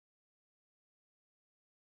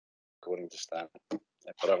recording to start,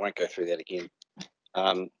 but I won't go through that again.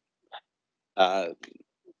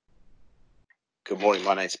 Good morning,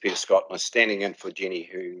 my name's Peter Scott. I'm standing in for Jenny,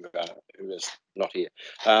 who is not here.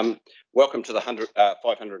 Welcome to the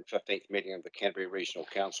 515th meeting of the Canterbury Regional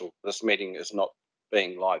Council. This meeting is not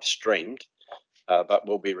being live streamed, but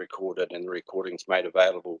will be recorded, and the recordings made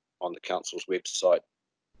available on the council's website.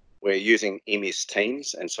 We're using MS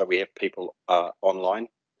Teams, and so we have people online.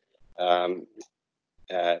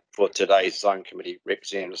 For today's Zone Committee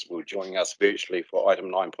representatives will be joining us virtually for item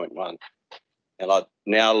 9.1. And I'd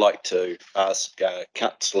now like to ask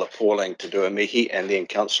Councillor Pauling to do a mihi, and then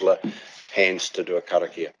Councillor Hands to do a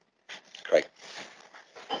karakia. Craig.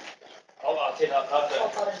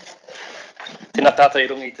 Tēnā tātou I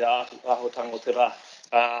rungi te āhotanga o te rā.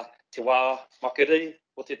 Te wā makiri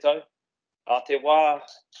o te tau. Te wā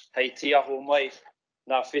hei tiaho mai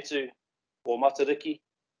nā whetu o Matariki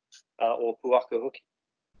o Puaka Hoki.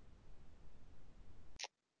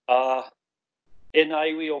 E nā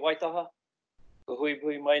iwi o Waitaha, ko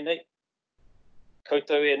hui mai nei.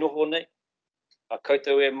 Koutou e noho nei.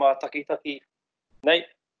 Koutou e mā takitaki nei.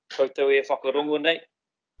 Koutou e whakarongo nei.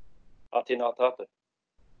 Tēnā tātou.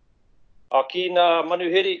 Ki nā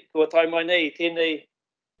manuheri, kua tai mai nei I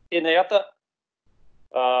tēnei ata,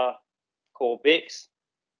 ko Bex,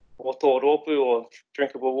 o tō rōpu o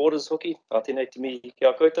Drinkable Waters hoki, tēnei te mihi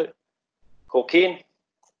kia koutou. Ko Ken,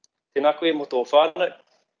 tēnā koe mo tō whānau.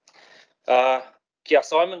 Kia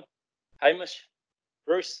Simon, Hamish,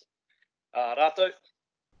 Bruce, rātou,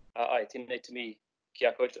 tēnei te mihi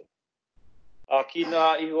kia koutou. Ki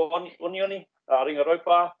nā iho onioni, ringa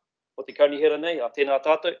raupā, o te kaunihera nei, tēnā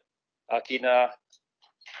tātou. Ki nā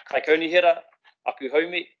kai kaunihera, aku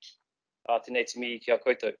haumi, tēnei te mihi kia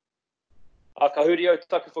koutou. Ka huri au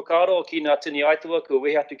taku whakaro, ki nā tini aitua, kua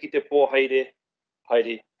wehe atu ki te pō haere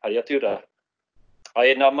atu rā.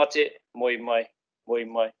 E nā mate, moi mai,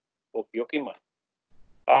 oki mai.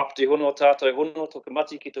 Apti hono o tātou hono, toku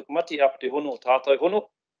mati ki toku mati, apti hono o tātou hono.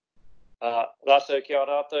 Rātou kia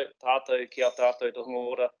rātou, tātou kia tātou tohunga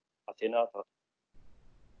ora, tēnā tātou.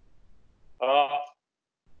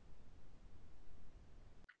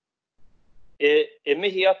 E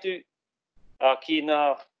mihi atu ki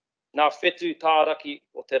nā whetu tāraki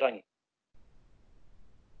o te rangi.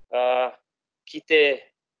 Ki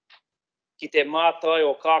te mātai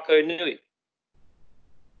o kākau nui.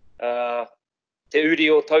 Te uri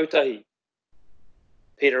o tautahi.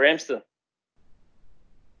 Peter Ramsden.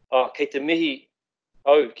 Kei te mihi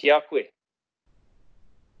au ki a koe.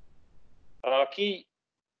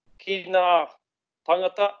 Ki nā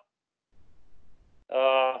tangata.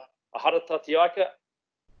 Harata Tiaika,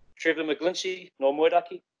 Trevor McGlinchey, no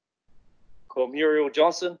Moiraki, ko Muriel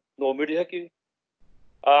Johnson, no Murihaku,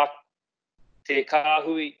 te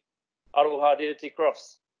kāhui Aroha Rereti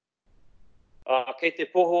Crofts. Kei te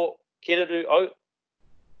poho kereru au,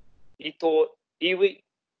 I tō iwi,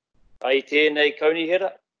 I tēnei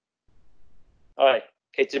kaunihera,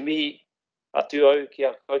 kei te mihi atu au ki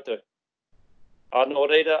a koutou. Nō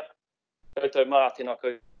reira, koutou mā tēnā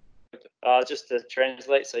koutou. Just to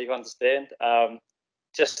translate so you understand,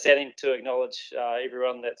 just standing to acknowledge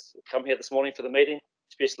everyone that's come here this morning for the meeting,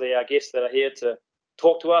 especially our guests that are here to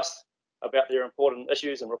talk to us about their important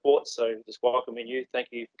issues and reports. So just welcoming you. Thank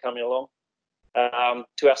you for coming along.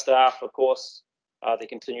 To our staff, of course, their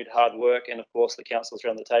continued hard work, and of course the councillors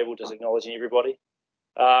around the table, just acknowledging everybody.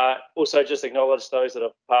 Also just acknowledge those that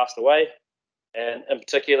have passed away, and in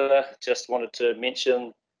particular just wanted to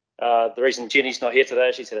mention the reason Jenny's not here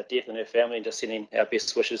today, she's had a death in her family, and just sending our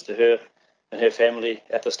best wishes to her and her family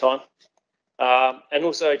at this time. And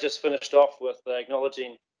also just finished off with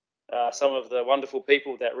acknowledging some of the wonderful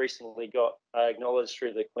people that recently got acknowledged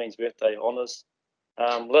through the Queen's Birthday Honours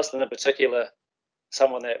list, and in particular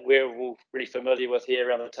someone that we're all really familiar with here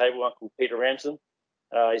around the table, Uncle Peter Ramsden.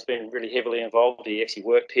 He's been really heavily involved. He actually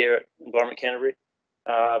worked here at Environment Canterbury,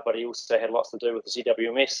 but he also had lots to do with the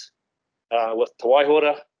CWMS, with Te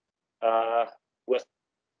Waihora, with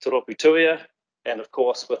Toropu Tuia, and of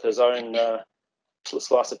course with his own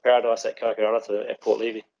slice of paradise at Kakararata at Port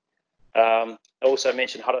Levy. I also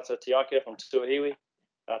mentioned Harata Tiaika from Tuahiwi,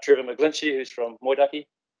 Trevor McGlinchey, who's from Moiraki,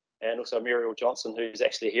 and also Muriel Johnson, who's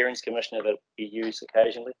actually a hearings commissioner that we use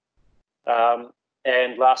occasionally.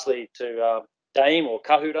 And lastly to Dame or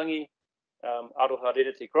Kahurangi, Aroha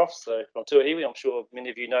Rereti Crofts, so from Tuahiwi. I'm sure many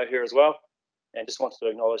of you know her as well, and just wanted to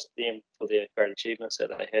acknowledge them for their great achievements that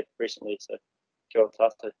they had recently. So kia ora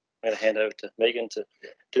tātou. I'm going to hand over to Megan to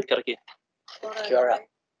do the karakia. Kia ora.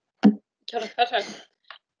 Kia ora koutou.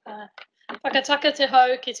 Whakataka te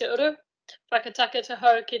hau ki te uru, whakataka te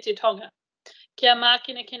hau ki te tonga. Kia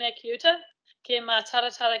mākina kina ki uta, ke mā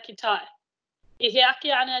taratara ki tai. I he ake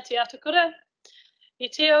ana te atukura, I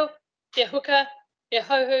teo, te huka, he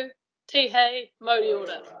hauhu, te hei, mauri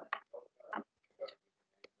ora.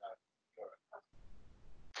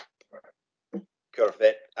 Kia ora for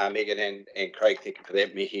that, Megan and Craig, thank you for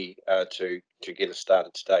that mihi to get us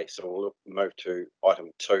started today. So we'll move to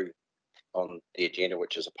item 2 on the agenda,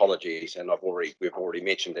 which is apologies. And we've already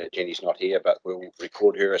mentioned that Jenny's not here, but we'll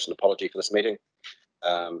record her as an apology for this meeting.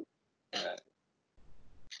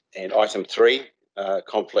 And item 3,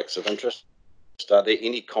 conflicts of interest. Are there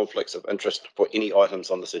any conflicts of interest for any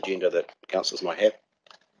items on this agenda that councillors might have?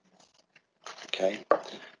 Okay.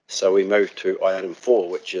 So we move to item 4,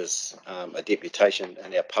 which is a deputation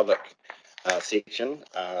in our public section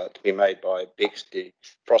to be made by Bex de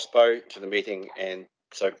Prospo to the meeting. And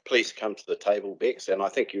so please come to the table, Bex, and I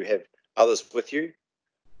think you have others with you.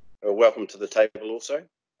 Welcome to the table also.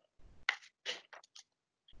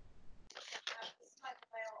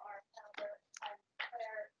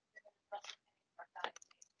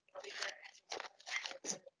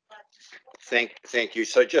 Thank you.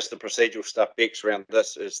 So just the procedural stuff, Bex, around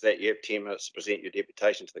this is that you have 10 minutes to present your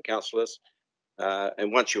deputation to the councillors.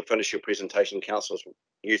 And once you finish your presentation, councillors will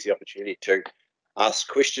use the opportunity to ask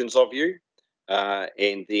questions of you.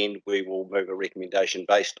 And then we will move a recommendation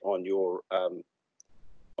based on your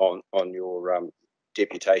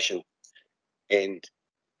deputation. And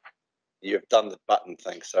you've done the button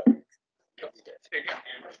thing, so.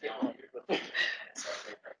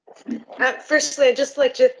 Firstly, I'd just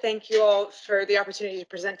like to thank you all for the opportunity to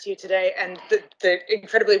present to you today and the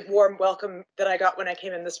incredibly warm welcome that I got when I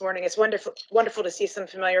came in this morning. It's wonderful to see some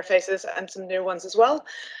familiar faces and some new ones as well.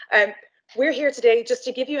 We're here today just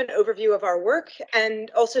to give you an overview of our work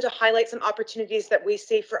and also to highlight some opportunities that we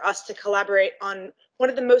see for us to collaborate on one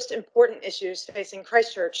of the most important issues facing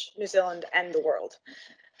Christchurch, New Zealand, and the world.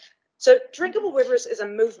 So Drinkable Rivers is a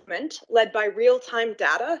movement led by real-time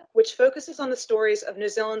data, which focuses on the stories of New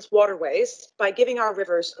Zealand's waterways by giving our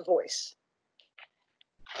rivers a voice.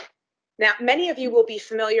 Now, many of you will be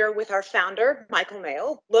familiar with our founder, Michael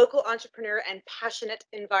Mayle, local entrepreneur and passionate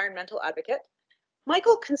environmental advocate.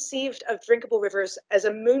 Michael conceived of Drinkable Rivers as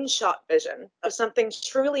a moonshot vision of something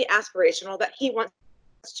truly aspirational that he wants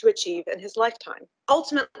to achieve in his lifetime.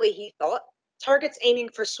 Ultimately, he thought, targets aiming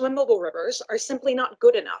for swimmable rivers are simply not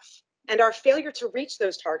good enough. And our failure to reach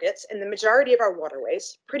those targets in the majority of our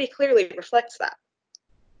waterways pretty clearly reflects that.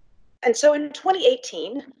 And so in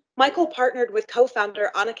 2018, Michael partnered with co-founder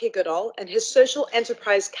Anneke Goodall and his social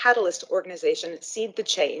enterprise catalyst organization, Seed the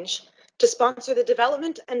Change, to sponsor the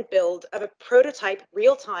development and build of a prototype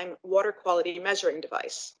real-time water quality measuring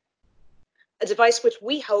device. A device which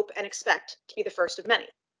we hope and expect to be the first of many.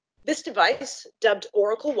 This device, dubbed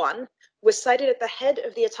Oracle One, was sited at the head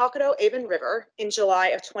of the Atakato Avon River in July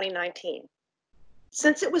of 2019.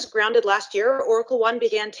 Since it was grounded last year, Oracle One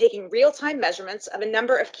began taking real-time measurements of a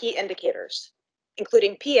number of key indicators,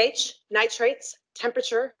 including pH, nitrates,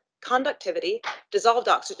 temperature, conductivity, dissolved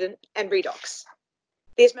oxygen, and redox.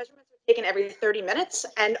 These measurements are taken every 30 minutes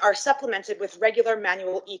and are supplemented with regular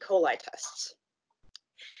manual E. coli tests.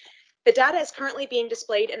 The data is currently being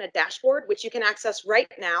displayed in a dashboard, which you can access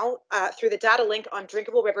right now through the data link on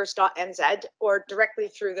drinkablerivers.nz or directly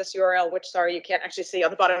through this URL, which, sorry, you can't actually see on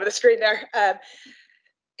the bottom of the screen there.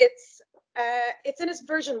 It's in its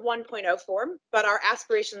version 1.0 form, but our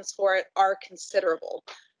aspirations for it are considerable.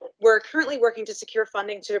 We're currently working to secure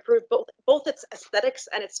funding to improve both its aesthetics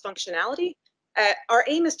and its functionality. Our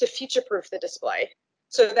aim is to future-proof the display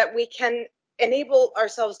so that we can enable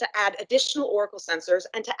ourselves to add additional Oracle sensors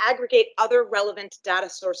and to aggregate other relevant data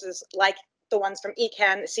sources like the ones from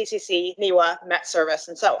ECAN, CCC, NIWA, Met Service,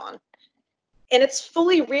 and so on. In its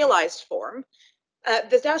fully realized form,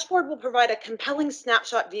 the dashboard will provide a compelling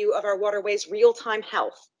snapshot view of our waterways' real-time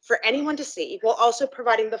health for anyone to see, while also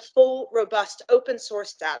providing the full, robust, open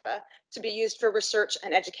source data to be used for research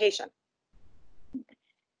and education.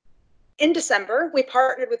 In December, we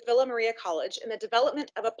partnered with Villa Maria College in the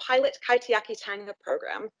development of a pilot Kaitiaki Tanga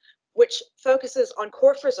program, which focuses on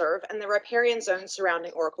Corf Reserve and the riparian zone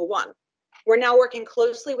surrounding Oracle One. We're now working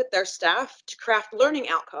closely with their staff to craft learning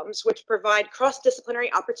outcomes which provide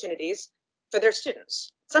cross-disciplinary opportunities for their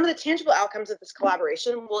students. Some of the tangible outcomes of this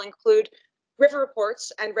collaboration will include river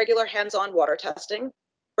reports and regular hands-on water testing,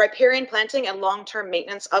 riparian planting and long-term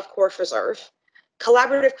maintenance of Corf Reserve,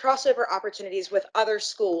 collaborative crossover opportunities with other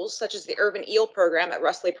schools, such as the Urban Eel program at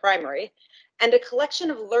Russley Primary, and a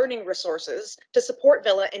collection of learning resources to support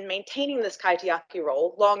Villa in maintaining this Kaitiaki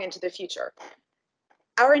role long into the future.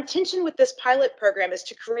 Our intention with this pilot program is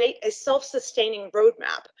to create a self-sustaining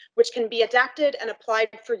roadmap, which can be adapted and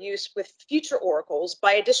applied for use with future oracles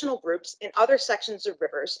by additional groups in other sections of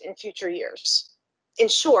rivers in future years. In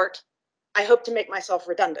short, I hope to make myself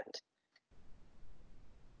redundant.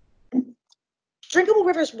 Drinkable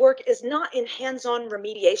Rivers work is not in hands-on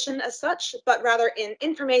remediation as such, but rather in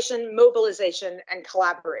information, mobilization, and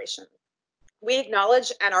collaboration. We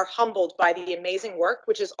acknowledge and are humbled by the amazing work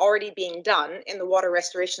which is already being done in the water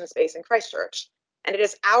restoration space in Christchurch, and it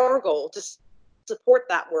is our goal to support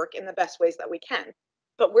that work in the best ways that we can.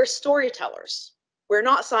 But we're storytellers. We're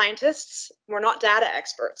not scientists, we're not data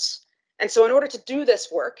experts. And so in order to do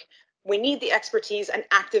this work, we need the expertise and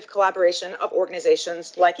active collaboration of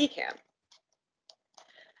organizations like ECAN.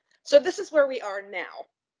 So this is where we are now.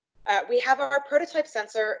 We have our prototype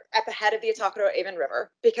sensor at the head of the Atakaro Avon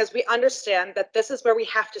River because we understand that this is where we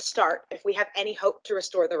have to start if we have any hope to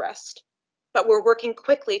restore the rest. But we're working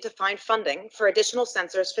quickly to find funding for additional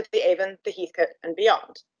sensors for the Avon, the Heathcote, and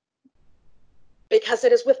beyond. Because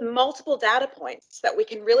it is with multiple data points that we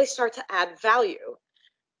can really start to add value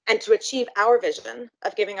and to achieve our vision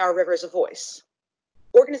of giving our rivers a voice.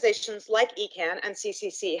 Organizations like ECAN and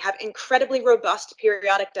CCC have incredibly robust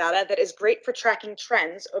periodic data that is great for tracking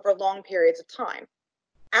trends over long periods of time.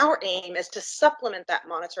 Our aim is to supplement that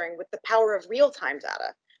monitoring with the power of real-time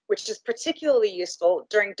data, which is particularly useful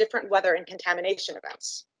during different weather and contamination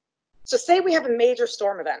events. So say we have a major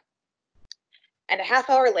storm event, and a half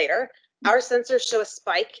hour later, our sensors show a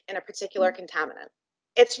spike in a particular contaminant.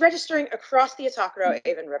 It's registering across the Atakaro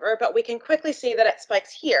Avon River, but we can quickly see that it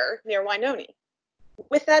spikes here near Wainoni.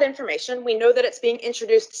 With that information, we know that it's being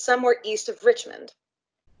introduced somewhere east of Richmond.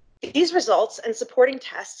 These results and supporting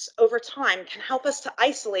tests over time can help us to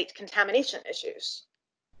isolate contamination issues.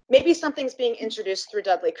 Maybe something's being introduced through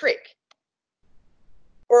Dudley Creek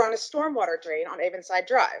or on a stormwater drain on Avonside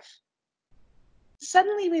Drive.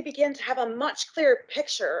 Suddenly, we begin to have a much clearer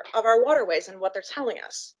picture of our waterways and what they're telling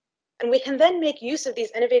us. And we can then make use of these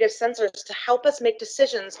innovative sensors to help us make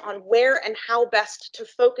decisions on where and how best to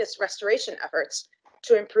focus restoration efforts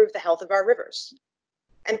to improve the health of our rivers.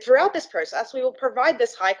 And throughout this process, we will provide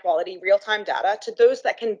this high quality real-time data to those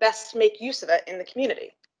that can best make use of it in the community.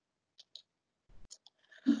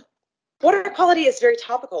 Water quality is very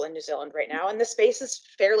topical in New Zealand right now, and the space is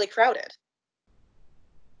fairly crowded.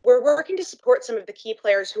 We're working to support some of the key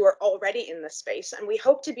players who are already in this space, and we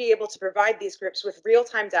hope to be able to provide these groups with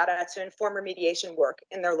real-time data to inform remediation work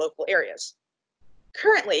in their local areas.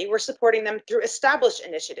 Currently, we're supporting them through established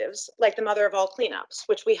initiatives like the Mother of All Cleanups,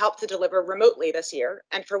 which we helped to deliver remotely this year,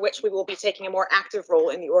 and for which we will be taking a more active role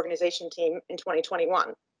in the organization team in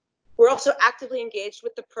 2021. We're also actively engaged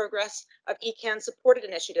with the progress of ECAN-supported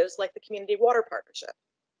initiatives like the Community Water Partnership.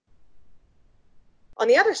 On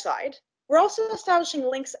the other side, we're also establishing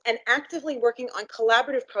links and actively working on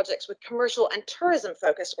collaborative projects with commercial and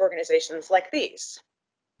tourism-focused organizations like these,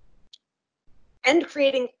 and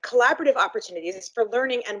creating collaborative opportunities for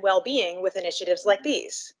learning and well-being with initiatives like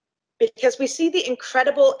these, because we see the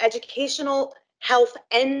incredible educational, health,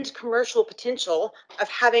 and commercial potential of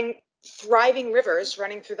having thriving rivers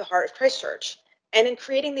running through the heart of Christchurch. And in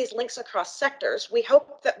creating these links across sectors, we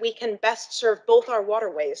hope that we can best serve both our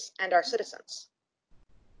waterways and our citizens.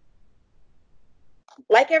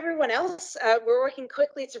 Like everyone else, we're working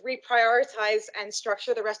quickly to reprioritize and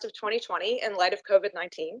structure the rest of 2020 in light of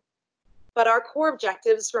COVID-19. But our core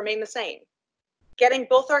objectives remain the same: getting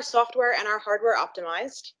both our software and our hardware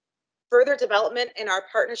optimized, further development in our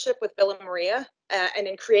partnership with Bill and Maria, and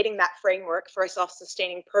in creating that framework for a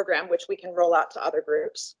self-sustaining program which we can roll out to other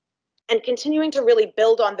groups, and continuing to really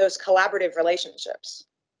build on those collaborative relationships.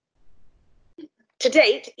 To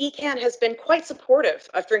date, ECAN has been quite supportive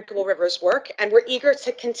of Drinkable Rivers work, and we're eager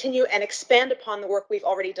to continue and expand upon the work we've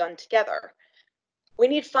already done together. We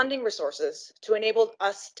need funding resources to enable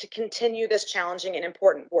us to continue this challenging and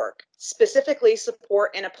important work, specifically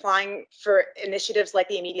support in applying for initiatives like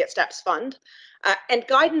the Immediate Steps Fund, and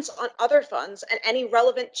guidance on other funds and any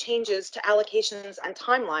relevant changes to allocations and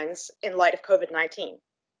timelines in light of COVID-19.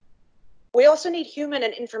 We also need human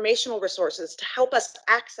and informational resources to help us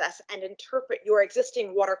access and interpret your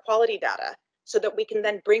existing water quality data so that we can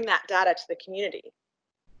then bring that data to the community.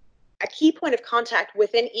 A key point of contact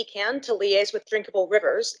within ECAN to liaise with Drinkable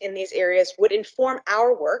Rivers in these areas would inform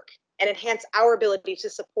our work and enhance our ability to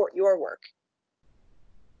support your work.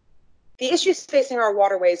 The issues facing our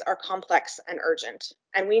waterways are complex and urgent,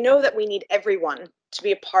 and we know that we need everyone to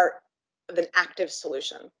be a part of an active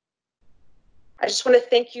solution. I just want to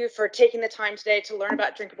thank you for taking the time today to learn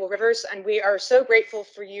about drinkable rivers, and we are so grateful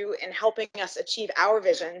for you in helping us achieve our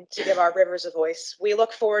vision to give our rivers a voice. We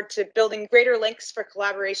look forward to building greater links for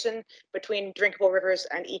collaboration between drinkable rivers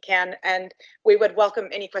and ECAN, and we would welcome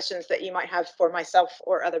any questions that you might have for myself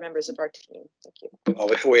or other members of our team. Thank you. Oh,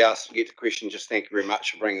 before we get to questions, just thank you very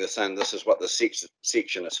much for bringing this in. This is what this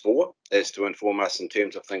section is for, is to inform us in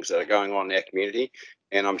terms of things that are going on in our community,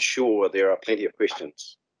 and I'm sure there are plenty of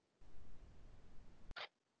questions.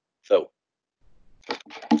 Phil.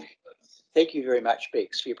 Thank you very much,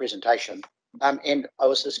 Bex, for your presentation. And I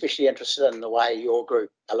was especially interested in the way your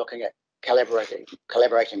group are looking at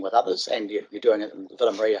collaborating with others, and you're doing it in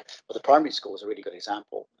Villa Maria with the primary school is a really good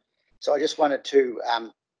example. So I just wanted to,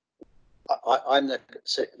 I'm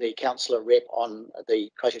the councillor rep on the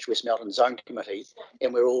Christchurch West Melton Zone Committee,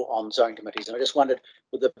 and we're all on zone committees. And I just wondered,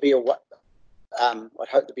 would there be I'd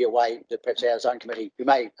hope there'd be a way that perhaps our zone committee,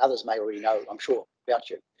 others may already know, I'm sure, about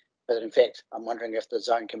you. But in fact, I'm wondering if the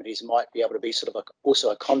zone committees might be able to be sort of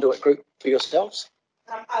also a conduit group for yourselves.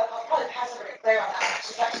 I'll probably pass over to Claire on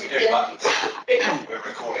that. We're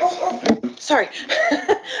recording. Sorry.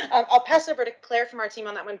 I'll pass over to Claire from our team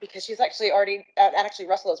on that one because she's actually already, and actually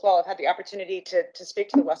Russell as well, have had the opportunity to speak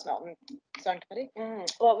to the West Melton Zone Committee.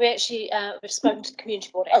 Well, we actually, we've spoken to the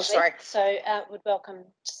community board actually. Oh, sorry. So would welcome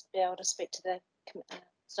to be able to speak to the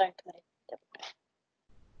zone committee.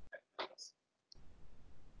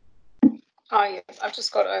 Hi, I've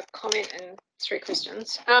just got a comment and 3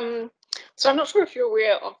 questions. So I'm not sure if you're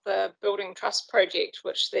aware of the Building Trust project,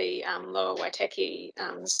 which the Lower Waitaki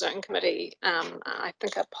Zone Committee, I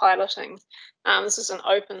think, are piloting. This is an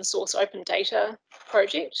open source, open data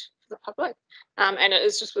project for the public, and it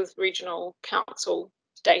is just with regional council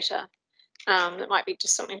data. It might be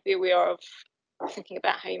just something to be aware of, thinking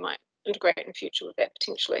about how you might integrate in future with that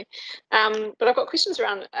potentially. But I've got questions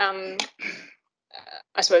around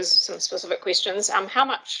I suppose some specific questions. How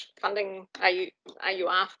much funding are you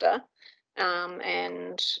after,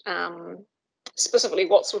 and specifically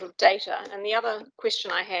what sort of data? And the other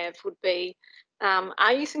question I have would be,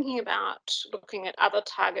 are you thinking about looking at other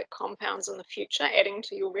target compounds in the future, adding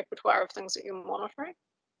to your repertoire of things that you're monitoring?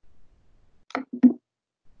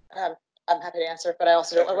 I'm happy to answer, but I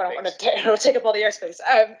also don't want to take up all the airspace.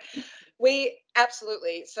 We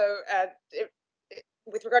absolutely. So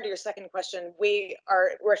with regard to your second question, we're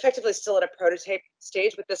effectively still at a prototype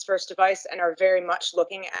stage with this first device and are very much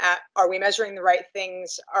looking at, are we measuring the right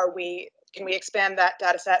things? Can we expand that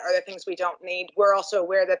data set? Are there things we don't need? We're also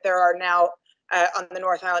aware that there are now on the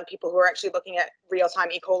North Island people who are actually looking at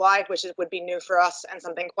real-time E. coli, which would be new for us and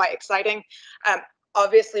something quite exciting.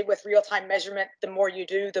 Obviously, with real-time measurement, the more you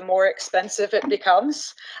do, the more expensive it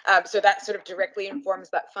becomes. So that sort of directly informs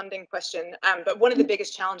that funding question. But one of the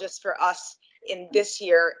biggest challenges for us in this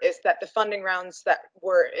year is that the funding rounds that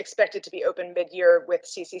were expected to be open mid-year with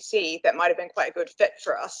CCC that might have been quite a good fit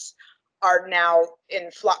for us are now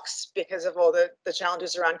in flux because of all the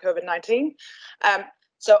challenges around COVID-19.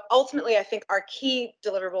 So ultimately, I think our key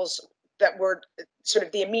deliverables that were sort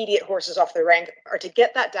of the immediate horses off the rank are to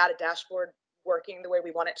get that data dashboard working the way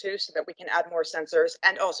we want it to, so that we can add more sensors,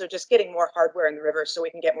 and also just getting more hardware in the river so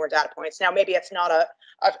we can get more data points. Now, maybe it's not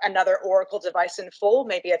another Oracle device in full.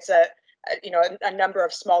 Maybe it's a number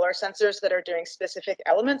of smaller sensors that are doing specific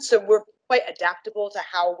elements. So we're quite adaptable to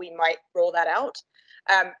how we might roll that out,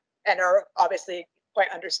 and are obviously quite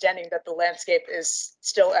understanding that the landscape is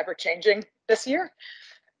still ever changing this year.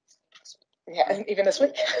 Yeah, even this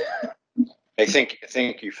week. Hey,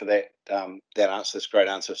 thank you for that answer. That's a great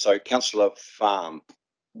answer. So, Councillor Farm.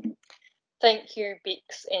 Thank you,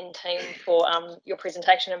 Bex and team, for your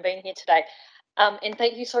presentation and being here today. And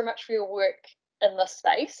thank you so much for your work in this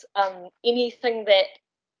space. Anything that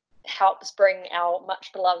helps bring our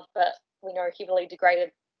much beloved but we know heavily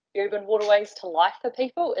degraded urban waterways to life for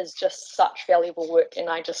people is just such valuable work, and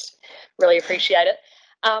I just really appreciate it.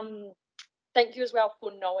 Thank you as well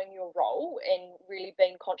for knowing your role and really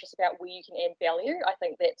being conscious about where you can add value. I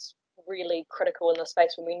think that's really critical in this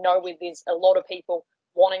space when we know where there's a lot of people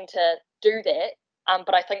wanting to do that.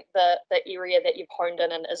 But I think the area that you've honed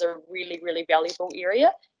in is a really, really valuable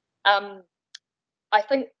area. I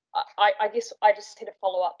think I guess I just had a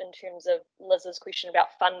follow up in terms of Liz's question about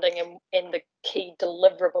funding and the key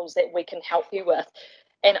deliverables that we can help you with.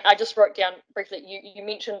 And I just wrote down briefly, you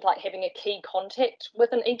mentioned like having a key contact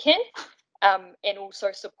with an ECAN. And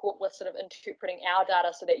also support with sort of interpreting our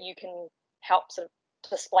data so that you can help sort of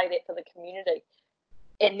display that for the community.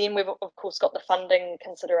 And then we've of course got the funding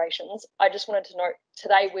considerations. I just wanted to note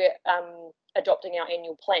today we're adopting our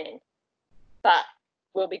annual plan, but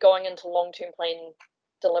we'll be going into long-term plan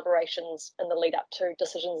deliberations in the lead up to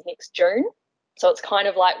decisions next June. So it's kind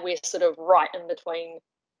of like we're sort of right in between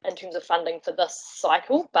in terms of funding for this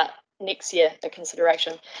cycle, but next year a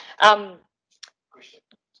consideration.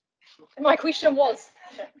 My question was,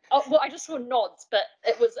 well, I just saw nods, but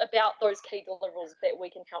it was about those key deliverables that we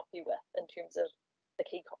can help you with in terms of the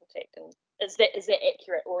key contact. And is that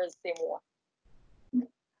accurate, or is there more?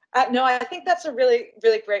 No, I think that's a really,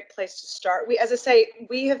 really great place to start. As I say,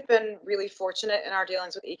 we have been really fortunate in our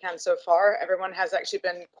dealings with ECAN so far. Everyone has actually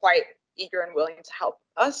been quite eager and willing to help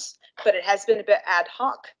us, but it has been a bit ad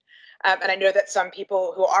hoc. And I know that some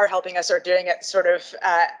people who are helping us are doing it sort of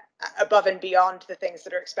above and beyond the things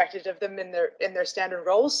that are expected of them in their standard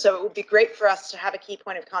roles. So it would be great for us to have a key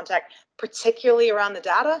point of contact, particularly around the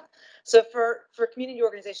data. So for community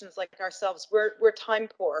organizations like ourselves, we're time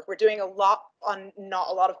poor. We're doing a lot on not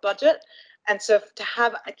a lot of budget. And so to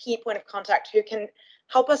have a key point of contact who can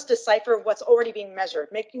help us decipher what's already being measured,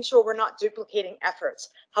 making sure we're not duplicating efforts,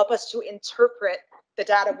 help us to interpret the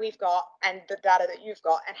data we've got and the data that you've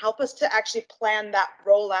got, and help us to actually plan that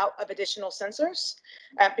rollout of additional sensors,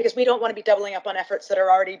 because we don't want to be doubling up on efforts that are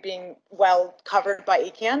already being well covered by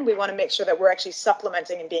ECAN. We want to make sure that we're actually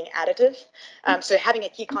supplementing and being additive. So having a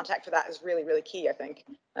key contact for that is really, really key, I think.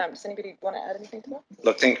 Does anybody want to add anything to that?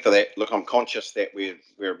 Look, thank you for that. Look, I'm conscious that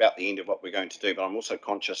we're about the end of what we're going to do, but I'm also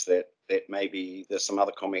conscious that maybe there's some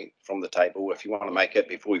other comment from the table if you want to make it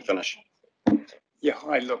before we finish. Yeah,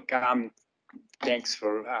 hi, look, thanks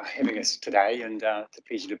for having us today, and it's a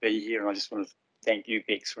pleasure to be here. And I just want to thank you,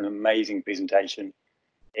 Bex, for an amazing presentation,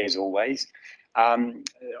 as always.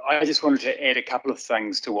 I just wanted to add a couple of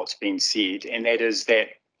things to what's been said, and that is that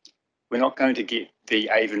we're not going to get the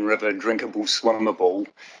Avon River drinkable, swimmable,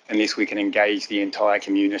 unless we can engage the entire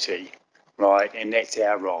community, right? And that's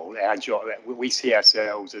our role, our job. We see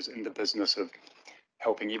ourselves as in the business of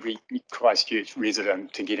helping every Christchurch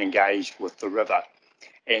resident to get engaged with the river.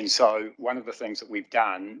 And so one of the things that we've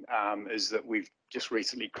done is that we've just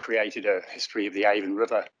recently created a History of the Avon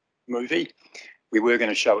River movie. We were going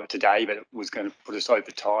to show it today, but it was going to put us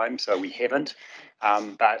over time, so we haven't.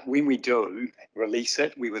 But when we do release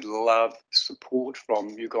it, we would love support from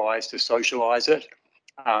you guys to socialise it.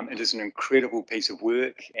 It is an incredible piece of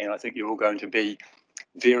work, and I think you're all going to be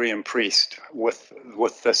very impressed with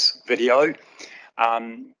this video.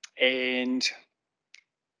 And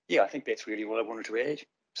yeah, I think that's really what I wanted to add.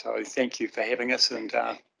 So thank you for having us, and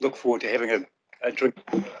look forward to having a drink.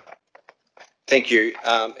 Thank you.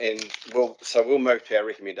 And we'll move to our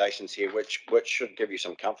recommendations here, which should give you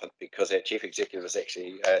some comfort, because our chief executive is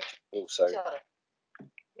actually also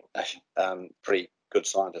a pretty good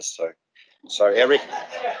scientist. So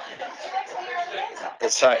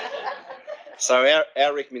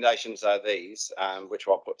our recommendations are these, which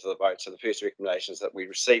I'll put to the vote. So the first recommendation is that we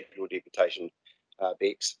receive your deputation,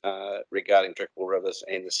 Bex, regarding drinkable rivers,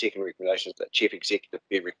 and the second recommendation is that chief executive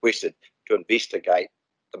be requested to investigate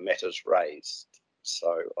the matters raised.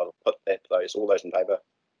 So I'll put that to those. All those in favour?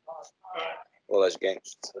 All those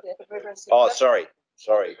against? Oh, sorry.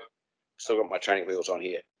 Still got my training wheels on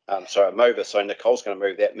here. So I move it. So Nicole's going to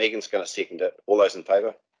move that. Megan's going to second it. All those in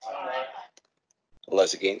favour? All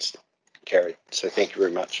those against? Carried. So thank you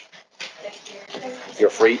very much. Thank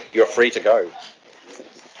you. You're free to go.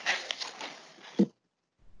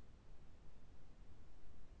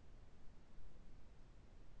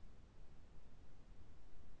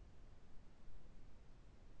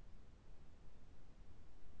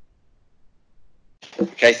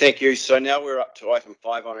 Okay, thank you. So now we're up to item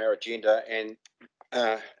 5 on our agenda, and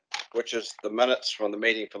which is the minutes from the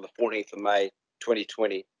meeting from the 14th of May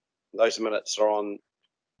 2020. Those minutes are on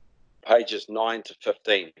pages 9 to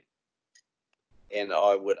 15. And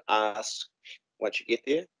I would ask, once you get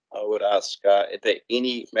there, I would ask if there are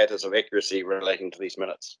any matters of accuracy relating to these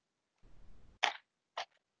minutes.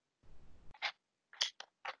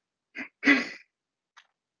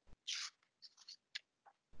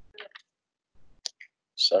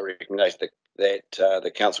 So I recommend that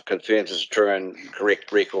the council confirms as a true and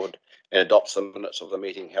correct record and adopts the minutes of the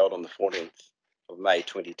meeting held on the 14th of May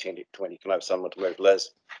 2020. Can I have someone to move?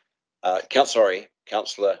 Liz? Councillor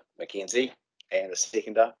Mackenzie, and a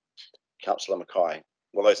seconder, Councillor Mackay.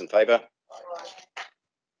 All those in favour?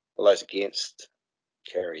 All those against?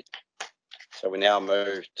 Carried. So we now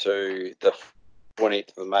move to the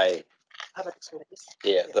 14th of May.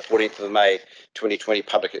 Yeah, the 14th of May 2020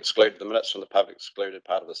 public excluded. The minutes from the public excluded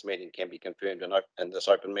part of this meeting can be confirmed in this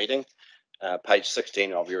open meeting. Page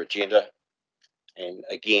 16 of your agenda. And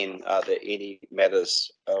again, are there any matters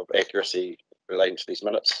of accuracy relating to these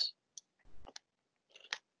minutes?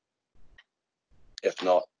 If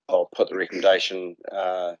not, I'll put the recommendation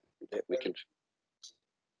that we can.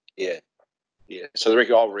 Yeah. So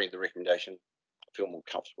I'll read the recommendation. feel more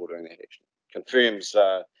comfortable doing that action. Confirms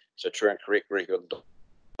it's a true and correct record.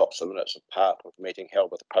 Adopts the minutes of part of the meeting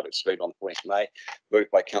held with the public exclude on the 20th of May.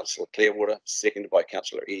 Moved by Councillor Clearwater, seconded by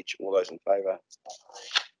Councillor Edge. All those in favour?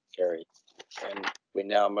 Carried. And we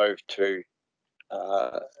now move to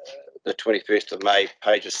the 21st of May,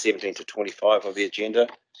 pages 17 to 25 of the agenda.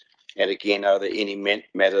 And again, are there any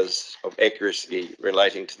matters of accuracy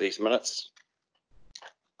relating to these minutes?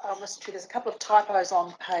 Mr. Chair, there's a couple of typos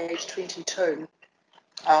on page 22,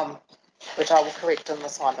 which I will correct in the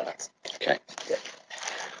sign minutes. Okay. Yep.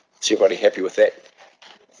 Is everybody happy with that?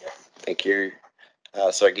 Yes. Thank you.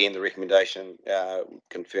 So again, the recommendation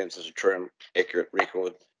confirms as a true and accurate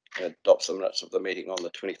record and adopts the minutes of the meeting on the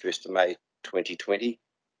 21st of May 2020.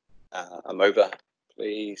 A mover,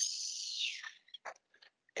 please.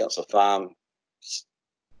 Councillor Farm,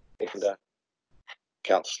 seconder.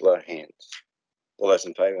 Councillor Hands. All those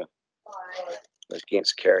in favour? Aye. Those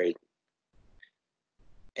against? Carried.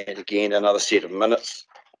 And again, another set of minutes.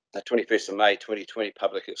 The 21st of May 2020,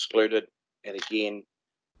 public excluded. And again,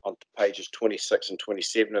 on pages 26 and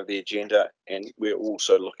 27 of the agenda. And we're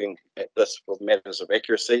also looking at this for matters of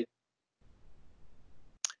accuracy.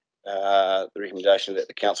 The recommendation that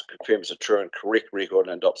the council confirms a true and correct record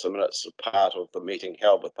and adopts the minutes as part of the meeting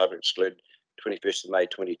held with public exclude 21st of May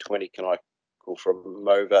 2020. Can I call for a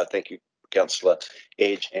mover? Thank you, Councillor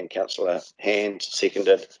Edge and Councillor Hand,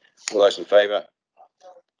 seconded. All those in favour?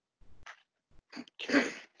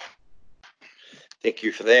 Thank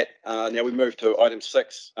you for that. Now we move to item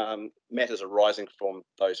 6, matters arising from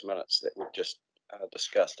those minutes that we've just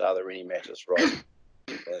discussed. Are there any matters arising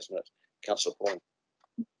from those minutes? Councillor Bourne.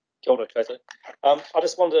 Kia ora koutou. I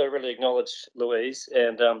just wanted to really acknowledge Louise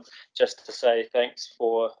and just to say thanks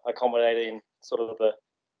for accommodating sort of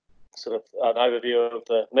an overview of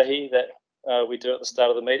the mihi that we do at the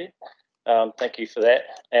start of the meeting. Thank you for that.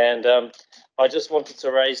 And I just wanted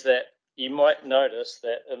to raise that you might notice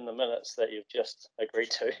that in the minutes that you've just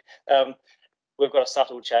agreed to, we've got a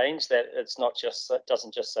subtle change that it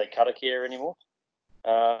doesn't just say karakia anymore.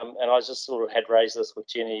 And I just sort of had raised this with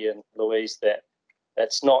Jenny and Louise that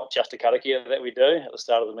it's not just a karakia that we do at the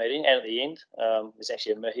start of the meeting and at the end. There's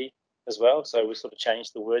actually a mihi as well. So we sort of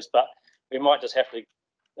changed the words, but we might just have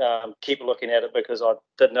to keep looking at it because I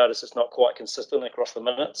did notice it's not quite consistent across the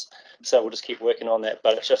minutes. So we'll just keep working on that.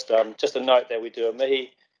 But it's just a note that we do a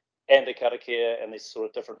mihi and a karakia, and there's sort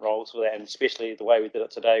of different roles for that, and especially the way we did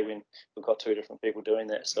it today when we've got 2 different people doing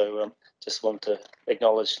that. So just want to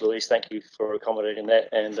acknowledge Louise. Thank you for accommodating that.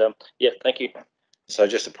 And yeah, thank you. So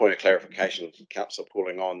just a point of clarification, Councillor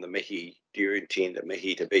pulling on the mihi, do you intend the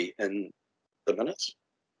mihi to be in the minutes?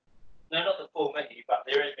 No, not the full mihi, but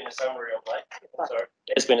there has been a summary of late. Sorry,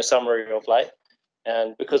 there's been a summary of late,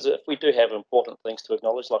 and because if we do have important things to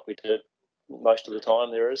acknowledge, like we did most of the time,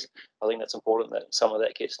 I think that's important that some of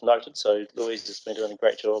that gets noted. So Louise has been doing a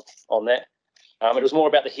great job on that. It was more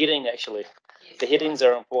about the heading actually. The headings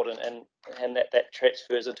are important, and that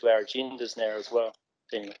transfers into our agendas now as well.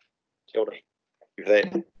 Anyway, kia ora. If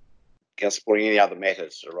that, Councillor, any other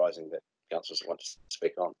matters arising that councillors want to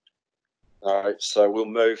speak on? All right, so we'll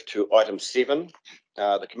move to item 7,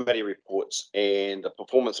 the committee reports and the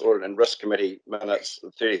Performance Audit and Risk Committee minutes,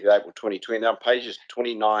 the 30th of April 2020. Now pages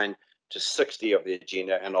 29 to 60 of the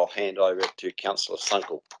agenda, and I'll hand over to Councillor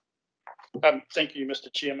Sunkel. Thank you,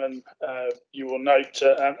 Mr. Chairman. You will note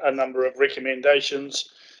a number of recommendations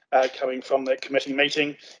coming from that committee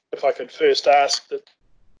meeting. If I could first ask that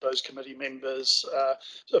those committee members,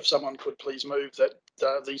 if someone could please move that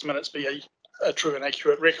these minutes be a true and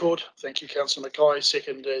accurate record. Thank you, Councillor Mackay.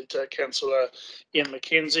 Seconded, Councillor Ian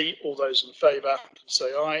McKenzie. All those in favour, say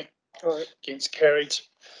aye. Aye. Against, carried.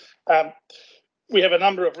 We have a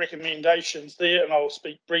number of recommendations there, and I'll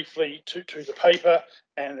speak briefly to the paper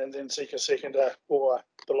and then seek a seconder or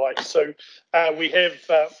the like. So we have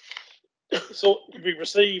we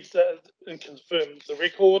received and confirmed the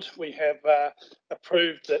record. We have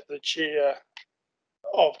approved that the chair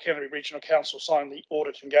of Canterbury Regional Council signed the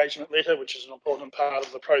audit engagement letter, which is an important part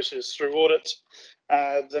of the process through audit.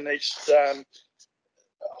 The next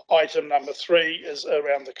item number 3 is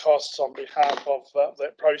around the costs on behalf of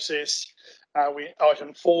that process.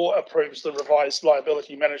 Item 4 approves the revised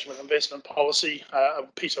liability management investment policy, a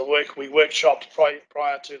piece of work we workshopped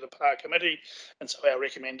prior to the committee, and so our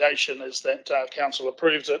recommendation is that council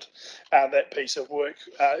approves it. That piece of work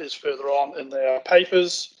is further on in their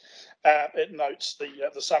papers. It notes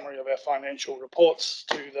the summary of our financial reports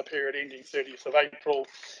to the period ending 30th of April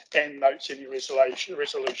and notes any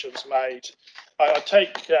resolutions made. I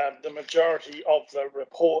take the majority of the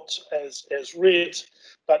report as read,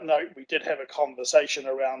 but note we did have a conversation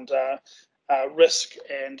around risk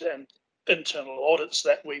and internal audits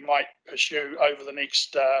that we might pursue over the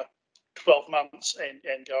next 12 months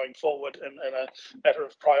and going forward in a matter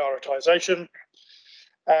of prioritisation.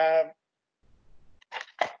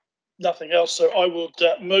 Nothing else, so I would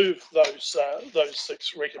move those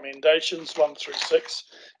 6 recommendations, 1 through 6,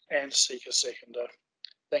 and seek a seconder.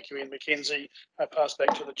 Thank you, Ian Mackenzie. I pass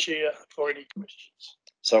back to the chair for any questions.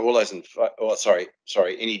 So all those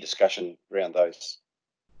sorry, any discussion around those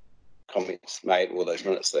comments made, all those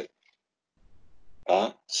minutes that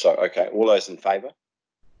are? So, okay, all those in favour?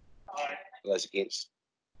 Aye. All those against?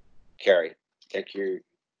 Carried. Thank you.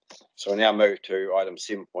 So we now move to item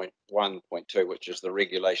 7.1.2, which is the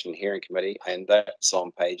Regulation Hearing Committee, and that's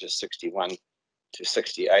on pages 61 to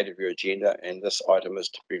 68 of your agenda, and this item is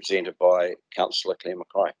to be presented by Councillor Claire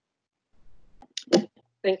Mackay.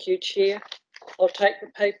 Thank you, Chair. I'll take the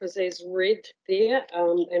papers as read there,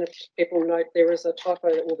 and if people note there is a typo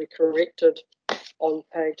that will be corrected on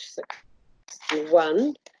page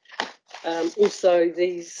 61. Also,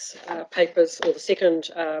 these papers, or the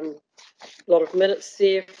second lot of minutes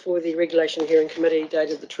there for the Regulation Hearing Committee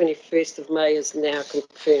dated the 21st of May is now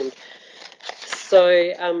confirmed. So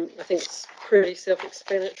I think it's pretty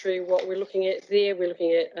self-explanatory what we're looking at there. We're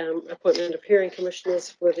looking at appointment of hearing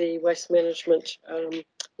commissioners for the Waste Management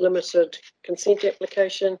Limited consent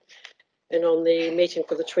application. And on the meeting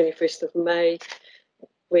for the 21st of May,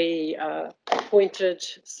 we appointed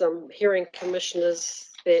some hearing commissioners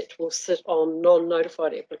that will sit on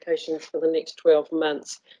non-notified applications for the next 12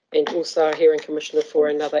 months, and also a hearing commissioner for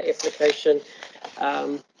another application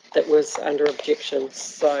that was under objection.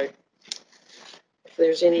 So if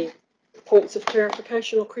there's any points of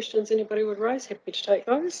clarification or questions anybody would raise, happy to take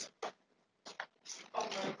those.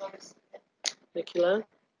 Thank you, Lan.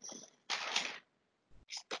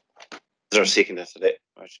 Is there a seconder to that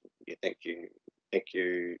motion? Yeah, thank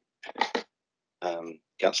you,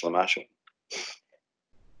 Councillor Marshall.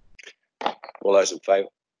 All those in favour?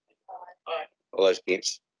 Aye. All those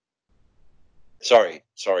against? Sorry.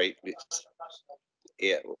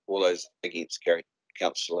 Yeah, all those against, carried.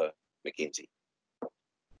 Councillor Mackenzie.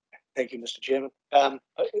 Thank you, Mr. Chairman.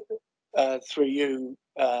 Through you,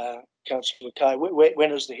 Councillor Kai,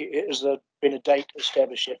 when has there been a date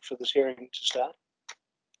established yet for this hearing to start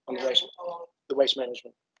on the waste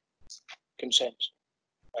management consents?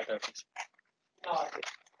 I don't think so.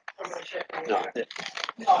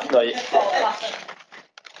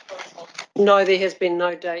 No, there has been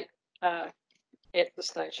no date at this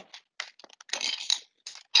stage.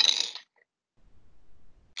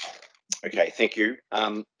 Okay, thank you.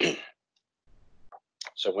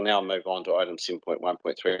 So we'll now move on to item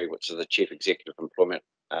 7.1.3, which is the Chief Executive Employment,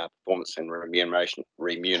 Performance and Remuneration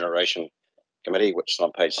Committee, which is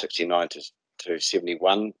on page 69 to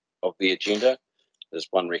 71 of the agenda. There's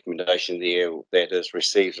one recommendation there that is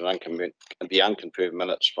received the unconfirmed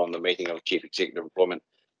minutes from the meeting of Chief Executive Employment,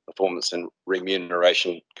 Performance and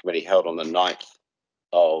Remuneration Committee held on the 9th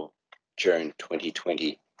of June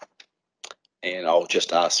 2020. And I'll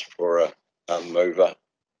just ask for a mover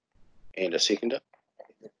and a seconder.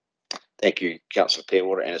 Thank you, Councillor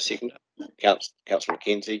Clearwater, and a seconder. Councillor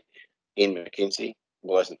Mackenzie, Ian Mackenzie.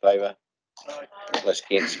 All those in favour? All those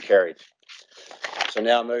against, carried. So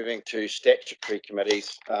now moving to statutory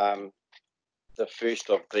committees. The first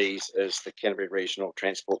of these is the Canterbury Regional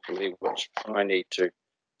Transport Committee, which I need to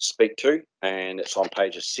speak to, and it's on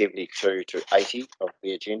pages 72 to 80 of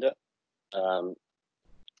the agenda.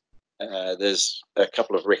 There's a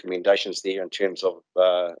couple of recommendations there in terms of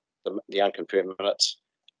the unconfirmed minutes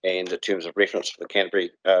and the terms of reference for the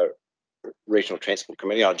Canterbury Regional Transport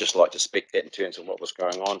Committee. I'd just like to speak that in terms of what was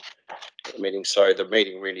going on at the meeting. So the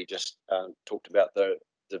meeting really just talked about the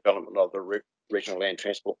development of the Regional Land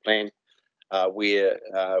Transport Plan, where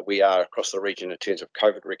we are across the region in terms of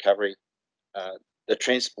COVID recovery. The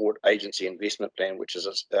Transport Agency Investment Plan, which is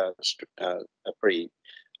a pretty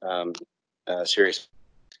serious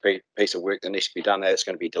piece of work that needs to be done. It's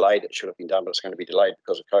going to be delayed. It should have been done, but it's going to be delayed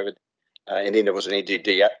because of COVID. And then there was an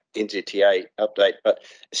NZTA update. But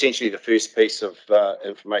essentially, the first piece of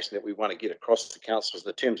information that we want to get across to council is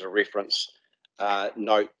the terms of reference.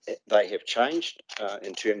 Note they have changed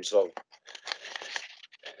in terms of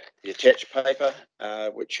the attached paper,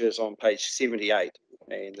 which is on page 78.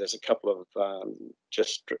 And there's a couple of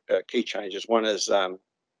just key changes. One is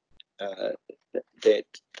that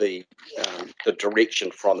the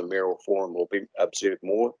direction from the Mayoral Forum will be observed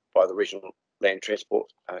more by the Regional Land Transport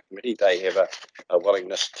Committee. They have a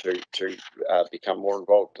willingness to become more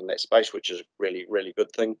involved in that space, which is a really, really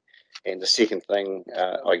good thing. And the second thing,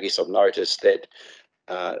 I guess I've noticed that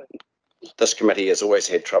this committee has always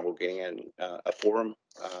had trouble getting in a forum.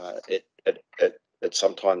 It it's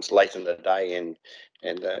sometimes late in the day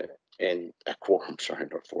and a quorum, sorry,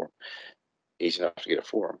 not a forum, easy enough to get a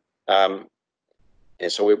forum.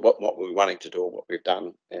 And so what we're wanting to do, what we've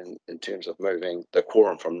done in terms of moving the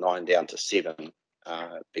quorum from 9 down to 7,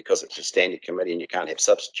 because it's a standing committee and you can't have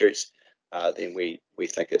substitutes, then we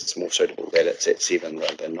think it's more suitable that it's at 7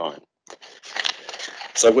 rather than 9.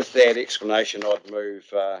 So with that explanation, I'd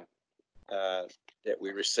move that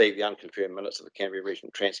we receive the unconfirmed minutes of the Canterbury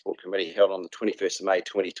Regional Transport Committee held on the 21st of May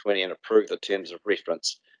 2020 and approve the terms of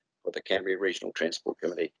reference for the Canterbury Regional Transport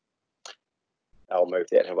Committee. I'll move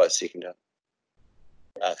that. How about a seconder?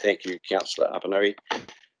 Thank you, Councillor Apanui.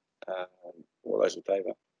 All those in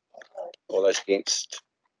favour? All those against?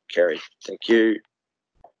 Carried. Thank you.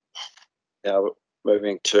 Now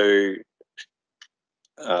moving to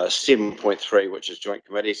 7.3, which is joint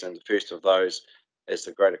committees, and the first of those is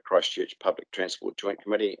the Greater Christchurch Public Transport Joint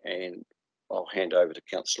Committee, and I'll hand over to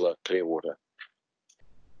Councillor Clearwater.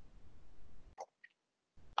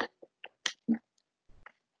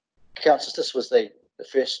 Councillors, this was the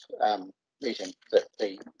first meeting that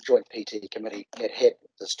the Joint PT Committee had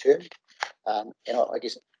this term, and I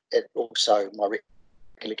guess it also, my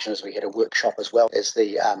recollection is we had a workshop as well as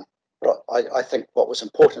the, but I think what was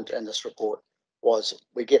important in this report was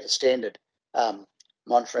we get the standard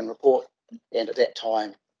monitoring report, and at that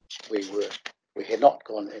time we had not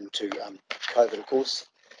gone into COVID, of course,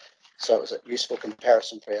 so it was a useful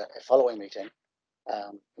comparison for our following meeting.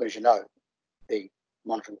 As you know, the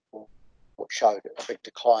monitoring report showed a big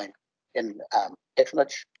decline in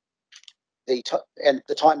patronage. And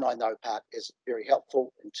the timeline though part is very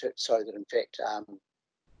helpful so that in fact,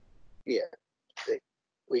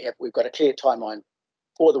 we've got a clear timeline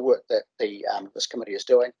for the work that this committee is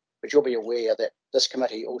doing. But you'll be aware that this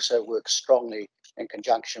committee also works strongly in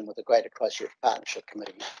conjunction with the Greater Christchurch Partnership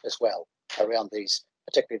Committee as well around these,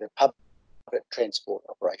 particularly the public transport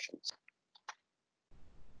operations.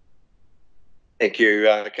 Thank you,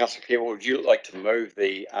 Councillor Clearwater. Would you like to move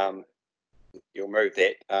the you'll move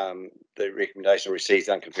that the recommendation receives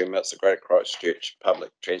unconfirmed minutes of the Greater Christchurch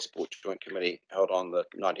Public Transport Joint Committee held on the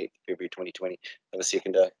 19th of February 2020. Have a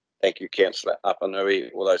seconder. Thank you, Councillor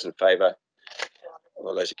Apanui. All those in favour?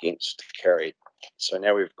 All those against? Carried. So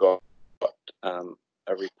now we've got a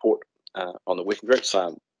report on the working groups.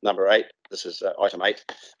 Number 8. This is item 8,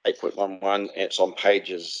 8.11, and it's on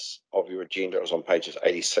pages of your agenda. It was on pages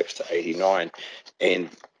 86 to 89, and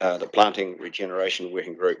the planting regeneration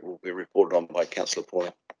working group will be reported on by Councillor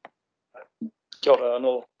Pauling. Kia ora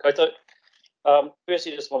anō koutou.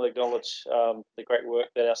 Firstly, just want to acknowledge the great work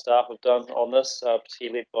that our staff have done on this,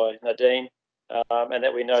 particularly led by Nadine, and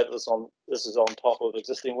that we know that this is on top of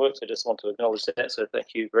existing work, so just want to acknowledge that, so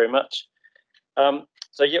thank you very much.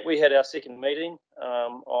 So we had our second meeting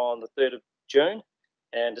on the 3rd of June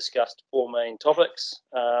and discussed 4 main topics.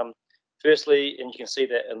 Firstly, and you can see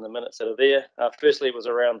that in the minutes that are there, firstly it was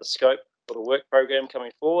around the scope for the work program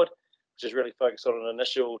coming forward, which is really focused on an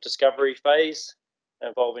initial discovery phase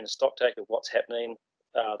involving a stocktake of what's happening,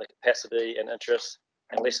 the capacity and interest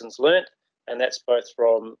and lessons learnt, and that's both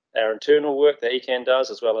from our internal work that ECAN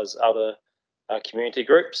does as well as other community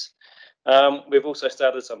groups. We've also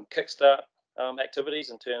started some kickstart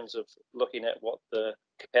activities in terms of looking at what the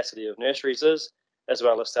capacity of nurseries is, as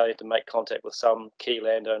well as starting to make contact with some key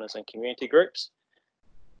landowners and community groups.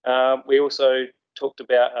 We also talked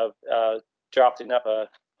about drafting up a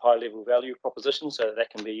high-level value proposition so that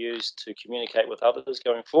can be used to communicate with others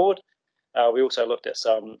going forward. We also looked at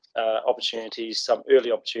some opportunities, some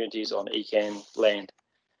early opportunities on ECAN land.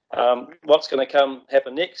 What's going to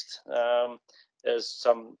happen next is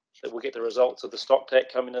that we'll get the results of the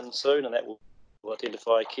stocktake coming in soon, and that will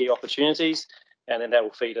identify key opportunities, and then that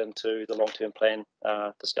will feed into the long-term plan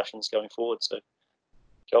discussions going forward. So,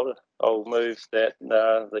 I'll move that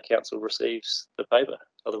the council receives the paper,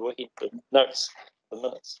 the notes, the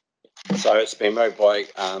minutes. So it's been moved by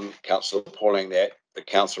Councillor Pauling that the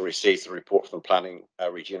council receives the report from the planning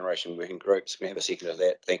regeneration working groups. We have a second of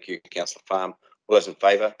that. Thank you, Councillor Farm. All those in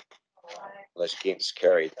favour? All those against?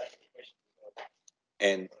 Carried.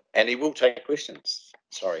 And he will take questions.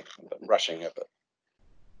 Sorry, I'm rushing a bit.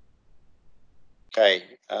 Okay,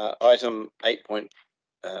 item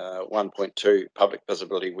 8.1.2, Public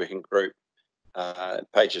Visibility Working Group,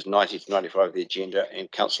 pages 90 to 95 of the agenda,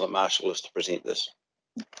 and Councillor Marshall is to present this.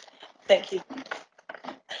 Thank you.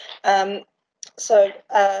 Like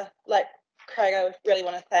Craig, I really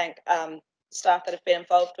want to thank staff that have been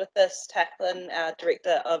involved with this, Tacklin, our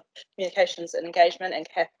Director of Communications and Engagement, and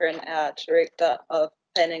Catherine, our Director of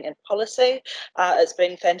Planning and Policy. It's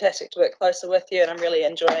been fantastic to work closer with you, and I'm really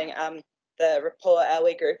enjoying the rapport our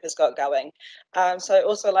wee group has got going. So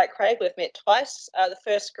also like Craig, we've met twice. The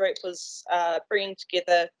first group was bringing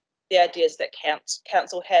together the ideas that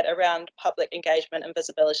council had around public engagement and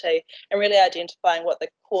visibility, and really identifying what the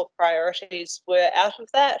core priorities were out of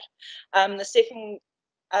that. The second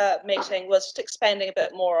meeting was just expanding a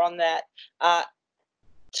bit more on that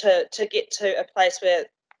to get to a place where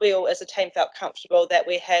we all as a team felt comfortable that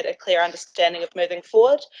we had a clear understanding of moving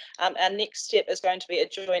forward. Our next step is going to be a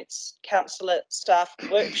joint councillor staff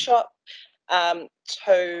workshop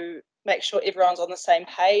to make sure everyone's on the same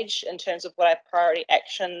page in terms of what our priority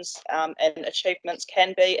actions and achievements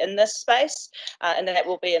can be in this space. And that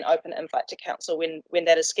will be an open invite to council when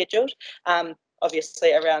that is scheduled,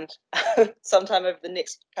 obviously around sometime over the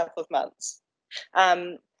next couple of months.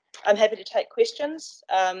 I'm happy to take questions,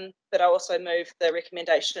 but I also move the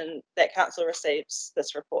recommendation that council receives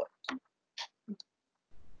this report.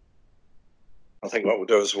 I think what we'll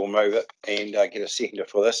do is we'll move it and get a seconder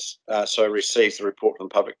for this. So receives the report from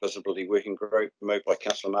the Public Visibility Working Group, moved by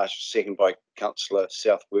Councillor Marshall, second by Councillor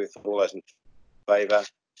Southworth. All those in favour?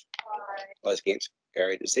 Those against?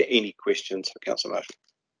 Carried. Is there any questions for Councillor Marshall?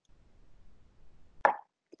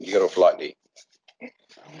 You got off lightly.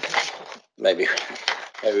 Maybe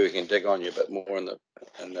we can dig on you a bit more in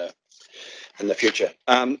the future.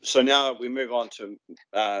 So now we move on to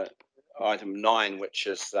item 9, which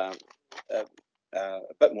is a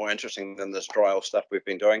bit more interesting than this dry old stuff we've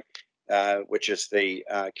been doing, which is the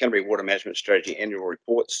Canterbury Water Management Strategy annual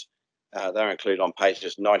reports. They're included on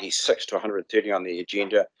pages 96 to 130 on the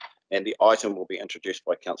agenda, and the item will be introduced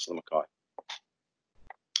by Councillor Mackay.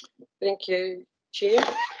 Thank you, Chair.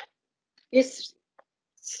 Yes,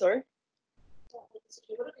 sorry.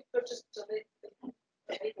 Would it be good just to let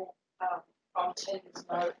the people on teams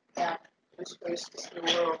know who's first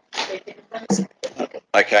or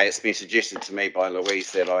Okay, it's been suggested to me by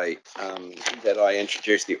Louise that I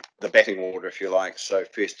introduce the batting order, if you like. So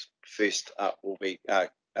first up will be the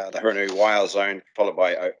Hiranui Waia zone, followed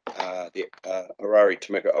by the Orari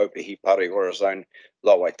Tamika Opihi Pareora zone,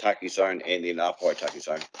 Lower Waitaki zone, and then Upper Waitaki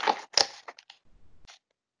zone.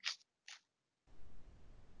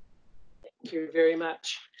 Thank you very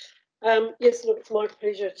much. Yes, look, it's my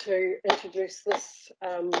pleasure to introduce this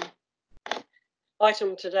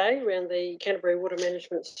item today around the Canterbury Water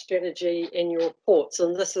Management Strategy annual reports,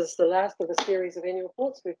 and this is the last of a series of annual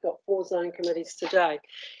reports. We've got 4 zone committees today,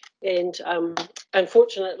 and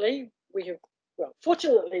unfortunately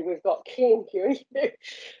fortunately we've got Ken here,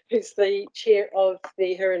 who's the chair of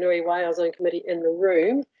the Hiranui Waia Zone Committee in the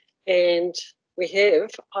room, and we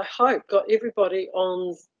have, I hope, got everybody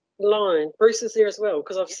on line. Bruce is there as well,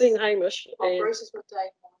 because I've seen Hamish. and Bruce is with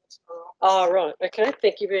Dave. Oh, right. Okay.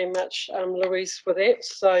 Thank you very much, Louise, for that.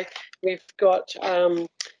 So we've got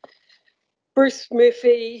Bruce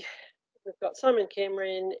Murphy, we've got Simon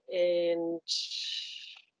Cameron and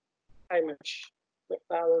Hamish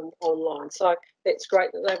McFarlane online. So that's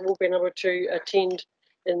great that they've all been able to attend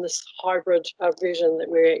in this hybrid version that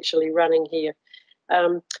we're actually running here.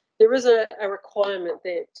 There is a requirement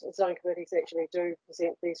that zone committees actually do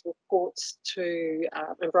present these reports to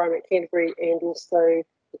Environment Canterbury and also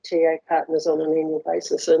the TA partners on an annual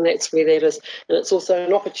basis, and that's where that is. And it's also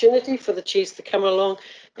an opportunity for the chairs to come along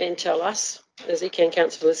and tell us, as ECAN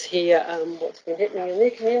councillors here, what's been happening in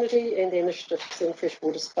their community and the initiatives in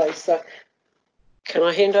freshwater space. So can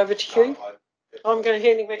I hand over to you? I'm going to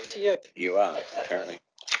hand it back to you. You are, apparently.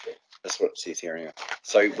 That's what it says here anyway.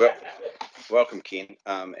 So, welcome, Ken,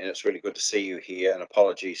 and it's really good to see you here, and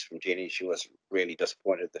apologies from Jenny. She was really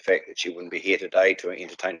disappointed at the fact that she wouldn't be here today to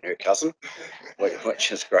entertain her cousin,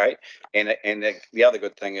 which is great. And the other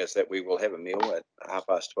good thing is that we will have a meal at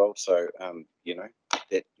 12:30, so you know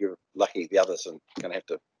that you're lucky. The others are going to have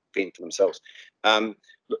to fend for themselves.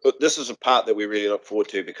 This is a part that we really look forward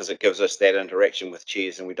to because it gives us that interaction with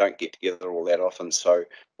chairs, and we don't get together all that often. So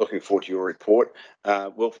looking forward to your report.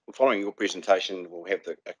 Following your presentation, we'll have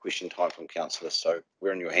a question time from councillors. So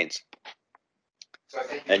we're in your hands.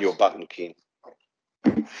 And your button, Ken.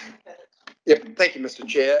 Yep, thank you, Mr.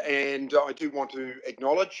 Chair. And I do want to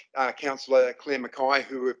acknowledge Councillor Claire Mackay,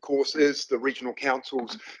 who of course is the Regional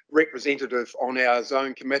Council's representative on our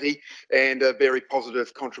zone committee, and a very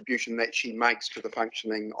positive contribution that she makes to the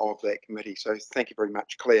functioning of that committee. So thank you very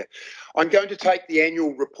much, Claire. I'm going to take the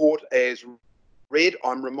annual report as read.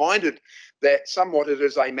 I'm reminded that somewhat it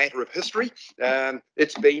is a matter of history.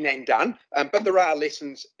 It's been and done, but there are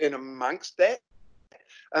lessons in amongst that.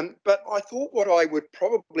 But I thought what I would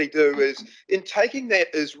probably do is, in taking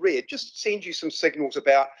that as read, just send you some signals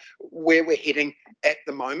about where we're heading at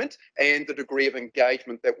the moment and the degree of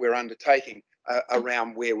engagement that we're undertaking.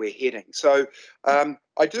 around where we're heading. So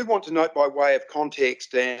I do want to note by way of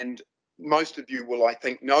context, and most of you will, I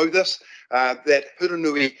think, know this, that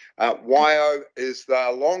Huranui Waio is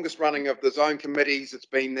the longest running of the zone committees. It's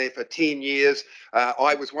been there for 10 years.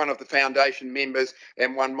 I was one of the foundation members,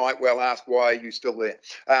 and one might well ask, why are you still there?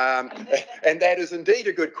 And that is indeed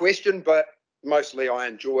a good question, but mostly I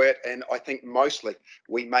enjoy it, and I think mostly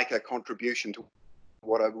we make a contribution to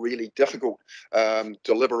what are really difficult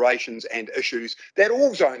deliberations and issues that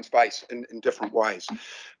all zones face in different ways.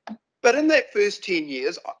 But in that first 10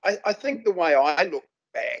 years, I think the way I look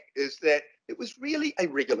back is that it was really a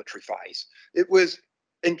regulatory phase. It was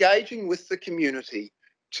engaging with the community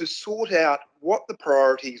to sort out what the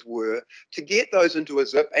priorities were, to get those into a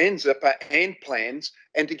zip and zipper and plans,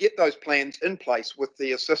 and to get those plans in place with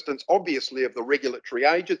the assistance, obviously, of the regulatory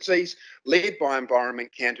agencies, led by Environment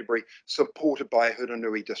Canterbury, supported by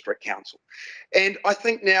Huranui District Council. And I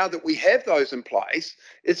think now that we have those in place,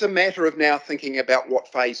 it's a matter of now thinking about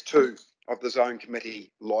what phase 2 of the zone committee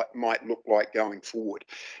might look like going forward.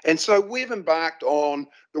 And so we've embarked on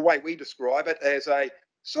the way we describe it as a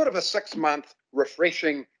sort of a 6-month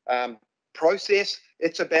refreshing process.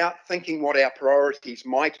 It's about thinking what our priorities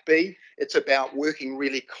might be. It's about working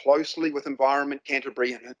really closely with Environment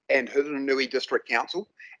Canterbury and Huranui District Council.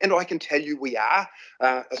 And I can tell you we are.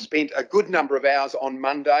 I spent a good number of hours on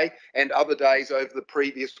Monday and other days over the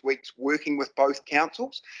previous weeks working with both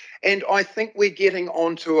councils. And I think we're getting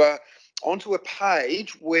onto a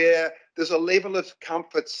page where there's a level of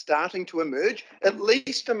comfort starting to emerge, at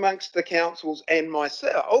least amongst the councils and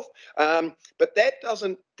myself. But that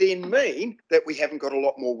doesn't then mean that we haven't got a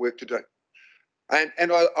lot more work to do.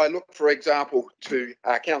 And I look, for example, to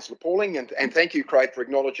Councillor Pauling, and thank you, Craig, for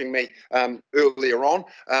acknowledging me earlier on.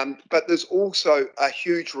 But there's also a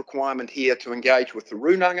huge requirement here to engage with the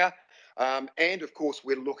Runanga. And of course,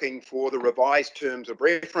 we're looking for the revised terms of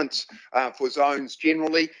reference for zones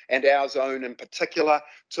generally, and our zone in particular,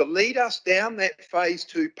 to lead us down that phase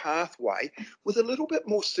 2 pathway with a little bit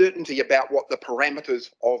more certainty about what the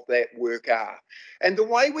parameters of that work are. And the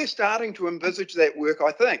way we're starting to envisage that work,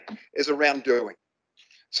 I think, is around doing.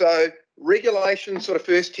 So regulation, sort of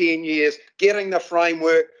first 10 years, getting the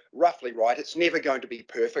framework roughly right. It's never going to be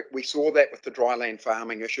perfect. We saw that with the dryland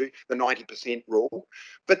farming issue, the 90% rule.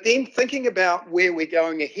 But then thinking about where we're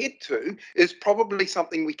going ahead to is probably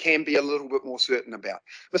something we can be a little bit more certain about.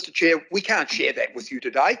 Mr. Chair, we can't share that with you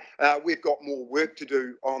today. We've got more work to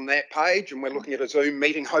do on that page, and we're looking at a Zoom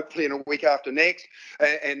meeting hopefully in a week after next,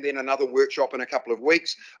 and then another workshop in a couple of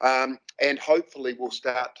weeks. And hopefully we'll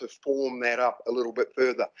start to form that up a little bit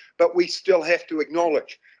further. But we still have to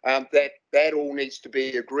acknowledge that all needs to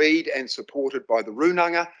be agreed and supported by the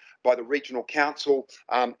Runanga, by the Regional Council,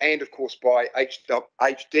 and of course by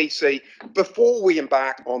HDC before we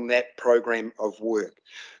embark on that program of work.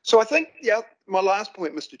 So I think, yeah, my last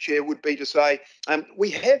point, Mr. Chair, would be to say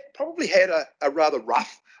we have probably had a rather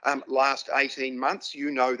rough last 18 months,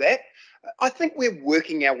 you know that. I think we're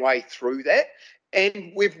working our way through that,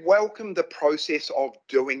 and we've welcomed the process of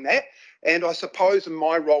doing that. And I suppose in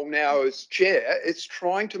my role now as chair, it's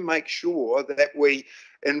trying to make sure that we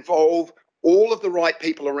involve all of the right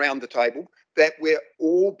people around the table, that we're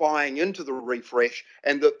all buying into the refresh,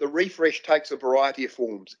 and that the refresh takes a variety of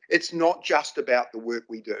forms. It's not just about the work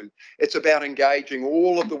we do. It's about engaging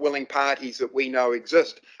all of the willing parties that we know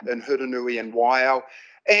exist in Huranui and Waio.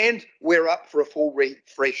 And we're up for a full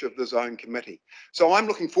refresh of the zone committee. So I'm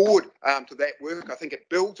looking forward to that work. I think it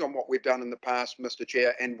builds on what we've done in the past, Mr.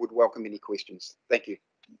 Chair, and would welcome any questions. Thank you.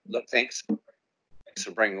 Look, thanks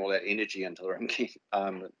for bringing all that energy into the room.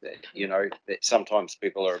 You know, that sometimes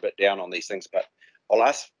people are a bit down on these things, but I'll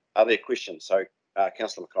ask, are there questions? So,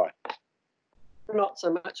 Councillor Mackay. Not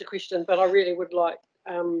so much a question, but I really would like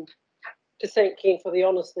to thank Ken for the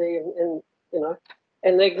honesty and you know,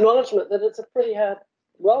 and the acknowledgement that it's a pretty hard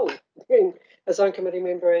role being a zone committee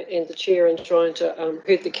member and the chair and trying to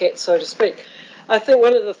herd the cat, so to speak. I think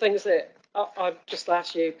one of the things that I've just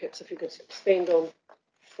asked you, perhaps if you could expand on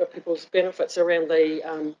for people's benefits around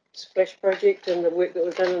the splash project and the work that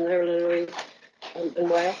was done in Huranui and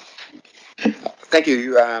Waio. Thank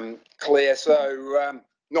you, Claire. So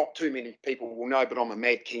not too many people will know, but I'm a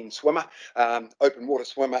mad keen swimmer, open water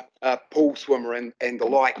swimmer, pool swimmer and the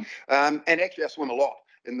like. And actually I swim a lot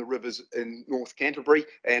in the rivers in North Canterbury,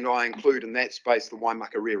 and I include in that space the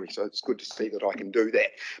Waimakariri, so it's good to see that I can do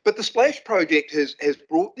that. But the Splash project has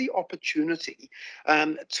brought the opportunity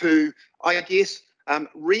to, I guess,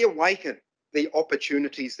 reawaken the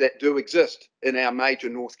opportunities that do exist in our major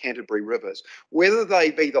North Canterbury rivers, whether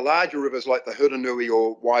they be the larger rivers like the Huranui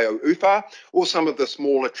or Waio-Uwha, or some of the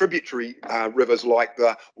smaller tributary rivers like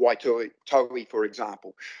the Waitohi, for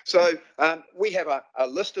example. So we have a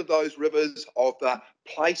list of those rivers, of the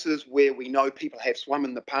places where we know people have swum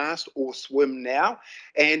in the past or swim now,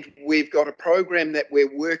 and we've got a program that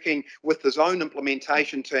we're working with the zone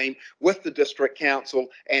implementation team, with the district council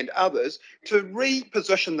and others to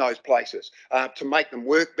reposition those places, to make them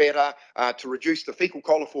work better, to reduce the fecal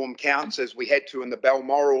coliform counts as we had to in the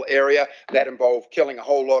Balmoral area. That involved killing a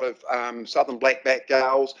whole lot of southern blackback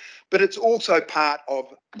gulls, but it's also part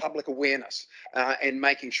of public awareness and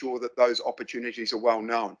making sure that those opportunities are well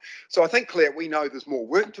known. So I think, Claire, we know there's more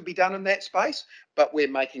work to be done in that space, but we're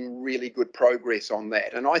making really good progress on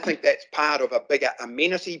that. And I think that's part of a bigger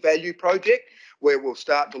amenity value project where we'll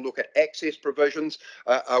start to look at access provisions.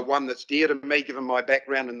 One that's dear to me, given my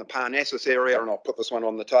background in the Parnassus area, and I'll put this one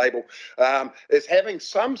on the table, is having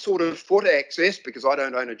some sort of foot access, because I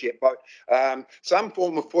don't own a jet boat, some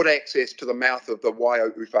form of foot access to the mouth of the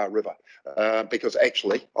Waio-Uwha River, because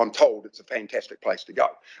actually I'm told it's a fantastic place to go,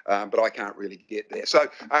 but I can't really get there. So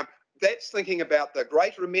that's thinking about the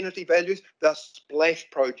greater amenity values. The Splash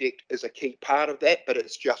project is a key part of that, but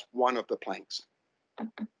it's just one of the planks.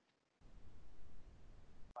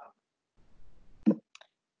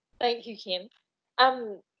 Thank you, Ken.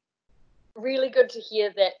 Really good to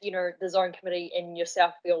hear that, you know, the zone committee and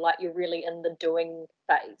yourself feel like you're really in the doing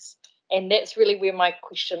phase. And that's really where my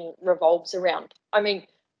question revolves around. I mean,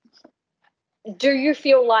 do you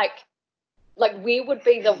feel like where would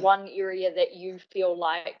be the one area that you feel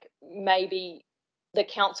like maybe the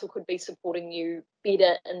council could be supporting you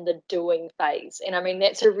better in the doing phase? And I mean,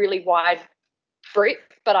 that's a really wide breadth,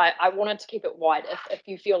 but I wanted to keep it wide if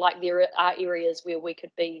you feel like there are areas where we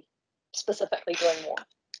could be specifically doing more.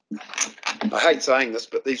 I hate saying this,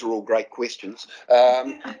 but these are all great questions.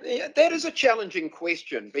 That is a challenging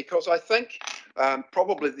question, because I think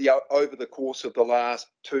probably over the course of the last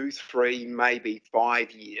 2, 3, maybe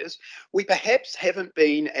 5 years, we perhaps haven't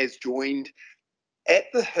been as joined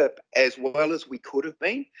at the hip as well as we could have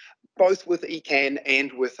been, both with ECAN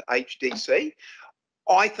and with HDC.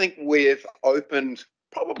 I think we've opened,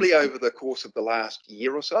 probably over the course of the last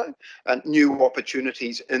year or so, new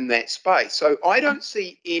opportunities in that space. So I don't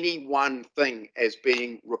see any one thing as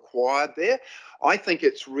being required there. I think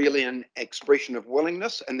it's really an expression of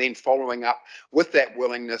willingness, and then following up with that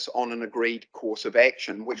willingness on an agreed course of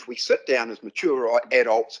action, which we sit down as mature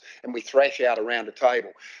adults and we thrash out around a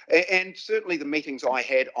table. And certainly the meetings I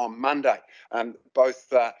had on Monday, both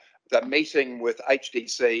the meeting with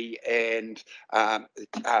HDC and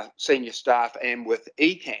senior staff and with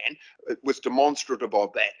ECAN, it was demonstrative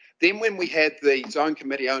of that. Then when we had the zone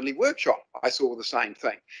committee only workshop, I saw the same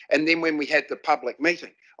thing. And then when we had the public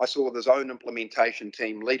meeting, I saw the zone implementation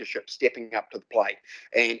team leadership stepping up to the plate.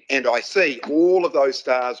 And I see all of those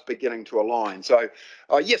stars beginning to align. So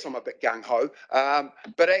yes, I'm a bit gung-ho,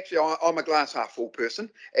 but actually I'm a glass half full person,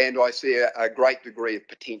 and I see a great degree of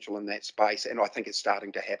potential in that space, and I think it's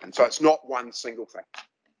starting to happen. So it's not one single thing.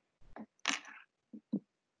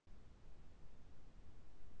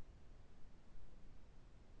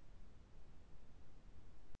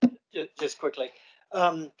 Just quickly,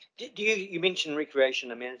 you mentioned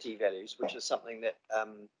recreation amenity values, which is something that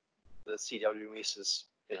the CWMS is,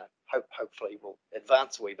 hopefully will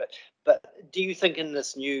advance a wee bit. But do you think in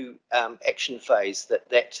this new action phase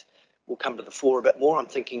that will come to the fore a bit more? I'm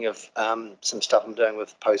thinking of some stuff I'm doing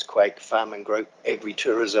with post-quake farming group,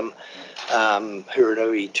 agri-tourism,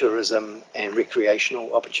 Huranui tourism, and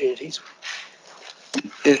recreational opportunities.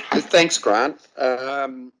 Thanks, Grant.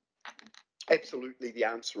 Absolutely, the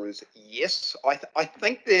answer is yes. I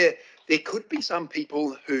think there could be some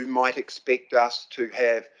people who might expect us to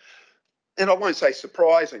have, and I won't say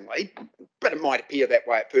surprisingly, but it might appear that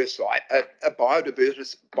way at first sight, a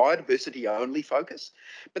biodiversity only focus.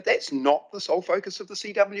 But that's not the sole focus of the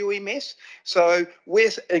CWMS. So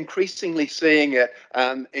we're increasingly seeing it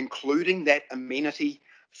including that amenity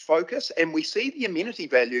focus, and we see the amenity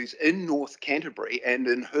values in North Canterbury and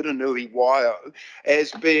in Huranui Waio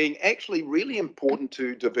as being actually really important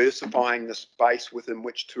to diversifying the space within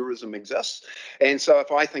which tourism exists. And so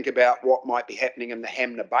if I think about what might be happening in the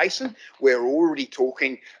Hamner Basin, we're already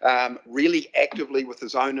talking really actively with the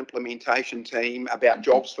zone implementation team about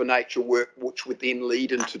jobs for nature work, which would then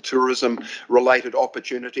lead into tourism related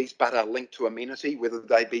opportunities, but are linked to amenity, whether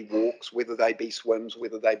they be walks, whether they be swims,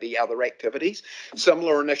 whether they be other activities.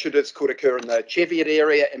 Similar initiatives could occur in the Cheviot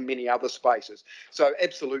area and many other spaces. So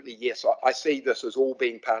absolutely, yes, I see this as all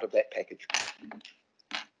being part of that package.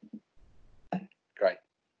 Great,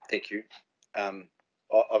 thank you.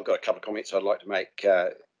 I've got a couple of comments I'd like to make,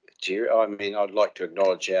 Chair. I mean, I'd like to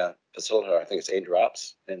acknowledge our facilitator. I think it's Andrew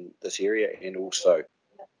Arps in this area, and also,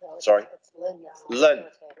 sorry, Lynn.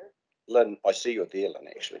 Lynn, I see you're there, Lynn,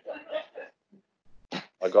 actually.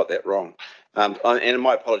 I got that wrong. And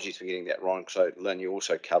my apologies for getting that wrong. So, Lynn, you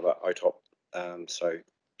also cover OTOP. So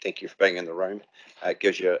thank you for being in the room. It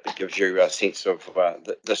gives you a sense of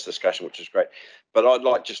this discussion, which is great. But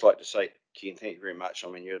I'd just like to say, Ken, thank you very much. I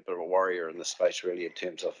mean, you're a bit of a warrior in this space, really, in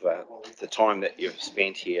terms of the time that you've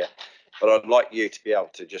spent here. But I'd like you to be able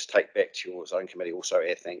to just take back to your zone committee also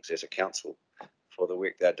our thanks as a council for the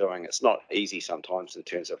work they're doing. It's not easy sometimes in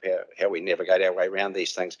terms of how we navigate our way around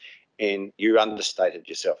these things. And you understated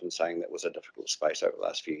yourself in saying that was a difficult space over the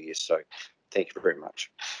last few years. So thank you very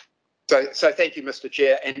much. So thank you, Mr.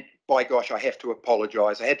 Chair. And by gosh, I have to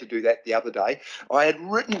apologise. I had to do that the other day. I had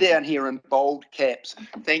written down here in bold caps,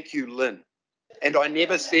 thank you, Lynn. And I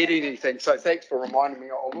never said anything. So thanks for reminding me.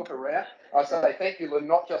 I'll look around. I say thank you, Lynn,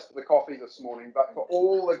 not just for the coffee this morning, but for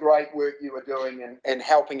all the great work you were doing and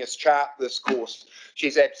helping us chart this course.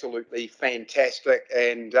 She's absolutely fantastic,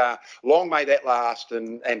 and long may that last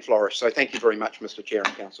and flourish. So thank you very much, Mr. Chair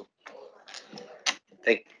and Council.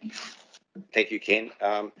 Thank you, Ken.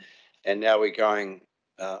 And now we're going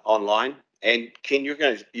online. And Ken, you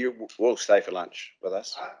will stay for lunch with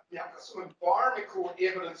us. Yeah, I've got some environment court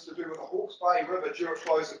evidence to do with the Hawke's Bay River due at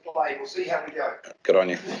close of play. We'll see how we go. Good on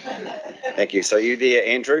you. Thank you. So you there,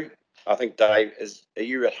 Andrew? I think Dave are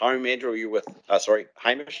you at home, Andrew? Or are you with sorry,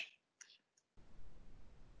 Hamish?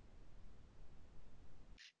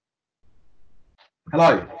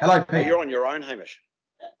 Hello, Pete. You're on your own, Hamish.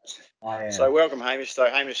 I am. So welcome, Hamish. So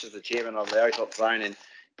Hamish is the chairman of the OTOP zone,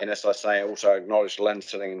 and as I say, I also acknowledge Lynn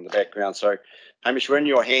sitting in the background. So Hamish, we're in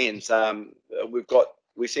your hands.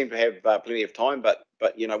 We seem to have plenty of time, but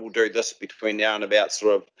you know, we'll do this between now and about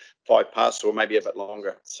sort of 5 past or maybe a bit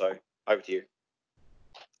longer. So over to you.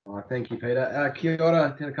 Thank you, Peter. Kia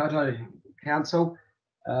ora, tēnā koutou, Council.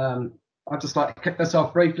 I'd just like to kick this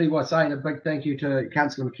off briefly by saying a big thank you to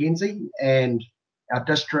Councillor Mackenzie and our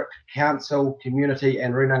district, council, community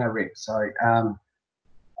and Runanga Rep. So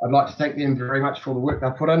I'd like to thank them very much for the work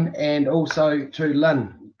they've put in, and also to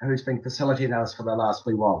Lynn, who's been facilitating us for the last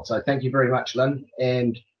wee while. So thank you very much, Lynn,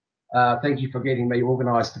 and thank you for getting me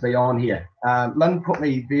organised to be on here. Lynn put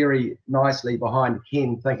me very nicely behind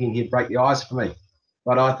Ken, thinking he'd break the ice for me,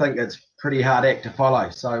 but I think it's pretty hard act to follow.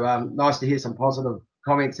 So nice to hear some positive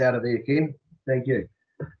comments out of there, Ken. Thank you.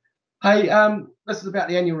 Hey, this is about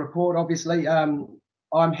the annual report, obviously.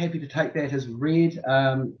 I'm happy to take that as read,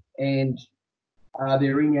 and are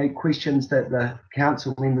there any questions that the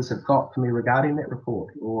council members have got for me regarding that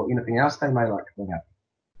report, or anything else they may like to bring up?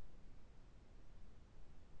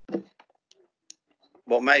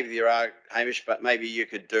 Well, maybe there are, Hamish, but maybe you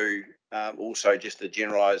could do also just a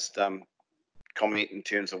generalised comment in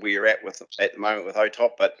terms of where you're at the moment with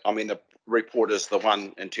OTOP. But I mean, the report is the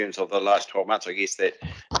one in terms of the last 12 months. I guess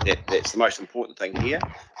that's the most important thing here.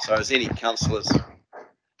 So, is any councillors?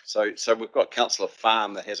 So we've got Councillor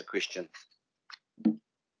Farm that has a question.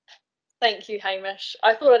 Thank you, Hamish.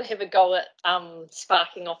 I thought I'd have a go at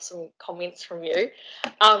sparking off some comments from you.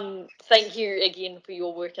 Thank you again for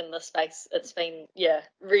your work in this space. It's been,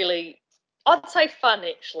 really, I'd say fun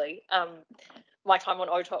actually, my time on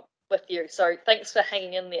OTOP with you. So thanks for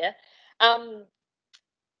hanging in there.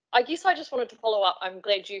 I guess I just wanted to follow up. I'm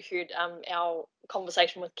glad you heard our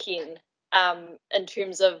conversation with Ken in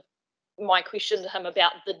terms of my question to him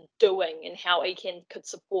about the doing and how ECAN could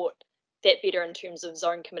support that better in terms of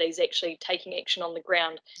zone committees actually taking action on the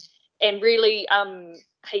ground. And really,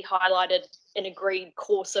 he highlighted an agreed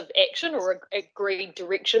course of action or agreed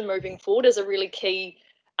direction moving forward as a really key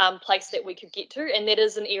place that we could get to. And that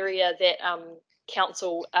is an area that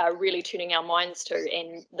council are really turning our minds to.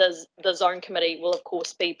 And the zone committee will, of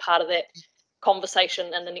course, be part of that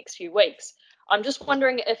conversation in the next few weeks. I'm just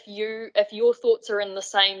wondering if your thoughts are in the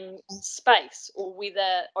same space, or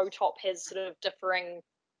whether OTOP has sort of differing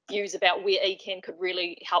views about where ECAN could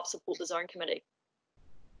really help support the zone committee.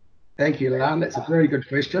 Thank you, Lan. That's a very good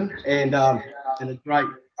question, and a great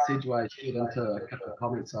segue to get into a couple of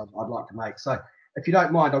comments I'd like to make. So if you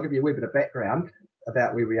don't mind, I'll give you a wee bit of background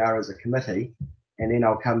about where we are as a committee, and then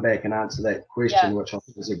I'll come back and answer that question, which I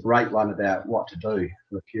think is a great one about what to do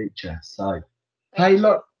for the future. So, hey,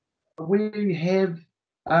 look, we have,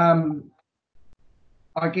 I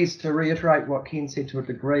guess to reiterate what Ken said to a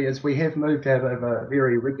degree, is we have moved out of a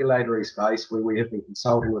very regulatory space where we have been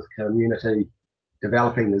consulting with community,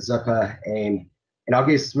 developing the zipper, and I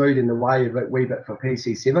guess smoothing the way a wee bit for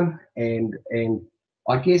PC7. And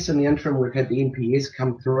I guess in the interim we've had the NPS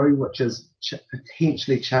come through, which has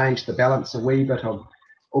potentially changed the balance a wee bit of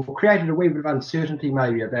or created a wee bit of uncertainty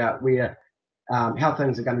maybe about where how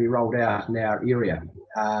things are going to be rolled out in our area.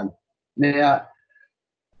 Now,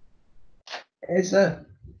 as a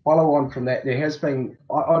follow on from that, there has been,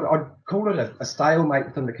 I'd call it a stalemate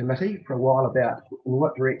within the committee for a while about in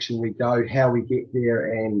what direction we go, how we get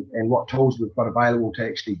there, and what tools we've got available to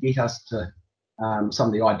actually get us to some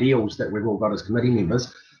of the ideals that we've all got as committee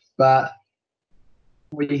members. But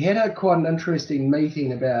we had quite an interesting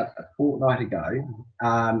meeting about a fortnight ago,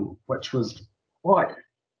 which was quite,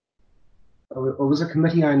 it was a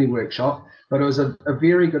committee only workshop, but it was a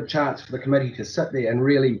very good chance for the committee to sit there and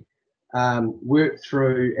really work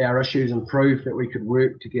through our issues and prove that we could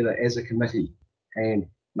work together as a committee. And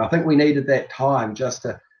I think we needed that time just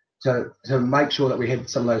to make sure that we had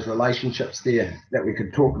some of those relationships there, that we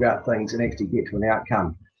could talk about things and actually get to an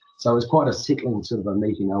outcome. So it was quite a settling sort of a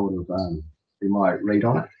meeting, I would have been my read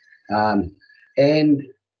on it.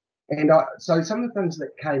 So some of the things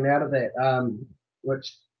that came out of that,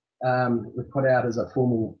 which we put out as a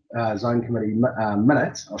formal zone committee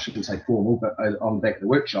minutes, I shouldn't say formal, but on the back of the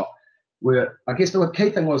workshop, where I guess the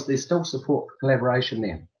key thing was there's still support for collaboration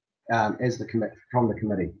there from the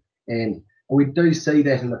committee, and we do see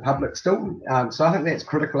that in the public still. So I think that's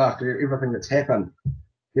critical after everything that's happened.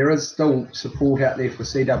 There is still support out there for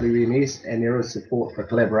CWMS, and there is support for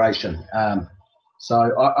collaboration.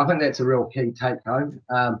 So I think that's a real key take home.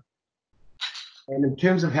 And in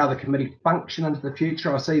terms of how the committee function into the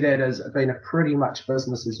future, I see that as being a pretty much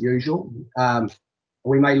business as usual.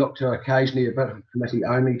 We may look to occasionally a bit of committee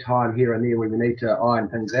only time here and there where we need to iron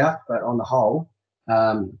things out, but on the whole,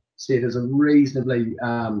 see it as a reasonably,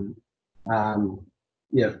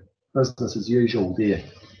 business as usual there.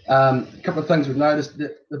 A couple of things we've noticed,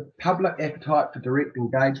 that the public appetite for direct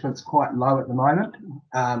engagement is quite low at the moment,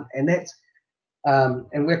 and that's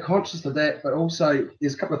and we're conscious of that, but also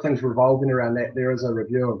there's a couple of things revolving around that. There is a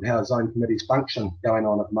review of how zone committees function going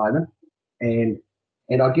on at the moment, and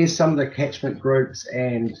I guess some of the catchment groups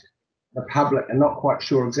and the public are not quite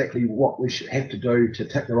sure exactly what we should have to do to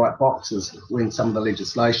tick the right boxes when some of the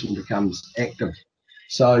legislation becomes active.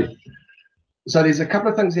 So there's a couple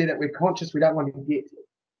of things there that we're conscious we don't want to get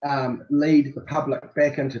lead the public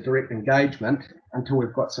back into direct engagement until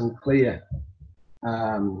we've got some clear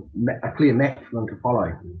a clear map for them to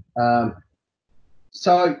follow.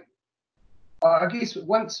 So I guess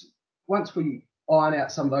once we iron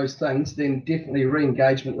out some of those things, then definitely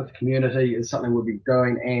re-engagement with the community is something we'll be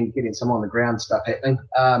doing, and getting some on the ground stuff happening.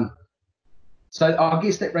 So I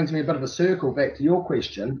guess that brings me a bit of a circle back to your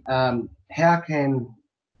question. How can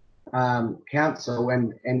council,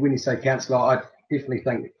 and when you say council, I definitely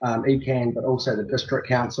think ECAN, but also the district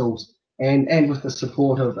councils, and with the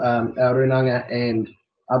support of Aurunanga and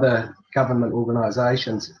other government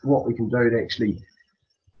organisations, what we can do to actually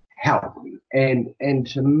help. And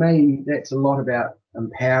to me, that's a lot about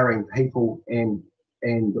empowering people and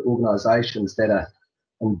organisations that are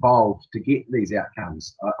involved to get these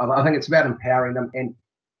outcomes. I think it's about empowering them,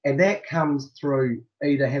 and that comes through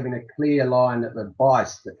either having a clear line of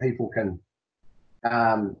advice that people can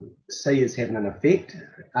see as having an effect,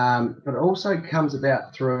 but it also comes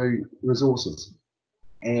about through resources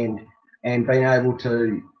and being able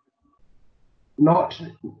to not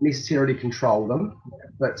necessarily control them,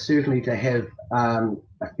 but certainly to have a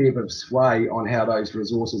fair bit of sway on how those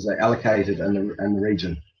resources are allocated in the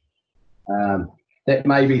region. That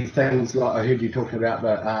may be things like, I heard you talking about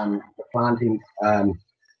the planting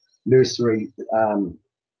nursery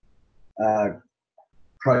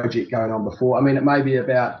project going on before. I mean, it may be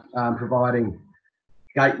about providing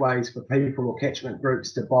gateways for people or catchment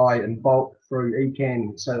groups to buy in bulk through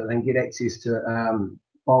ECAN so that they can get access to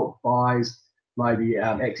bulk buys, maybe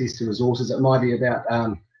access to resources. It might be about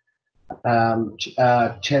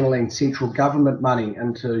channeling central government money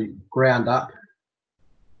into ground up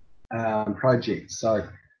projects. So,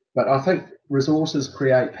 but I think resources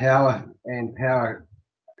create power, and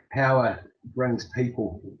power brings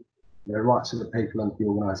people, the right sort of people into the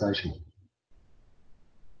organisation.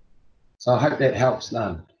 So I hope that helps,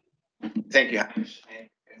 Nan. Thank you.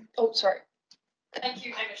 Oh, sorry. Thank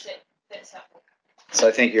you, Hamish. That's helpful.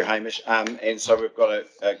 So thank you, Hamish. And so we've got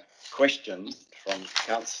a question from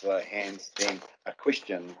Councillor Hands, then a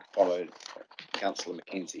question followed Councillor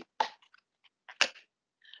Mackenzie.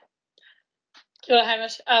 Kia ora,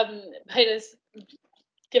 Hamish. Peter's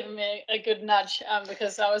given me a good nudge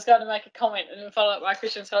because I was going to make a comment and follow up my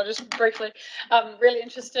question. So I'll just briefly, really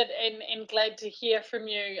interested and glad to hear from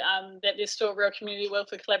you that there's still real community will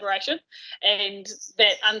for collaboration, and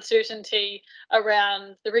that uncertainty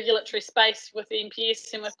around the regulatory space with the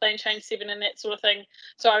NPS and with Plan Change 7 and that sort of thing.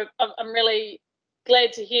 So I'm really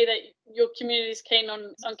glad to hear that your community is keen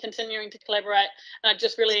on continuing to collaborate, and I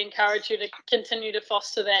just really encourage you to continue to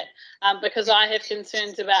foster that, because I have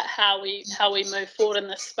concerns about how we move forward in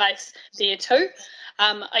this space there too.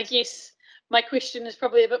 I guess my question is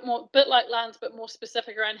probably a bit like Lan's, but more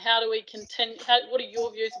specific around how do we continue, what are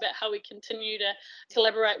your views about how we continue to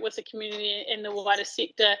collaborate with the community in the wider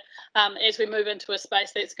sector as we move into a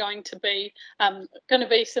space that's going to be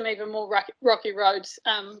some even more rocky roads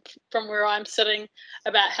from where I'm sitting,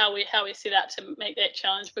 about how we set out to meet that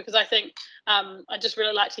challenge, because I think I'd just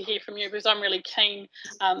really like to hear from you, because I'm really keen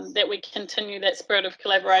that we continue that spirit of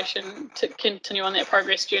collaboration to continue on that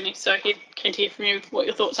progress journey. So keen to hear from you what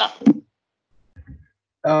your thoughts are.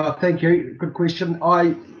 Thank you. Good question.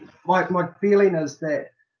 My feeling is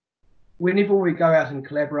that whenever we go out and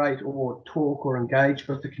collaborate or talk or engage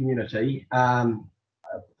with the community,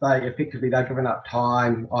 they're giving up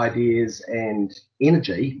time, ideas, and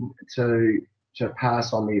energy to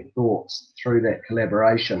pass on their thoughts through that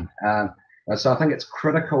collaboration. So I think it's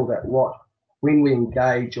critical that when we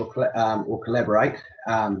engage or collaborate,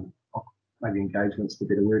 maybe engagement's the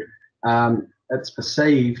better word, it's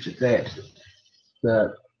perceived that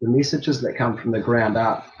the messages that come from the ground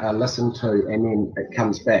up are listened to, and then it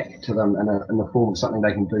comes back to them in the form of something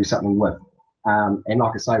they can do something with. And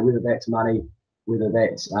like I say, whether that's money, whether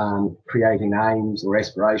that's creating aims or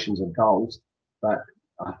aspirations or goals, but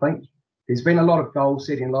I think there's been a lot of goal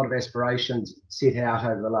setting, a lot of aspirations set out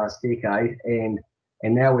over the last decade, and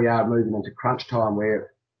now we are moving into crunch time,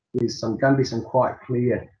 where there's going to be some quite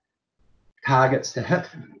clear targets to hit,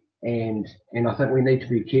 and I think we need to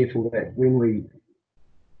be careful that when we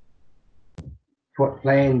put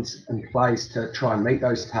plans in place to try and meet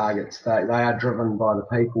those targets, they are driven by the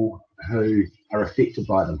people who are affected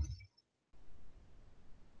by them.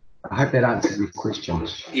 I hope that answers your question.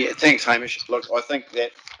 Yeah, thanks, Hamish. Look, I think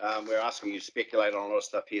that we're asking you to speculate on a lot of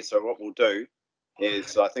stuff here. So what we'll do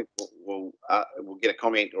is, I think we'll get a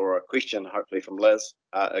comment or a question, hopefully from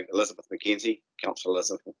Elizabeth McKenzie, Councillor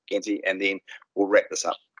Elizabeth McKenzie, and then we'll wrap this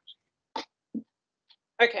up.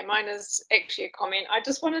 Okay, mine is actually a comment. I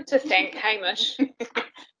just wanted to thank Hamish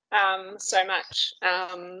so much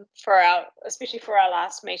especially for our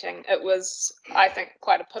last meeting. It was, I think,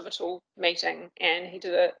 quite a pivotal meeting, and he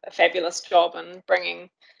did a fabulous job in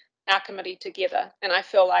bringing our committee together. And I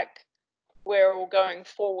feel like we're all going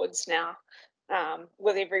forwards now,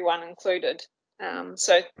 with everyone included.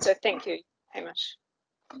 So thank you, Hamish.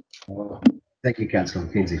 Thank you, Councillor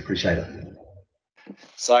McKenzie. Appreciate it.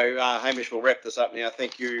 So, Hamish, we'll wrap this up now.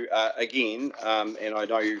 Thank you again, and I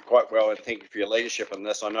know you quite well, and thank you for your leadership in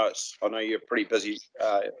this. I know you're a pretty busy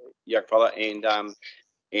young fella,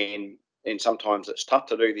 and sometimes it's tough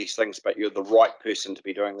to do these things, but you're the right person to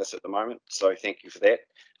be doing this at the moment. So, thank you for that.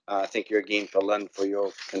 Thank you again for Lynn for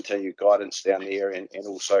your continued guidance down there, and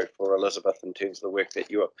also for Elizabeth in terms of the work that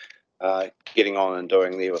you're getting on and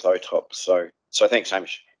doing there with OTOP. So thanks,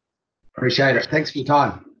 Hamish. Appreciate it. Thanks for your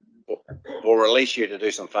time. We'll release you to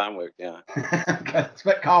do some farm work now. It's a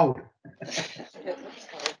bit cold.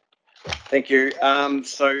 Thank you.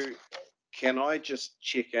 So can I just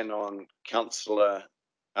check in on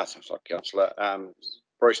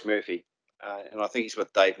Bruce Murphy, and I think he's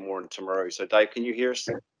with Dave Moore and Timaru. So Dave, can you hear us?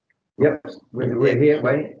 Yep, we're here,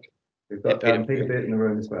 wait. We've got Peter Burt in the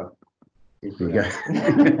room as well. Here we go.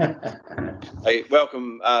 Hey,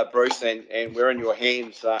 welcome, Bruce, and we're in your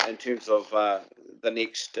hands in terms of the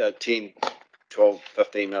next 10, 12,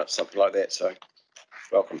 15 minutes, something like that. So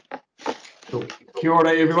welcome. Cool. Kia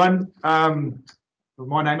ora, everyone.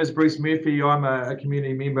 My name is Bruce Murphy. I'm a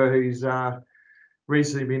community member who's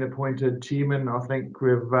recently been appointed chairman. I think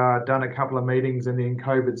we've done a couple of meetings and then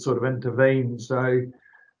COVID sort of intervened. So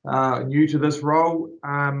new to this role.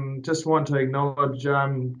 Just want to acknowledge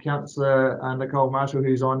Councillor Nicole Marshall,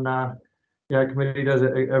 who's on our committee, does a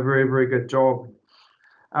very, very good job.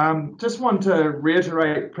 Just want to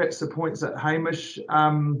reiterate perhaps the points that Hamish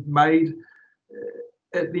made.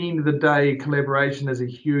 At the end of the day, collaboration is a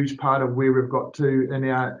huge part of where we've got to in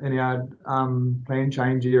our plan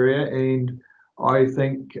change area, and I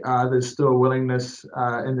think there's still a willingness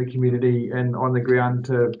in the community and on the ground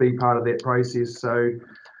to be part of that process. So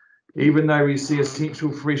even though we see essential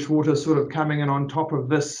freshwater sort of coming in on top of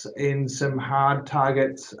this and some hard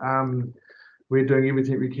targets, we're doing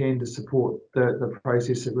everything we can to support the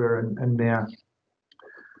process that we're in now.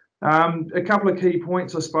 A couple of key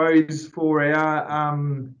points, I suppose, for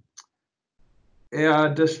our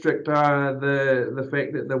district are the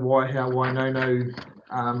fact that the Waihau Wainono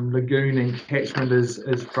lagoon and catchment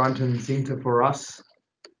is front and centre for us.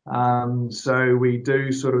 So we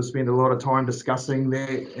do sort of spend a lot of time discussing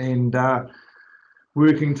that, and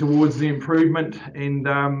working towards the improvement. And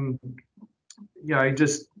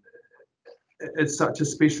just it's such a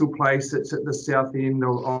special place. It's at the south end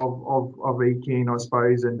of Ekan, I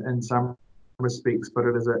suppose, in some respects, but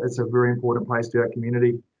it's a very important place to our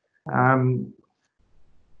community.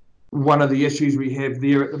 One of the issues we have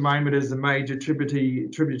there at the moment is the major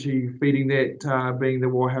tributary feeding that, being the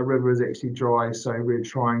Waiha River, is actually dry. So we're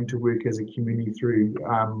trying to work as a community through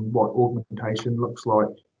what augmentation looks like.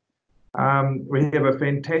 We have a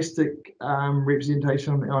fantastic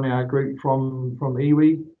representation on our group from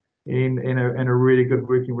iwi and a really good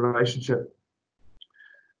working relationship.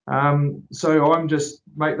 So I'm just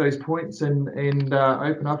make those points and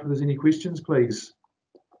open up if there's any questions, please.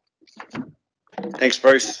 Thanks,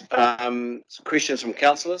 Bruce. Questions from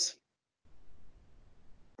councillors?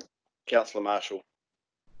 Councillor Marshall.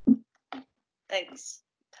 Thanks,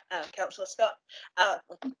 Councillor Scott.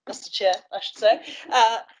 Mr. Chair, I should say.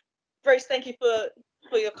 Bruce, thank you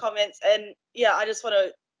for your comments. And yeah, I just want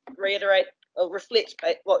to reiterate or reflect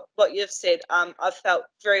what you've said. I've felt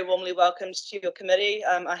very warmly welcomed to your committee.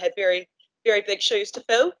 I had very big shoes to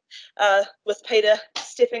fill with Peter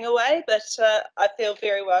stepping away, but I feel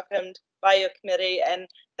very welcomed by your committee, and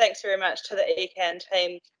thanks very much to the ECAN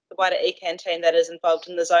team, the wider ECAN team that is involved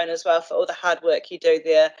in the zone as well, for all the hard work you do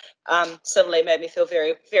there. Similarly made me feel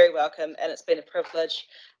very welcome, and it's been a privilege.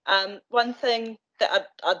 One thing that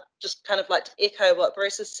I'd just kind of like to echo what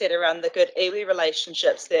Bruce has said around the good iwi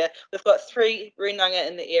relationships there. We've got 3 runanga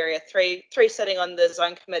in the area, three sitting on the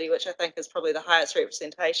zone committee, which I think is probably the highest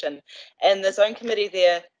representation. And the zone committee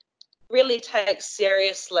there really takes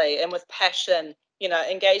seriously and with passion,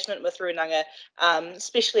 engagement with runanga,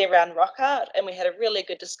 especially around rock art. And we had a really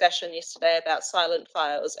good discussion yesterday about silent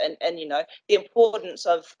files and the importance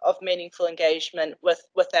of meaningful engagement with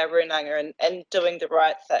our runanga and doing the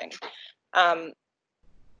right thing.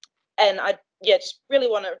 And I just really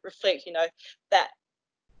want to reflect, that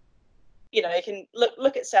you can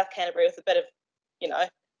look at South Canterbury with a bit of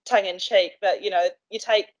tongue in cheek, but you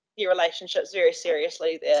take your relationships very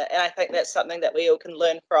seriously there, and I think that's something that we all can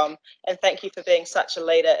learn from. And thank you for being such a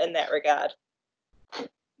leader in that regard.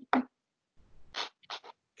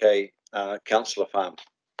 Okay, Councillor Farm.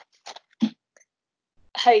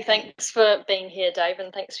 Hey, thanks for being here, Dave,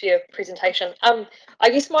 and thanks for your presentation. I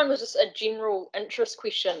guess mine was just a general interest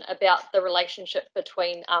question about the relationship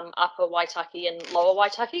between Upper Waitaki and Lower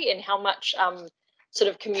Waitaki, and how much sort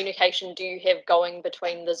of communication do you have going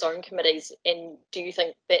between the zone committees, and do you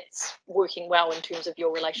think that's working well in terms of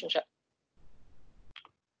your relationship?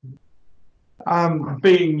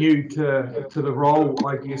 Being new to the role,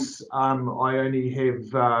 I guess I only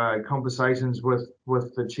have conversations with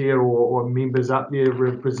the chair or members up there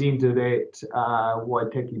represented at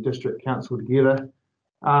Waitaki District Council together.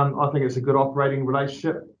 I think it's a good operating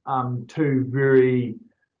relationship. 2 very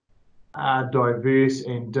diverse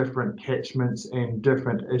and different catchments and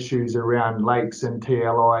different issues around lakes and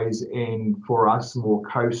TLIs, and for us more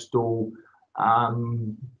coastal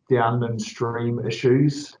downland stream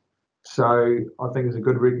issues. So I think it's a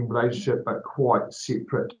good working relationship, but quite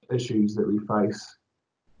separate issues that we face.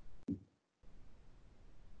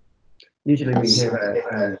 Usually we have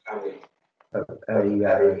a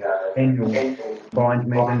annual combined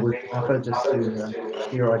meeting with Upper just to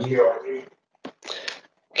hear ideas.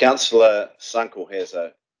 Councillor Sunkel has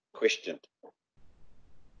a question.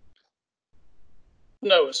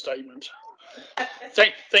 No statement.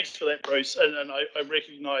 Thanks for that, Bruce. And I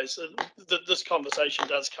recognise that this conversation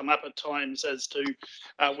does come up at times as to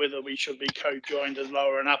whether we should be co-joined as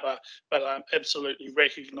lower and upper, but I absolutely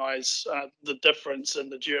recognise the difference in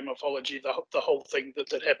the geomorphology, the whole thing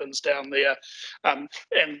that happens down there. And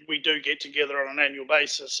we do get together on an annual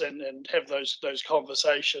basis and have those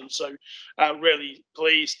conversations. So really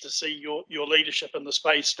pleased to see your leadership in the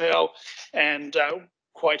space now, and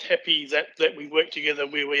quite happy that we work together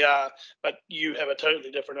where we are, but you have a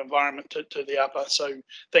totally different environment to the upper. So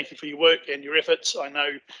thank you for your work and your efforts. I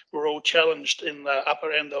know we're all challenged in the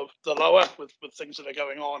upper and the lower with things that are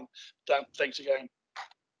going on. Thanks again.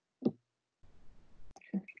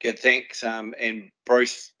 Good, thanks. And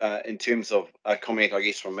Bruce, in terms of a comment, I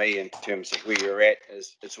guess from me, in terms of where you're at,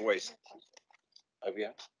 is it's always over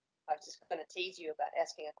here. I was just going to tease you about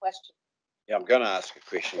asking a question. Yeah, I'm going to ask a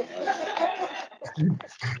question.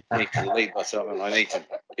 I need to lead myself, and I need to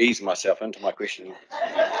ease myself into my question.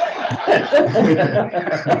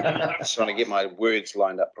 Just trying to get my words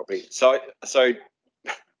lined up properly. So,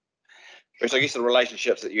 Bruce, I guess the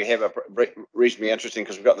relationships that you have are reasonably interesting,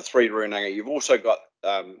 because we've got the 3 runanga. You've also got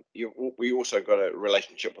we also got a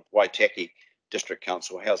relationship with Waitaki District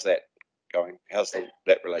Council. How's that going? How's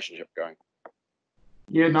that relationship going?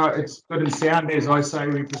 Yeah, no, it's good and sound. As I say,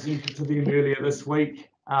 we presented to them earlier this week.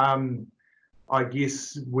 I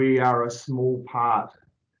guess we are a small part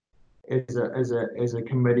as a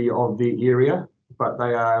committee of the area, but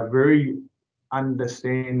they are very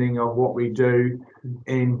understanding of what we do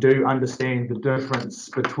and do understand the difference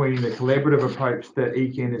between the collaborative approach that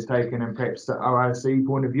ECAN has taken and perhaps the ORC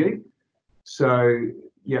point of view. So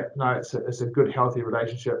yeah, no, it's a good, healthy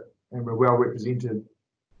relationship, and we're well represented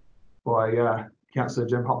by Councillor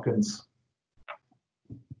Jim Hopkins.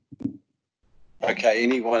 Okay,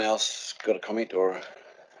 anyone else got a comment or a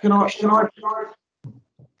Can I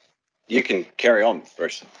You can carry on,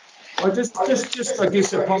 Bruce. I just I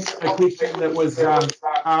guess a question that was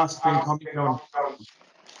asked and commented on.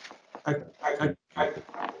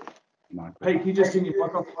 Pete, can you just turn your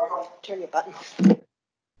mic off? Turn your button.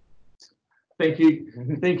 Thank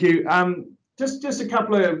you, thank you. Just a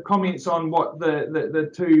couple of comments on what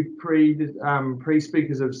the two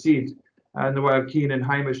pre-speakers have said in the way of Ken and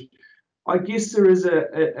Hamish. I guess there is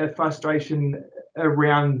a frustration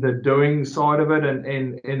around the doing side of it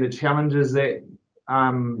and the challenges that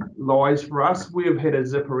lies for us. We've had a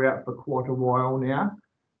zipper out for quite a while now.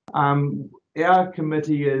 Our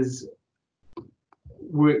committee has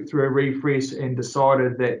worked through a refresh and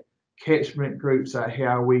decided that catchment groups are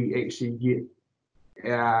how we actually get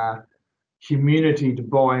our community to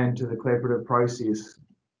buy into the collaborative process.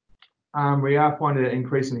 We are finding it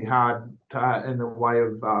increasingly hard in the way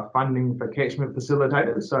of funding for catchment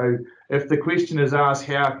facilitators. So if the question is asked,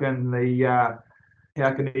 how can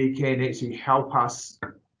ECAN actually help us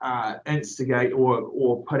instigate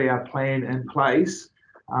or put our plan in place,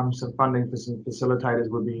 some funding for some facilitators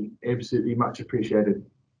would be absolutely much appreciated.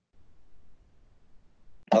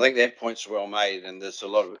 I think that point's well made, and there's a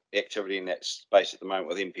lot of activity in that space at the moment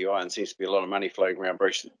with MPI, and seems to be a lot of money floating around,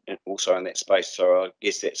 Bruce, and also in that space. So I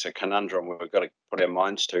guess that's a conundrum we've got to put our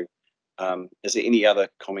minds to. Is there any other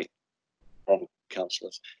comment from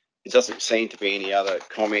councillors? It doesn't seem to be any other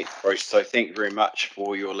comment, Bruce. So thank you very much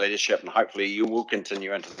for your leadership, and hopefully you will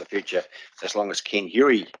continue into the future as long as Ken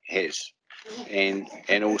Huey has, and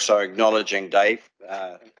also acknowledging Dave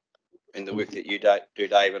in the work that you do,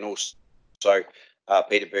 Dave, and also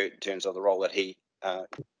Peter Burt in terms of the role that he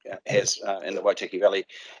has in the Waitaki Valley.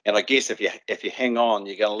 And I guess if you hang on,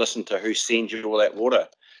 you're going to listen to who sends you all that water,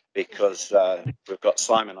 because we've got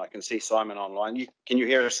Simon. I can see Simon online. Can you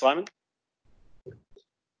hear us, Simon?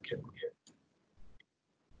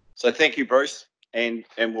 So thank you, Bruce, and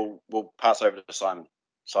we'll pass over to Simon.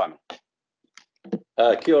 Simon.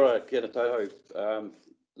 Kia ora, kia ora.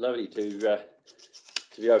 Lovely to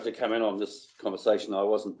be able to come in on this conversation. I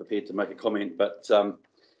wasn't prepared to make a comment, but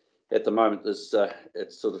at the moment it's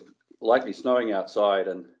sort of likely snowing outside,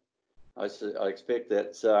 and I expect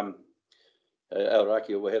that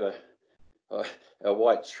Aoraki will have a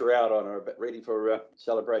white shroud on her, but ready for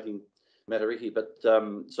celebrating Matariki. But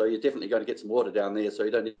so you're definitely going to get some water down there, so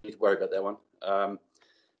you don't need to worry about that one.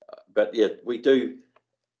 But yeah, we do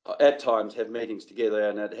at times have meetings together,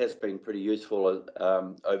 and it has been pretty useful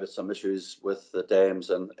over some issues with the dams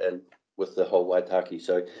and with the whole Waitaki.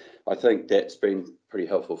 So I think that's been pretty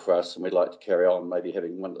helpful for us, and we'd like to carry on maybe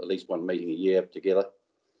having at least one meeting a year together.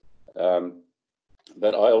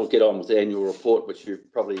 But I'll get on with the annual report, which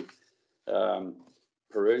you've probably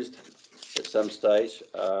perused at some stage,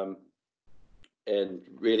 and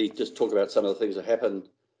really just talk about some of the things that happened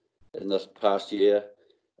in this past year.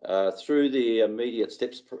 Through the immediate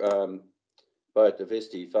steps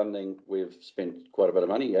biodiversity funding, we've spent quite a bit of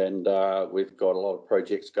money, and we've got a lot of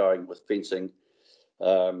projects going with fencing.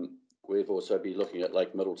 We've also been looking at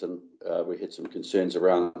Lake Middleton. We had some concerns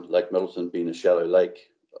around Lake Middleton being a shallow lake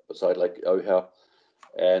beside Lake Ohau,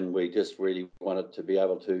 and we just really wanted to be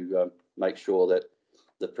able to make sure that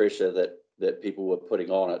the pressure that people were putting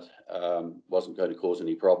on it wasn't going to cause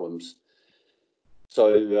any problems.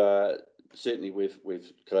 So certainly we've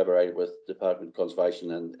collaborated with Department of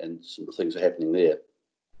Conservation, and some things are happening there.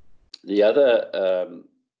 The other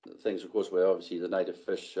things, of course, were obviously the native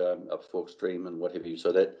fish up Fork Stream and what have you,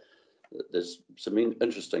 so that there's some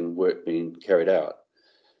interesting work being carried out.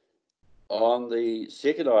 On the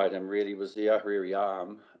second item really was the Ahuriri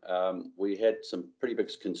Arm. We had some pretty big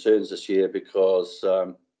concerns this year because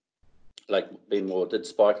Lake Benmore did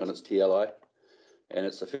spike on its TLI, and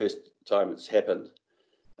it's the first time it's happened.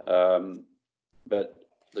 But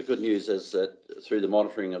the good news is that through the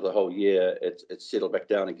monitoring of the whole year, it's settled back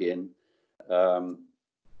down again.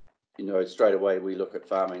 You know, straight away we look at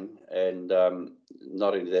farming, and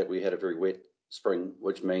not only that, we had a very wet spring,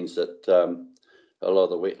 which means that a lot of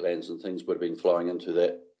the wetlands and things would have been flowing into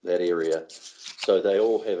that area. So they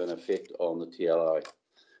all have an effect on the TLI.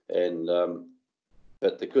 And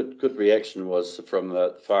but the good reaction was from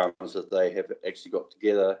the farmers that they have actually got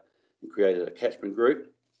together and created a catchment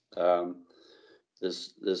group.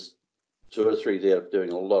 There's 2 or 3 there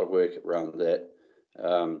doing a lot of work around that.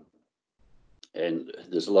 And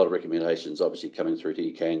there's a lot of recommendations obviously coming through to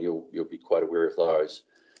ECAN. You'll be quite aware of those.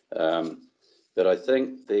 But I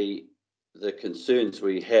think the concerns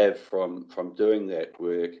we have from doing that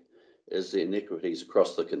work is the inequities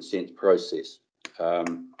across the consent process.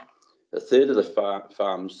 A third of the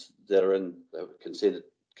farms that are in consent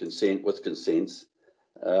with consents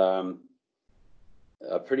are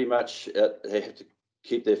pretty much they have to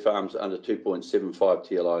keep their farms under 2.75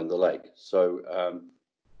 TLI in the lake. So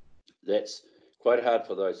that's quite hard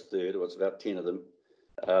for those third, or it's about 10 of them.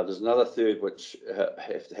 There's another third which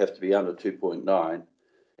have to be under 2.9,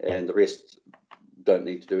 and the rest don't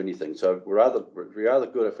need to do anything. So we're rather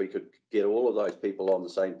good if we could get all of those people on the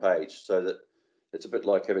same page, so that it's a bit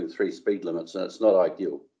like having 3 speed limits, and it's not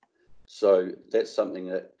ideal. So that's something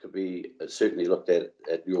that could be certainly looked at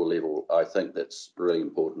your level. I think that's really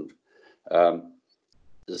important.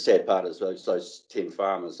 The sad part is those 10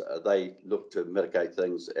 farmers, they look to mitigate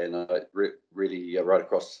things, and really right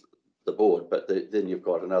across the board. But then you've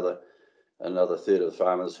got another third of the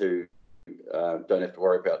farmers who don't have to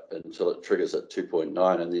worry about it until it triggers at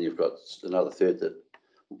 2.9, and then you've got another third that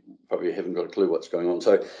probably haven't got a clue what's going on.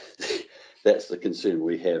 So that's the concern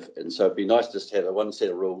we have. And so it'd be nice just to have one set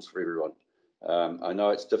of rules for everyone. I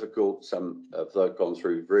know it's difficult. Some have gone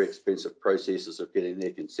through very expensive processes of getting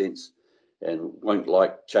their consents and won't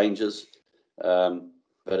like changes.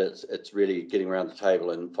 But it's really getting around the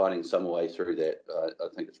table and finding some way through that. I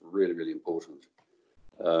think it's really, really important.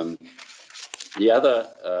 The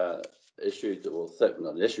other issue,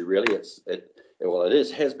 not an issue really,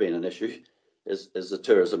 has been an issue, is the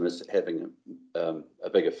tourism is having a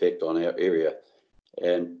big effect on our area.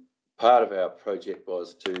 And part of our project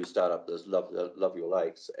was to start up this Love Your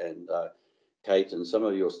Lakes, and Kate and some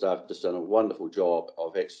of your staff have just done a wonderful job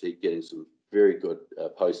of actually getting some very good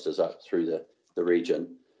posters up through the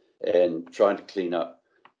region and trying to clean up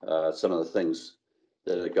some of the things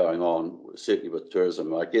that are going on, certainly with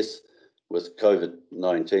tourism. I guess with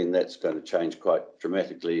COVID-19, that's going to change quite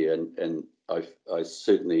dramatically, and I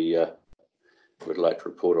certainly would like to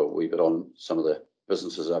report a wee bit on some of the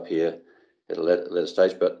businesses up here at a later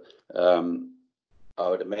stage, but I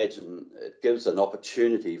would imagine it gives an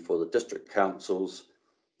opportunity for the district councils,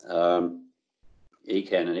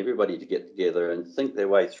 ECAN and everybody to get together and think their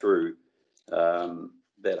way through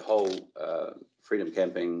that whole freedom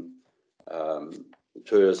camping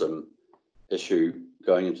tourism issue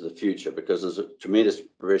going into the future, because there's a tremendous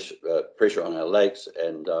pressure on our lakes,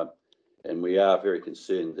 and we are very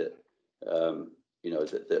concerned that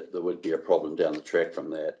that there would be a problem down the track from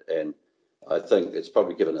that. And I think it's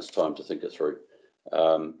probably given us time to think it through.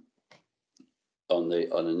 On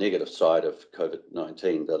the negative side of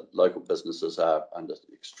COVID-19, the local businesses are under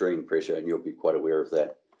extreme pressure, and you'll be quite aware of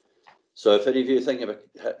that. So if any of you are thinking of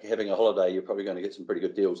having a holiday, you're probably going to get some pretty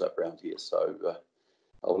good deals up around here. So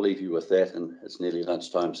I'll leave you with that, and it's nearly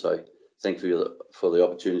lunchtime. So thank you for the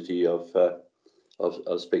opportunity of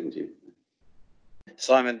speaking to you.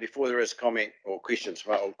 Simon, before there is comment or questions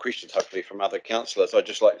hopefully from other councillors, I'd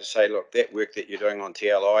just like to say, look, that work that you're doing on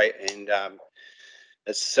TLI, and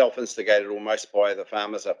it's self-instigated almost by the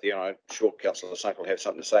farmers up there, and I'm sure Councillor Sunk will have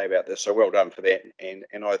something to say about this, so well done for that. And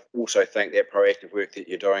I also think that proactive work that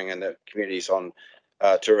you're doing in the communities on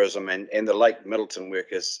tourism and the Lake Middleton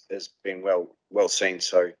work has been well seen,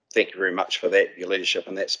 so thank you very much for that, your leadership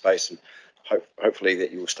in that space, and hopefully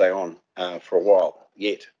that you will stay on for a while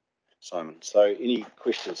yet, Simon. So any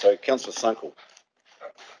questions? So Councillor Sunkel.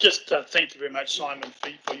 Just thank you very much, Simon,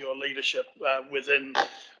 for your leadership within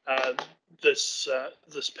this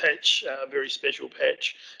patch, very special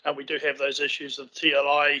patch. We do have those issues of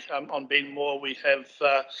TLI on Ben Moore. We have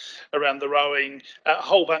around the rowing, a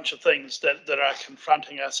whole bunch of things that are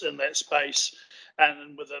confronting us in that space,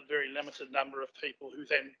 and with a very limited number of people who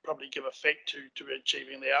then probably give effect to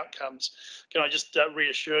achieving the outcomes. Can I just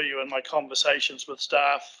reassure you in my conversations with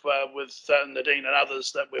staff, with Nadine and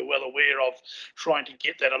others, that we're well aware of trying to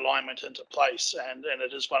get that alignment into place, and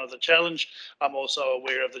it is one of the challenges. I'm also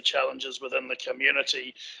aware of the challenges within the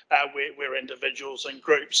community where individuals and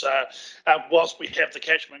groups whilst we have the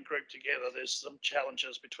catchment group together, there's some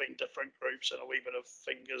challenges between different groups and a wee bit of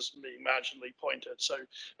fingers being marginally pointed. So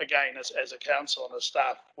again, as a council and a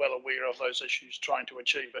staff, well aware of those issues, trying to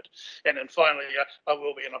achieve it. And then finally, I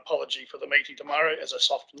will be an apology for the meeting tomorrow. As a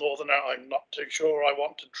soft northerner, I'm not too sure I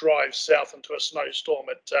want to drive south into a snowstorm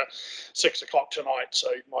at 6 o'clock tonight, so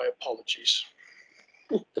my apologies.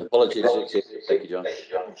 Apologies. Thank you, John.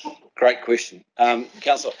 Great question.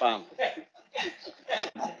 Councillor Farm.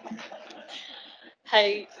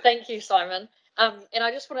 Hey, thank you, Simon. And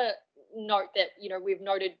I just want to note that, we've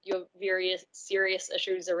noted your various serious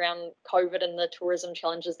issues around COVID and the tourism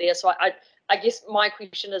challenges there. So I guess my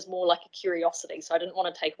question is more like a curiosity. So I didn't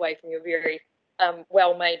want to take away from your very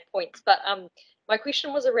well-made points. But my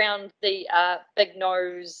question was around the Big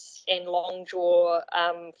Nose and Longjaw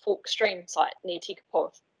Fork Stream site near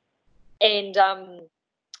Tekapo. And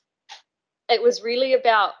it was really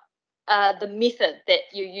about the method that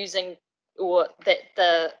you're using, or that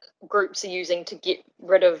the groups are using to get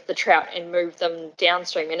rid of the trout and move them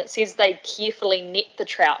downstream. And it says they carefully net the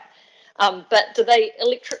trout. But do they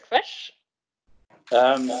electric fish?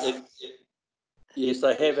 Yes,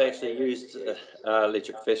 they have actually used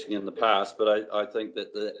electric fishing in the past, but I think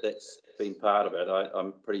that's been part of it.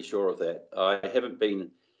 I'm pretty sure of that. I haven't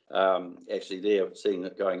been actually there seeing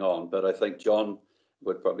it going on, but I think John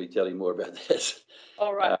would probably tell you more about that.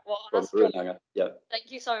 All right. Well, from Runanga. Yeah.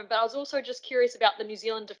 Thank you, Simon. But I was also just curious about the New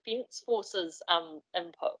Zealand Defence Force's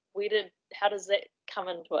input. How does that come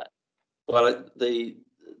into it? Well, the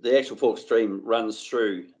actual Fork Stream runs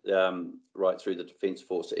through right through the Defence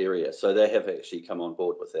Force area, so they have actually come on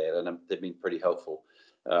board with that, and they've been pretty helpful.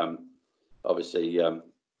 Obviously,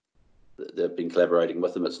 they've been collaborating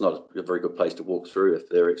with them. It's not a very good place to walk through if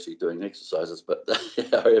they're actually doing exercises, but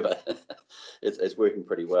however, it's working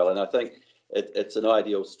pretty well. And I think it's an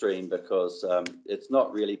ideal stream because it's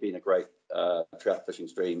not really been a great trout fishing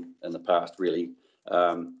stream in the past, really.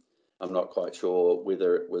 I'm not quite sure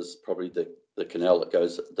whether it was probably the canal that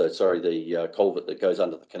goes, the culvert that goes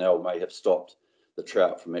under the canal may have stopped the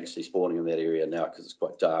trout from actually spawning in that area now because it's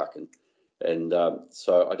quite dark, and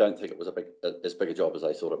so I don't think it was as big a job as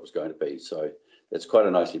they thought it was going to be. So it's quite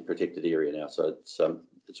a nicely protected area now, so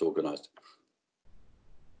it's organised.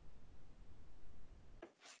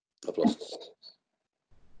 I've lost.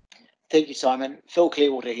 Thank you, Simon. Phil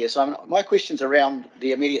Clearwater here. Simon, my question's around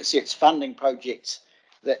the immediate sets funding projects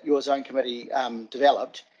that your zone committee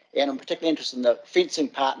developed, and I'm particularly interested in the fencing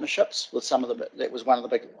partnerships with some of that was one of the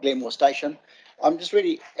big Glenmore Station. I'm just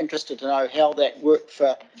really interested to know how that worked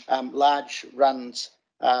for large runs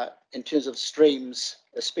in terms of streams,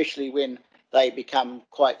 especially when they become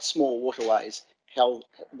quite small waterways,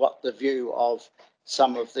 what the view of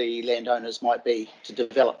some of the landowners might be to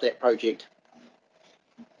develop that project.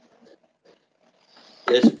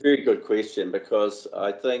 That's a very good question, because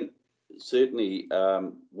I think certainly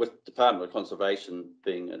with Department of Conservation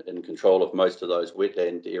being in control of most of those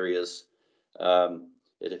wetland areas,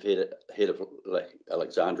 it have head of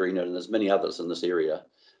Alexandrina, and there's many others in this area.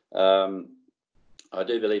 I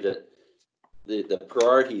do believe that the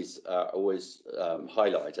priorities are always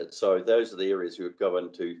highlighted. So those are the areas you would go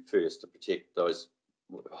into first to protect those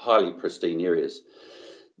highly pristine areas.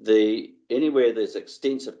 Anywhere there's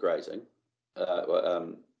extensive grazing,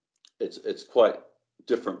 it's quite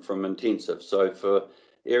different from intensive. So for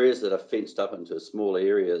areas that are fenced up into small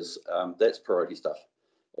areas, that's priority stuff.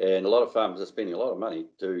 And a lot of farmers are spending a lot of money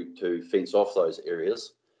to fence off those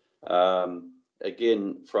areas.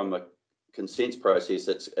 Again, from a consents process,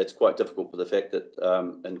 it's quite difficult with the fact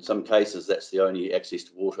that in some cases that's the only access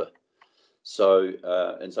to water. So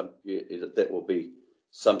that will be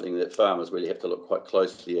something that farmers really have to look quite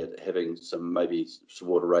closely at, having maybe some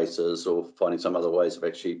water races or finding some other ways of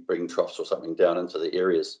actually bringing troughs or something down into the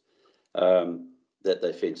areas that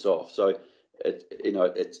they fence off. So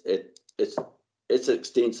it's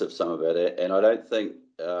extensive, some of it, and I don't think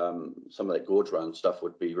some of that gorge run stuff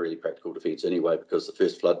would be really practical to fence anyway, because the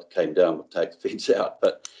first flood came down would take the fence out.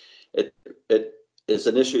 But it's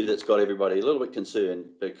an issue that's got everybody a little bit concerned,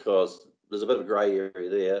 because there's a bit of a grey area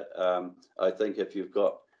there. I think if you've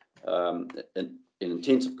got an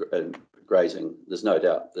intensive grazing, there's no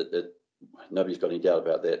doubt that nobody's got any doubt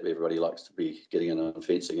about that. Everybody likes to be getting in on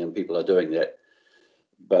fencing, and people are doing that.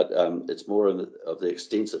 But it's more of the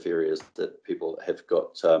extensive areas that people have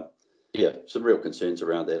got, some real concerns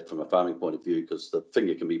around that from a farming point of view, because the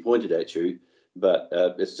finger can be pointed at you, but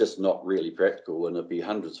it's just not really practical, and it'd be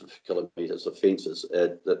hundreds of kilometres of fences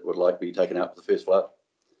that would likely be taken out for the first flood.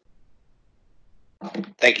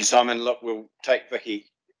 Thank you, Simon. Look, we'll take Vicky,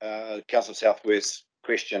 Council Southwest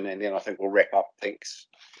question, and then I think we'll wrap up. Thanks.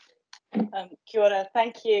 Kia ora,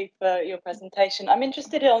 thank you for your presentation. I'm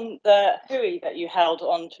interested in the hui that you held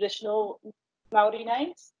on traditional Māori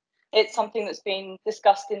names. It's something that's been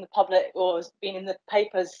discussed in the public, or has been in the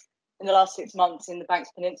papers in the last 6 months in the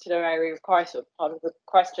Banks Peninsula area of Christchurch, part of the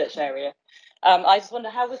Christchurch area. I just wonder,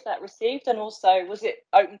 how was that received, and also was it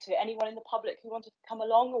open to anyone in the public who wanted to come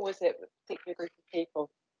along, or was it a particular group of people?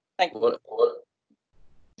 Thank you.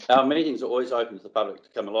 Our meetings are always open to the public to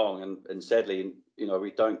come along, and sadly,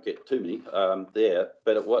 we don't get too many there.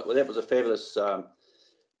 But that was a fabulous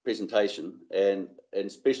presentation, and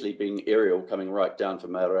especially being aerial, coming right down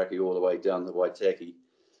from Mataraki all the way down the Waitaki,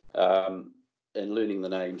 and learning the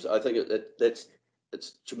names. I think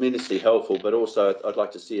it's tremendously helpful. But also, I'd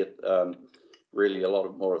like to see it really a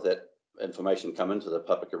lot more of that information come into the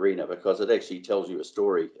public arena, because it actually tells you a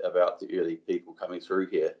story about the early people coming through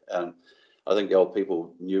here. I think the old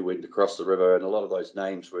people knew when to cross the river, and a lot of those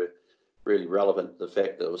names were really relevant to the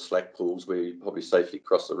fact that it was slack pools where you probably safely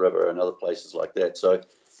cross the river and other places like that. So,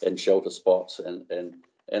 and shelter spots, and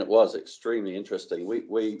it was extremely interesting.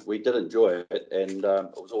 We did enjoy it, and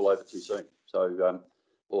it was all over too soon. So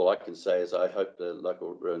all I can say is I hope the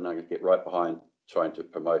local Runanga get right behind trying to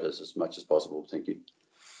promote us as much as possible. Thank you.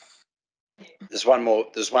 There's one more,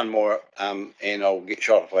 and I'll get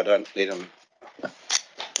shot if I don't let him.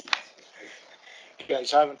 Okay,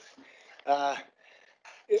 Simon.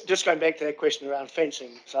 Just going back to that question around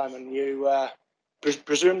fencing, Simon, you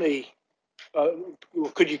presumably,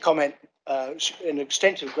 could you comment in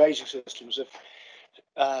extensive grazing systems, if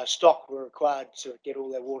stock were required to get all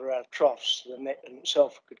their water out of troughs, then that in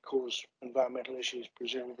itself could cause environmental issues,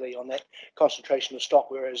 presumably, on that concentration of stock,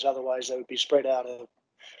 whereas otherwise they would be spread out of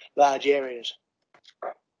large areas.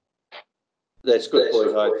 That's good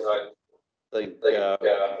point. I think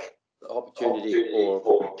opportunity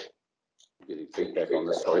for getting feedback on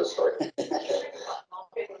this. Sorry.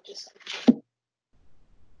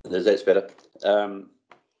 That's better.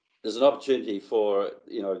 There's an opportunity for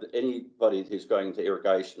anybody who's going into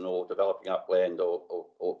irrigation or developing upland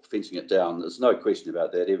or fencing it down. There's no question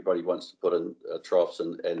about that. Everybody wants to put in troughs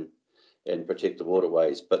and protect the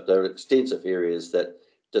waterways, but there are extensive areas that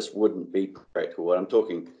just wouldn't be practical. And I'm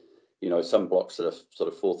talking, some blocks that are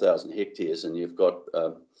sort of 4,000 hectares, and you've got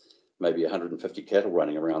maybe 150 cattle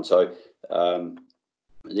running around. So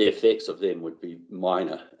the effects of them would be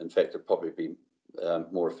minor. In fact, there'd probably be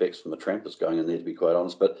more effects from the trampers going in there, to be quite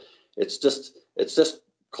honest. But it's just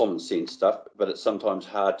common sense stuff, but it's sometimes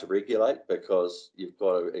hard to regulate because you've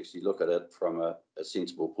got to actually look at it from a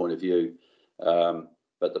sensible point of view.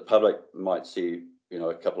 But the public might see,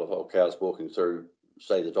 a couple of old cows walking through,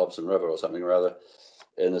 say, the Dobson River or something or other,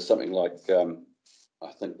 and there's something like,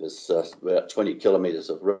 I think there's about 20 kilometres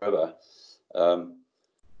of river.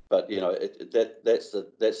 But that's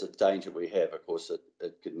the danger we have. Of course,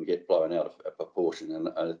 it can get blown out of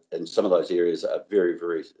proportion, and some of those areas are very,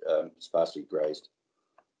 very sparsely grazed.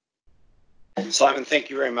 Simon, thank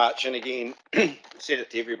you very much. And again, I said it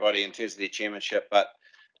to everybody in terms of their chairmanship, but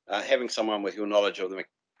having someone with your knowledge of the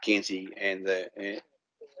Mackenzie and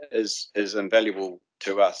is invaluable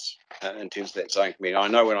to us in terms of that zone committee. I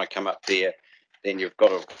know when I come up there, then you've got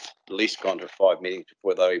to at least gone to 5 meetings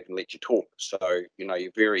before they even let you talk. So,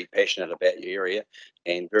 you're very passionate about your area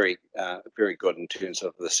and very, very good in terms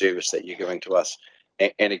of the service that you're giving to us.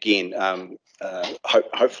 And again,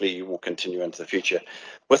 hopefully you will continue into the future.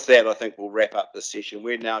 With that, I think we'll wrap up this session.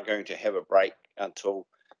 We're now going to have a break until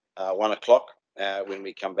 1 o'clock when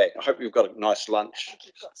we come back. I hope you've got a nice lunch. I think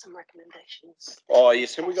you've got some recommendations. Oh,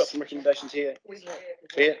 yes. Have we got some recommendations here?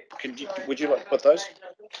 Claire, would you like to put those?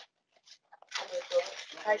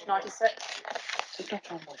 Page 96.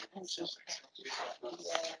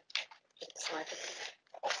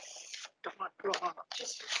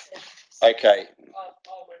 Okay.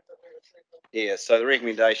 Yeah, so the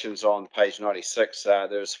recommendations on page 96,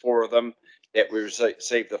 there's 4 of them that we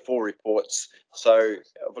received, the 4 reports. So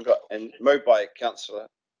we've got, and moved by Councillor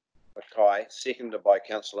Mackay, seconded by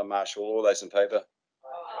Councillor Marshall. All those in favour?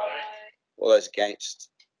 All those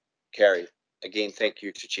against? Carried. Again, thank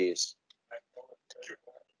you to chairs.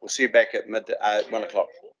 We'll see you back at 1 o'clock.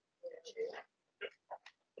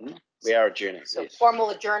 We are adjourning. So yes. formal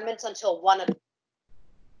adjournments until 1 o'clock.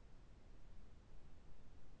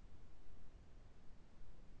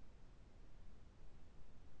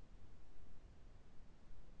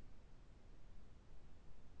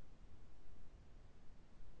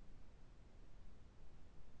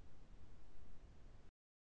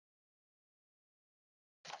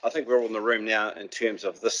 I think we're all in the room now in terms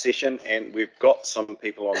of this session, and we've got some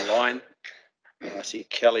people online. I see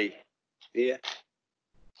Kelly there.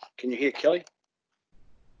 Can you hear Kelly?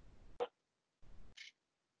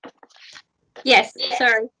 Yes,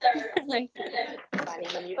 sorry.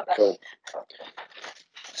 Cool.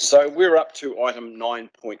 So we're up to item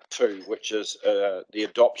 9.2, which is the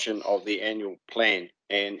adoption of the annual plan.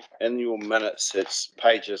 And in your minutes, it's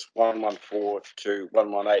pages 114 to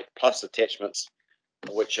 118 plus attachments,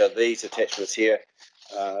 which are these attachments here,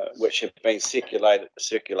 which have been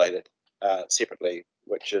circulated separately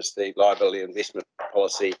which is the liability investment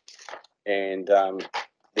policy and the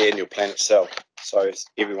annual plan itself. So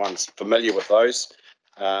everyone's familiar with those.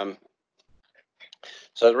 So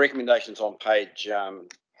the recommendations on page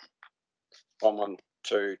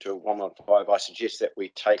 112 to 115, I suggest that we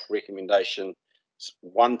take recommendations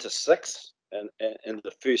 1 to 6 in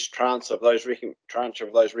the first tranche of those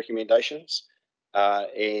recommendations,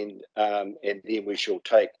 and then we shall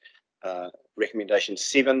take recommendation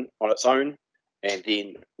 7 on its own, and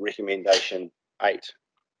then recommendation 8.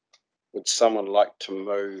 Would someone like to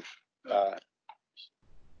move?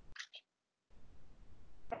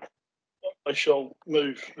 I shall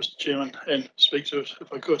move, Mr. Chairman, and speak to it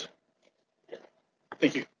if I could.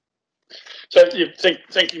 Thank you. So, yeah,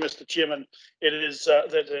 thank you, Mr. Chairman. It is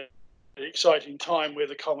an exciting time where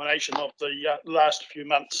the culmination of the last few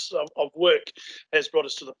months of work has brought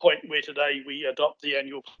us to the point where today we adopt the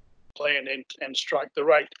annual plan and strike the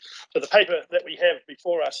rate. So the paper that we have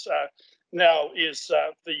before us now is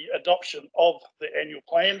the adoption of the annual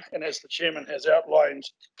plan, and as the Chairman has outlined,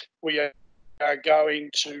 we are going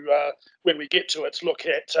to, when we get to it, look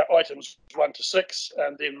at items 1 to 6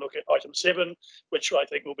 and then look at item 7, which I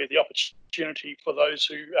think will be the opportunity for those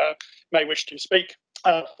who may wish to speak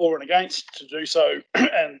for and against to do so,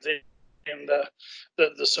 and then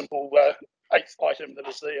the simple 8th item that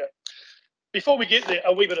is there. Before we get there,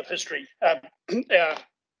 a wee bit of history. Our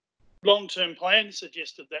long-term plan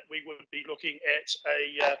suggested that we would be looking at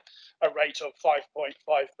a rate of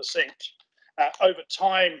 5.5%. Over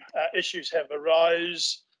time, issues have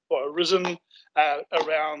arisen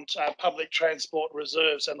around public transport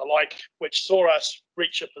reserves and the like, which saw us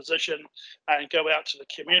reach a position and go out to the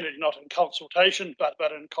community, not in consultation, but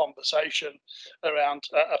in conversation around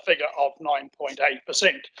a figure of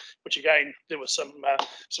 9.8%, which again, there was some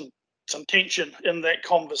tension in that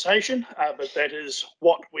conversation, but that is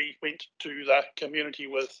what we went to the community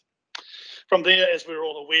with. From there, as we're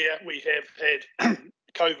all aware, we have had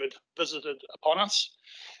COVID visited upon us,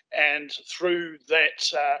 and through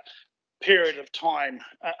that period of time,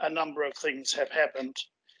 a number of things have happened.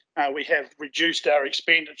 We have reduced our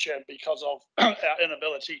expenditure because of our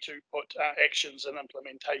inability to put actions and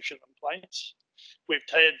implementation in place. We've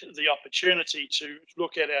had the opportunity to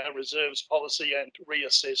look at our reserves policy and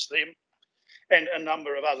reassess them, and a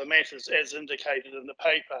number of other matters as indicated in the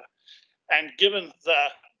paper. And given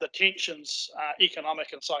the tensions,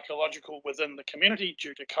 economic and psychological, within the community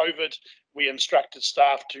due to COVID, we instructed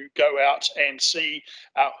staff to go out and see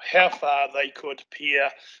how far they could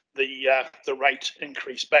pare the rate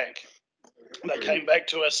increase back. They came back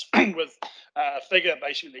to us with a figure,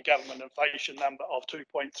 basically government inflation number of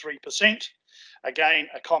 2.3%. Again,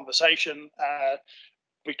 a conversation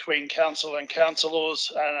between council and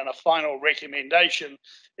councillors, and a final recommendation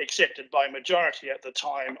accepted by majority at the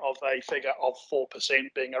time of a figure of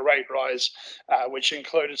 4% being a rate rise, which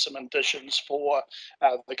included some additions for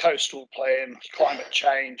the coastal plan, climate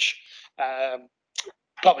change,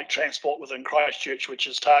 public transport within Christchurch, which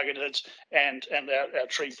is targeted, and our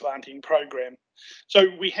tree planting program. So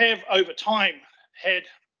we have over time had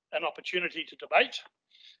an opportunity to debate.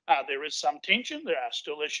 There is some tension. There are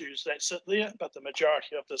still issues that sit there, but the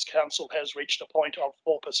majority of this council has reached a point of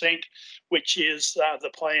 4%, which is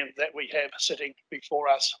the plan that we have sitting before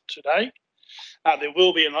us today. There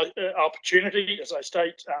will be an opportunity, as I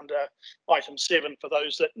state, under item 7 for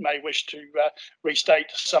those that may wish to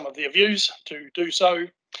restate some of their views to do so,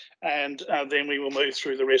 and then we will move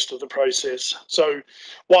through the rest of the process. So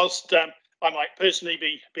whilst I might personally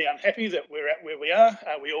be unhappy that we're at where we are,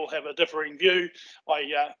 we all have a differing view. I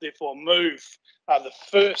therefore move the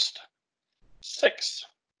first 6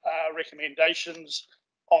 recommendations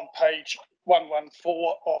on page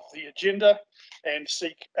 114 of the agenda and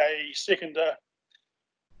seek a seconder.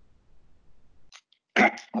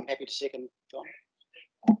 I'm happy to second, John.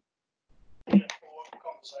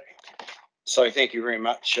 So thank you very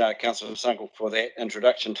much, Councillor Sunkel, for that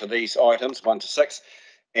introduction to these items 1 to 6.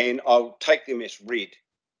 And I'll take them as read.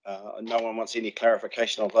 No one wants any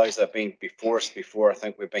clarification of those. They've been before us before. I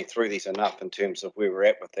think we've been through these enough in terms of where we're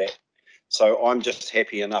at with that. So I'm just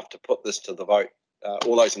happy enough to put this to the vote.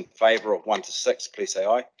 All those in favour of 1 to 6, please say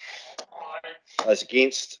aye. Aye. Those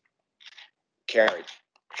against, carried.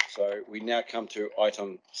 So we now come to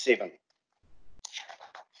item 7.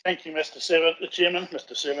 Thank you, Mr. Chairman.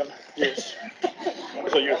 Mr. 7, yes.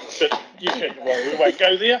 So we won't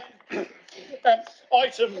go there.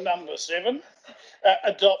 Item number 7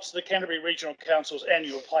 adopts the Canterbury Regional Council's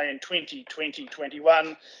annual plan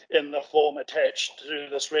 2020-21 in the form attached to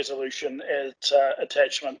this resolution at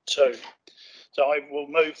attachment 2. So I will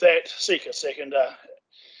move that, seek a seconder,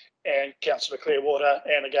 and Councillor Clearwater,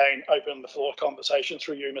 and again open the floor conversation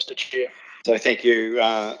through you, Mr. Chair. So thank you,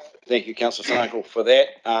 Councillor Snuggle, for that.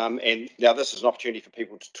 And now this is an opportunity for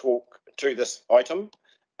people to talk to this item.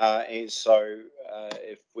 And so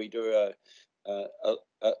if we do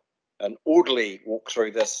an orderly walk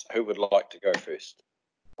through this, who would like to go first?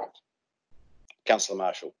 Councillor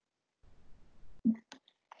Marshall.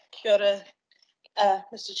 Kia ora,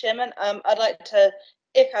 Mr. Chairman. I'd like to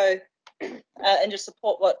echo and just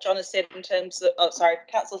support what John has said in terms of,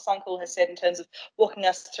 Councillor Sunkel has said in terms of walking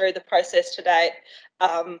us through the process today,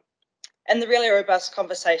 and the really robust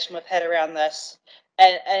conversation we've had around this,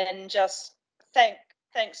 and just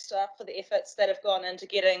thanks staff for the efforts that have gone into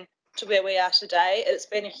getting to where we are today. It's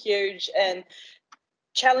been a huge and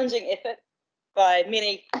challenging effort by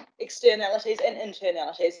many externalities and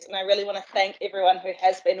internalities, and I really want to thank everyone who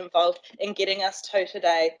has been involved in getting us to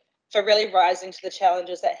today, for really rising to the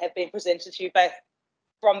challenges that have been presented to you both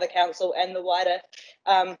from the council and the wider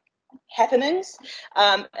happenings.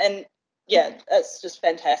 And yeah, it's just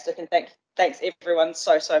fantastic, and thanks everyone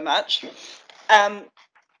so much. I'm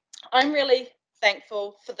really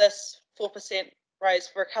thankful for this 4% raise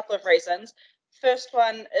for a couple of reasons. First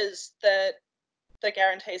one is the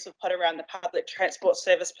guarantees we've put around the public transport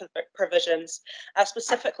service provisions,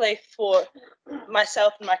 specifically for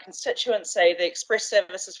myself and my constituency. The express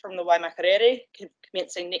services from the Waimakariri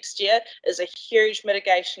commencing next year is a huge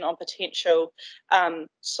mitigation on potential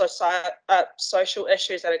social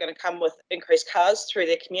issues that are going to come with increased cars through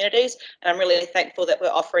their communities, and I'm really thankful that we're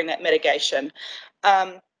offering that mitigation.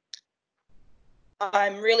 I'm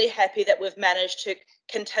really happy that we've managed to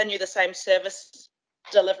continue the same service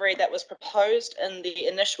delivery that was proposed in the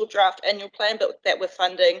initial draft annual plan, but that we're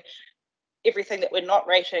funding everything that we're not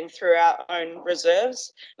rating through our own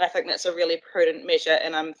reserves. And I think that's a really prudent measure,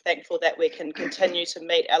 and I'm thankful that we can continue to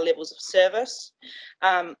meet our levels of service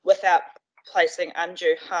without placing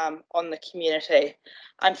undue harm on the community.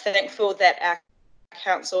 I'm thankful that our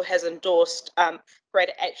council has endorsed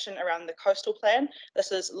greater action around the coastal plan.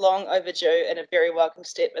 This is long overdue and a very welcome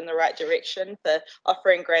step in the right direction for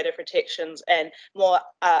offering greater protections and more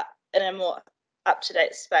in a more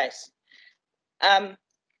up-to-date space. And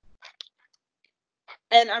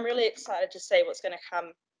I'm really excited to see what's going to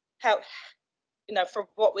come, from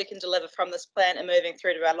what we can deliver from this plan and moving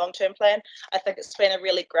through to our long-term plan. I think it's been a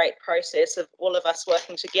really great process of all of us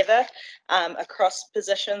working together across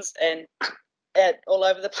positions and all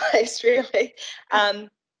over the place, really. And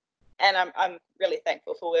I'm really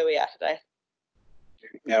thankful for where we are today.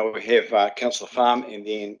 Now we have Councillor Farm, and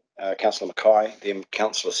then Councillor Mackay, then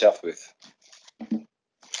Councillor Southworth.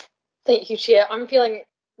 Thank you, Chair. I'm feeling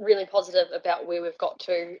really positive about where we've got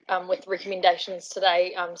to with recommendations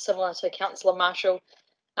today, similar to Councillor Marshall.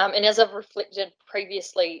 And as I've reflected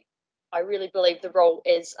previously, I really believe the role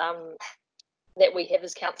is that we have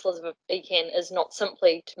as councillors of ECAN is not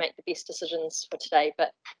simply to make the best decisions for today,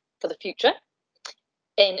 but for the future.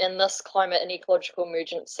 And in this climate and ecological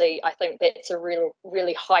emergency, I think that's a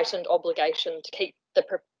really heightened obligation to keep the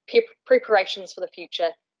preparations for the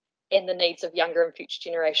future and the needs of younger and future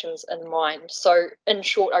generations in mind. So in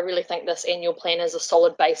short, I really think this annual plan is a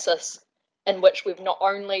solid basis in which we've not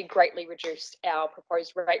only greatly reduced our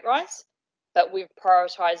proposed rate rise, but we've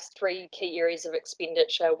prioritised 3 key areas of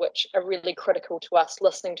expenditure which are really critical to us,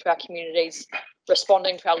 listening to our communities,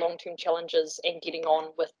 responding to our long-term challenges, and getting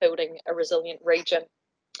on with building a resilient region.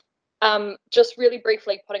 Just really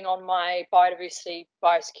briefly putting on my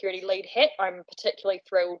biosecurity lead hat, I'm particularly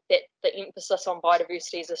thrilled that the emphasis on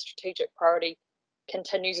biodiversity as a strategic priority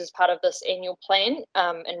continues as part of this annual plan,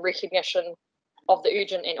 in recognition of the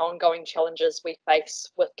urgent and ongoing challenges we face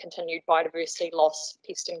with continued biodiversity loss,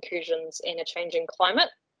 pest incursions, and a changing climate.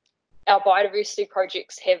 Our biodiversity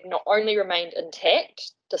projects have not only remained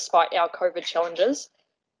intact despite our COVID challenges,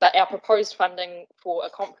 but our proposed funding for a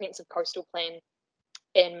comprehensive coastal plan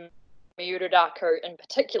and Miururako in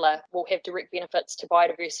particular will have direct benefits to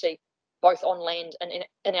biodiversity both on land and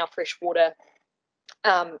in our freshwater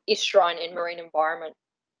estuarine and marine environment.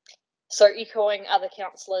 So echoing other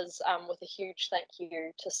councillors with a huge thank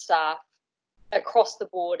you to staff across the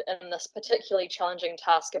board in this particularly challenging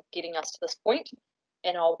task of getting us to this point,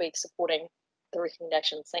 and I'll be supporting the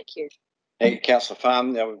recommendations. Thank you. Thank you, Councillor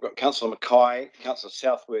Farm. Now we've got Councillor Mackay, Councillor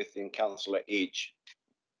Southworth, and Councillor Edge.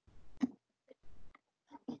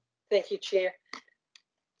 Thank you, Chair.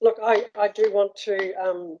 Look, I do want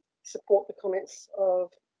to support the comments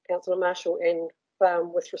of Councillor Marshall and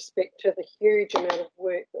with respect to the huge amount of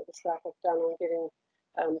work that the staff have done on getting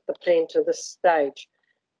the plan to this stage.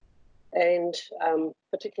 And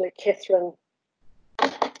particularly Catherine.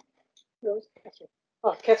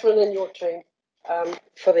 Catherine and your team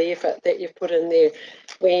for the effort that you've put in there.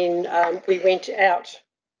 When we went out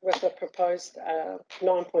with a proposed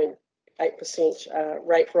 9.8%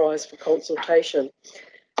 rate rise for consultation,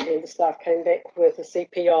 and the staff came back with a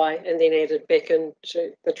CPI and then added back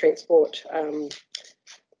into the transport,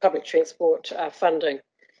 public transport funding.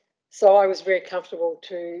 So I was very comfortable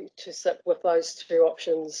to sit with those two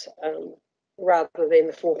options rather than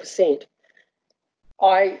the 4%.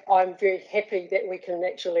 I'm very happy that we can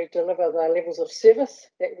actually deliver the levels of service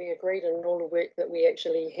that we agreed and all the work that we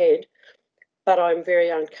actually had, but I'm very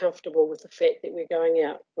uncomfortable with the fact that we're going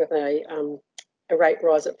out with a rate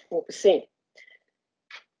rise at 4%.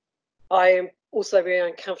 I am also very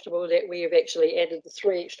uncomfortable that we have actually added the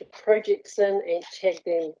 3 extra projects in and tagged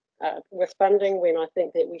them with funding, when I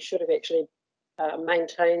think that we should have actually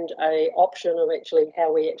maintained a option of actually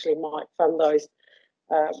how we actually might fund those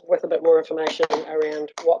with a bit more information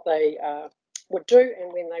around what they would do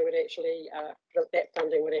and when they would actually, that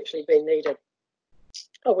funding would actually be needed.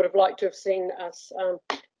 I would have liked to have seen us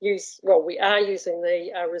we are using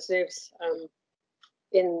the reserves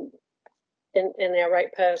in our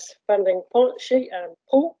ratepayers funding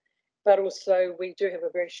pool, but also we do have a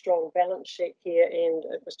very strong balance sheet here, and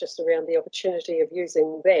it was just around the opportunity of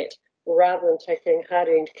using that rather than taking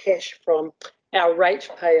hard-earned cash from our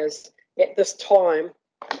ratepayers at this time,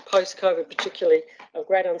 post-COVID particularly, of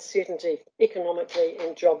great uncertainty economically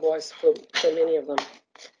and job-wise for many of them.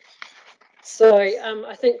 So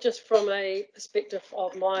I think just from a perspective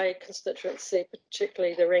of my constituency,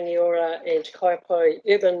 particularly the Rangiora and Kaiapoi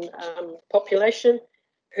urban population,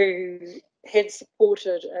 who had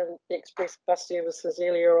supported the express bus services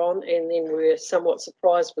earlier on and then were somewhat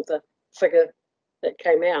surprised with the figure that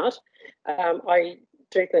came out, I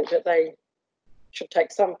do think that they should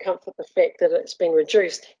take some comfort in the fact that it's been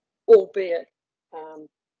reduced, albeit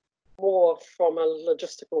more from a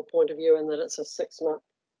logistical point of view, and that it's a 6-month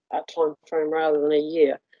time frame rather than a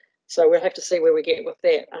year. So we'll have to see where we get with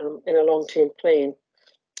that in a long-term plan.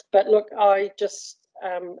 But look, I just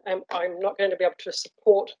I'm not going to be able to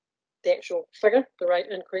support the actual figure, the rate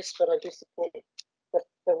increase, but I do support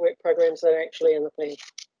the work programs that are actually in the plan.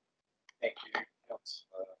 Thank you,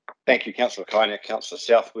 Councillor. Thank you, Councillor Kaine, Councillor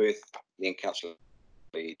Southworth, then Councillor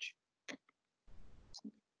Leach.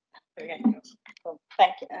 Okay. Cool.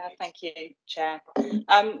 Thank you, Chair.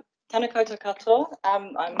 Tēnā koutou katoa.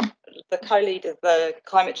 I'm the co-lead of the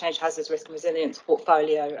Climate Change Hazards Risk and Resilience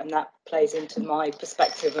portfolio, and that plays into my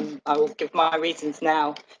perspective, and I will give my reasons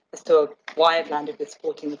now as to why I've landed with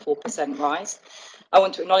supporting the 4% rise. I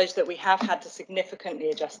want to acknowledge that we have had to significantly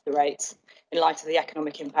adjust the rates in light of the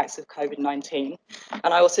economic impacts of COVID-19,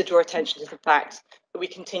 and I also draw attention to the fact that we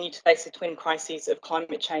continue to face the twin crises of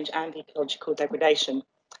climate change and ecological degradation.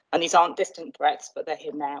 And these aren't distant threats, but they're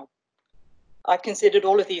here now. I've considered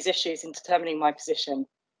all of these issues in determining my position.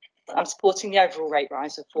 I'm supporting the overall rate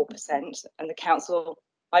rise of 4%, and the Council,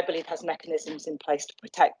 I believe, has mechanisms in place to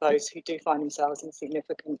protect those who do find themselves in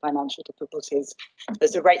significant financial difficulties.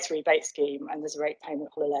 There's a rates rebate scheme and there's a rate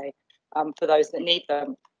payment holiday for those that need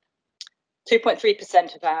them.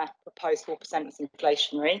 2.3% of our proposed 4% was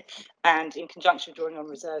inflationary, and in conjunction with drawing on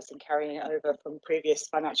reserves and carrying it over from the previous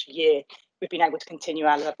financial year, we've been able to continue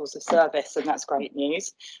our levels of service, and that's great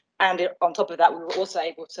news. And on top of that, we were also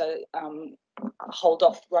able to hold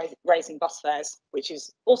off raising bus fares, which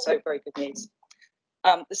is also very good news.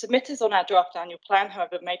 The submitters on our draft annual plan,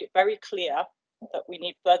 however, made it very clear that we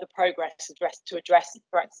need further progress to address the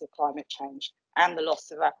threats of climate change and the loss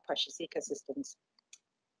of our precious ecosystems.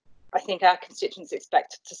 I think our constituents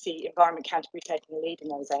expect to see Environment Canterbury taking the lead in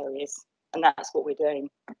those areas, and that's what we're doing.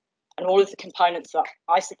 And all of the components that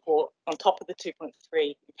I support, on top of the 2.3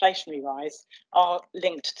 inflationary rise, are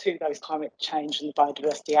linked to those climate change and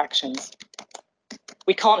biodiversity actions.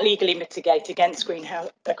 We can't legally mitigate against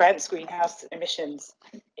greenhouse emissions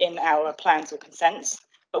in our plans or consents,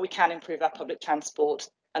 but we can improve our public transport,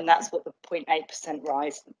 and that's what the 0.8%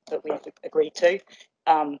 rise that we have agreed to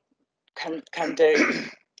can do.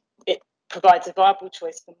 It provides a viable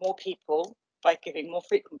choice for more people by giving more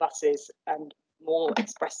frequent buses and more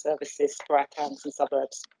express services for our towns and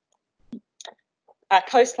suburbs. Our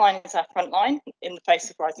coastline is our front line in the face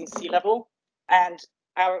of rising sea level, and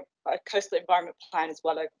our coastal environment plan is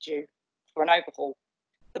well overdue for an overhaul.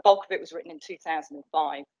 The bulk of it was written in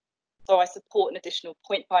 2005, so I support an additional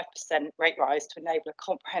 0.5% rate rise to enable a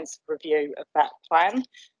comprehensive review of that plan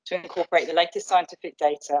to incorporate the latest scientific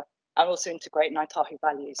data and also integrate Ngāi Tahu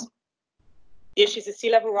values. The issues of sea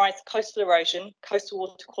level rise, coastal erosion, coastal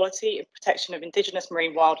water quality and protection of Indigenous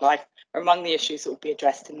marine wildlife are among the issues that will be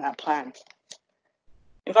addressed in that plan.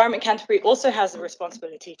 Environment Canterbury also has the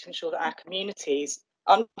responsibility to ensure that our communities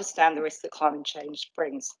understand the risks that climate change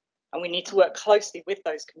brings, and we need to work closely with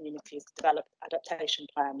those communities to develop adaptation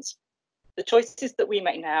plans. The choices that we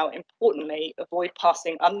make now, importantly, avoid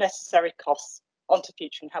passing unnecessary costs onto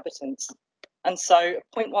future inhabitants. And so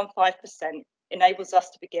 0.15% enables us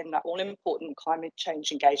to begin that all-important climate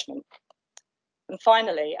change engagement. And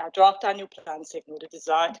finally, our draft annual plan signalled a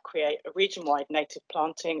desire to create a region-wide native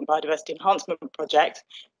planting and biodiversity enhancement project,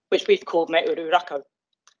 which we've called Me Uru Rako.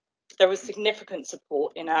 There was significant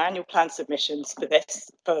support in our annual plan submissions for this,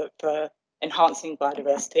 for enhancing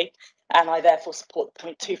biodiversity, and I therefore support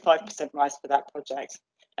the 0.25% rise for that project.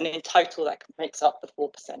 And in total, that makes up the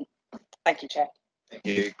 4%. Thank you, Chair. Thank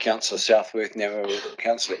you, Councillor Southworth. Now,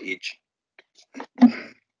 Councillor Edge.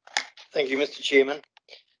 Thank you, Mr. Chairman.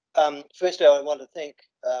 Firstly, I want to thank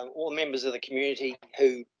all members of the community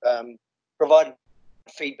who provided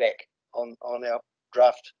feedback on our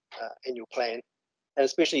draft annual plan, and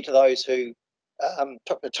especially to those who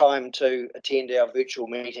took the time to attend our virtual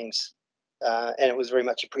meetings, and it was very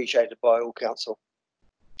much appreciated by all council.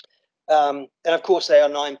 And of course, our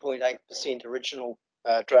 9.8% original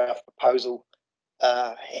draft proposal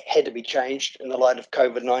had to be changed in the light of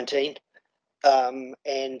COVID-19,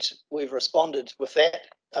 and we've responded with that.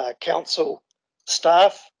 Council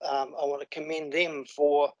staff, I want to commend them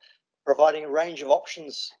for providing a range of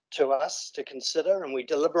options to us to consider, and we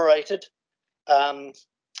deliberated, and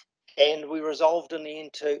we resolved in the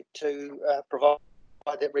end to provide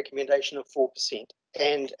that recommendation of 4%.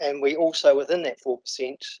 And we also, within that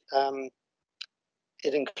 4%,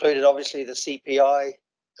 it included obviously the CPI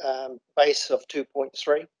base of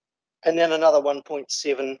 2.3, and then another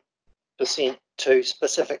 1.7% to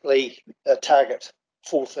specifically target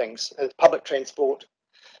 4 things: public transport,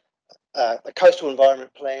 the coastal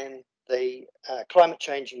environment plan, the climate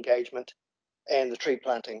change engagement, and the tree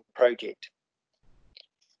planting project.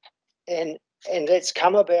 And that's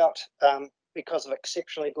come about because of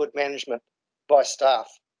exceptionally good management by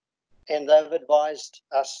staff, and they've advised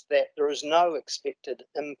us that there is no expected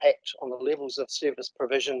impact on the levels of service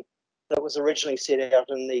provision that was originally set out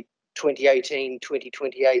in the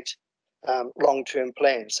 2018-2028 long-term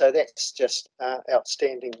plan. So that's just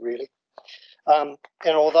outstanding, really. And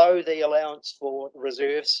although the allowance for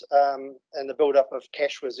reserves and the build-up of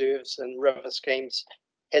cash reserves and river schemes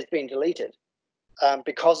has been deleted,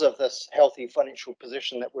 because of this healthy financial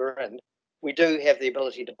position that we're in, we do have the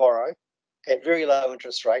ability to borrow at very low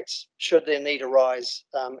interest rates should their need arise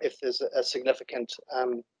if there's a significant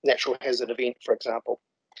natural hazard event, for example.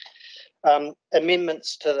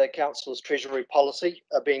 Amendments to the Council's Treasury policy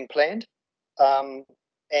are being planned,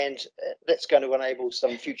 and that's going to enable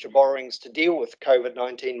some future borrowings to deal with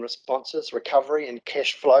COVID-19 responses, recovery and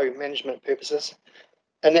cash flow management purposes.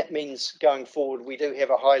 And that means going forward, we do have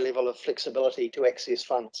a high level of flexibility to access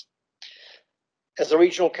funds. As a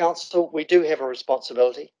regional council, we do have a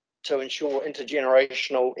responsibility to ensure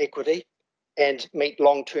intergenerational equity and meet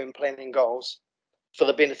long-term planning goals for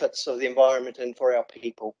the benefits of the environment and for our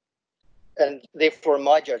people. And therefore, in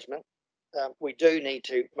my judgment, we do need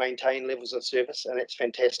to maintain levels of service, and that's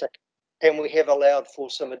fantastic. And we have allowed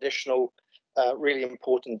for some additional really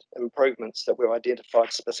important improvements that we've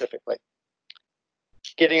identified specifically.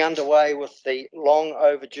 Getting underway with the long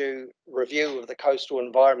overdue review of the coastal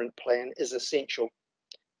environment plan is essential,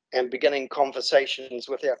 and beginning conversations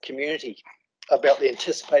with our community about the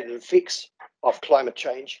anticipated effects of climate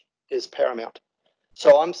change is paramount.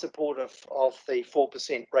 So I'm supportive of the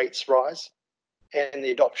 4% rates rise and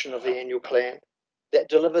the adoption of the annual plan that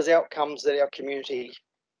delivers outcomes that our community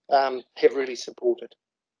have really supported.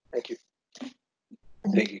 Thank you.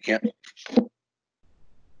 Thank you, Ken.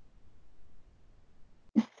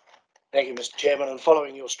 Thank you, Mr. Chairman. And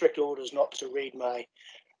following your strict orders not to read my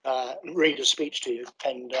read a speech to you,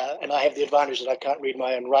 and I have the advantage that I can't read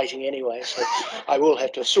my own writing anyway, so I will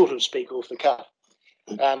have to sort of speak off the cuff.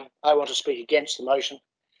 I want to speak against the motion.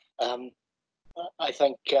 I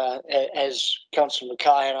think, as Councillor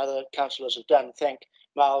Mackay and other councillors have done, thank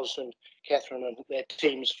Miles and Catherine and their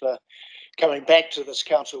teams for coming back to this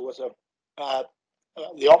council with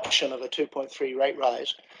the option of a 2.3 rate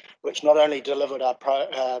rise, which not only delivered our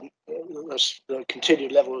the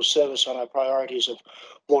continued level of service on our priorities of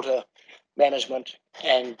water management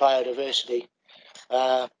and biodiversity,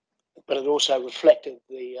 but it also reflected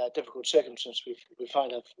the difficult circumstances we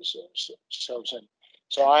find ourselves in.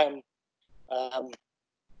 So I am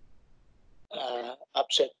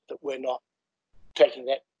upset that we're not taking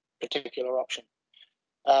that particular option.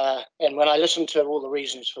 And when I listen to all the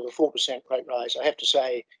reasons for the 4% rate rise, I have to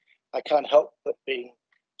say I can't help but being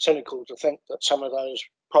cynical to think that some of those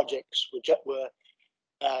projects were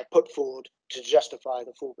put forward to justify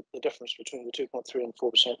the difference between the 2.3 and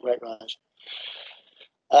 4% rate rise.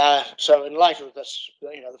 So in light of this,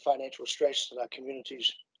 the financial stress that our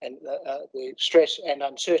communities and the stress and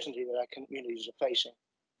uncertainty that our communities are facing,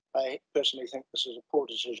 I personally think this is a poor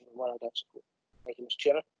decision and one I don't support. Thank you, Mr.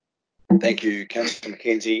 Chairman. Thank you, Councillor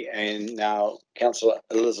Mackenzie, and now Councillor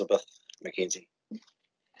Elizabeth Mackenzie.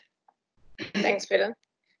 Thanks, Peter.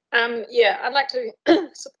 Yeah, I'd like to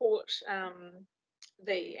support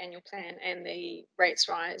the annual plan and the rates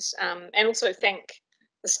rise, and also thank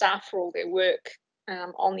the staff for all their work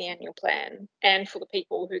on the annual plan and for the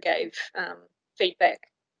people who gave feedback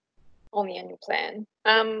on the annual plan.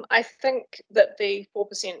 I think that the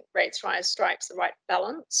 4% rates rise strikes the right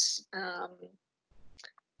balance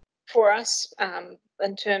for us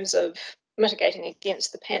in terms of mitigating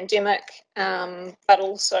against the pandemic, but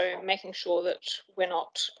also making sure that we're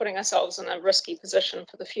not putting ourselves in a risky position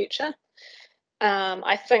for the future.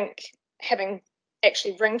 I think having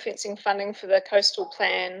actually ring fencing funding for the coastal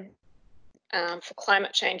plan, for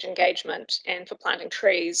climate change engagement and for planting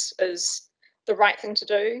trees is the right thing to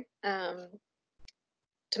do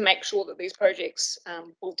to make sure that these projects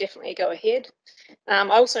will definitely go ahead. I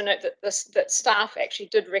also note that that staff actually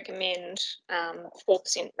did recommend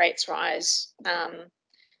 4% rates rise,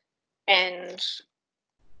 and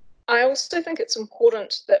I also think it's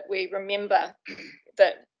important that we remember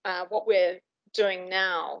that what we're doing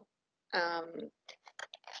now,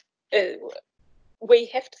 we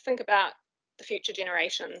have to think about the future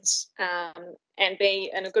generations and be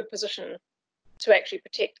in a good position to actually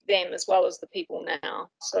protect them as well as the people now.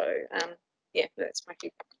 So yeah, that's my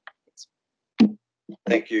feedback.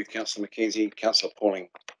 Thank you, Councillor Mackenzie. Councillor Pauling.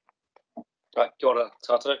 Right, kia ora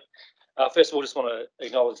tātou. First of all, just want to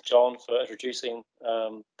acknowledge John for introducing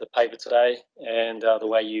the paper today and the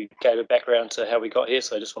way you gave a background to how we got here.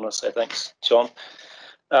 So I just want to say thanks, John.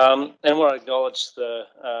 And I want to acknowledge the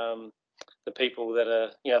people that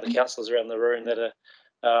are, the councillors around the room that are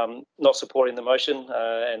not supporting the motion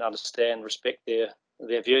and understand, respect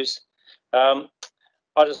their views. I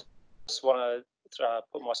just want to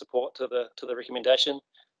put my support to the recommendation.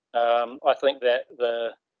 I think that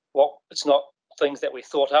it's not things that we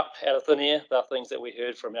thought up out of thin air. They're things that we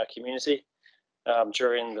heard from our community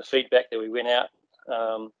during the feedback that we went out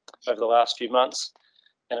over the last few months.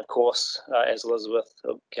 And of course, as Elizabeth,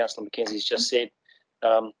 Councillor Mackenzie's just said,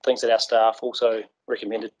 things that our staff also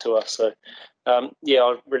recommended to us. So yeah,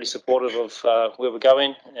 I'm really supportive of where we're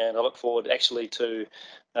going, and I look forward actually to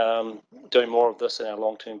doing more of this in our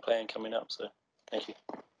long-term plan coming up. So thank you.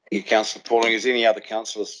 Thank you, Councillor Pauling. Is there any other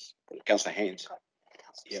councillors? Councillor Hands.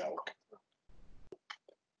 Yeah.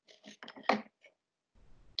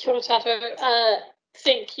 Kia ora tātou.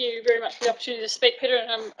 Thank you very much for the opportunity to speak, Peter,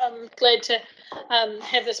 and I'm glad to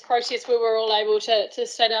have this process where we're all able to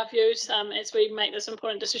state our views as we make this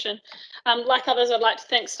important decision. Like others, I'd like to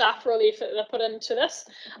thank staff for all the effort that they put into this.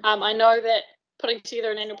 I know that putting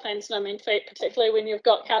together an annual plan is no mean feat, particularly when you've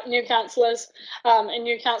got new councillors and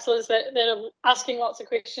new councillors that are asking lots of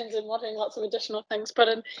questions and wanting lots of additional things put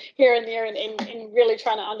in here and there, and really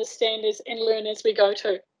trying to understand and learn as we go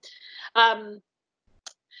too.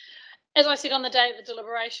 As I said on the day of the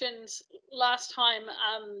deliberations last time,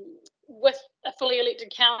 with a fully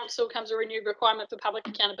elected council comes a renewed requirement for public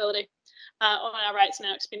accountability on our rates and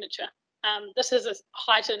our expenditure. This is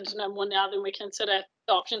heightened no more now than we consider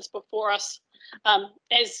the options before us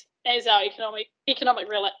as our economic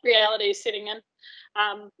reality is setting in.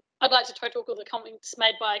 I'd like to talk all the comments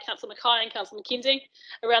made by Councillor Mackay and Councillor Mackenzie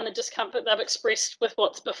around the discomfort they've expressed with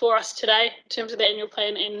what's before us today in terms of the annual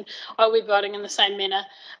plan, and I will be voting in the same manner.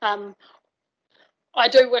 I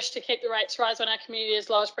do wish to keep the rates rise on our community as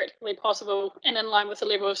low as practically possible and in line with the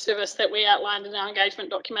level of service that we outlined in our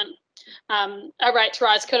engagement document. Our rates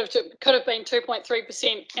rise could have been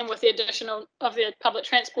 2.3%, and with the addition of the public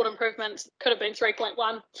transport improvements, could have been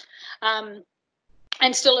 3.1%.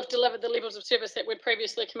 And still have delivered the levels of service that we'd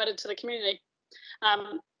previously committed to the community.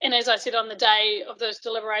 And as I said on the day of those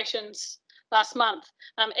deliberations last month,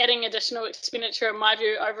 adding additional expenditure, in my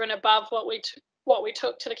view, over and above what we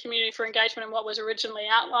took to the community for engagement and what was originally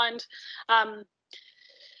outlined,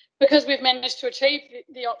 because we've managed to achieve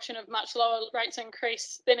the option of much lower rates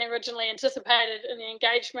increase than originally anticipated in the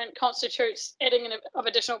engagement, constitutes adding of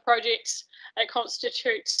additional projects. It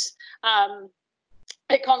constitutes,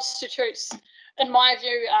 in my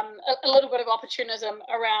view, a little bit of opportunism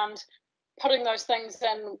around putting those things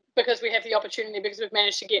in because we have the opportunity, because we've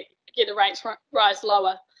managed to get the rates rise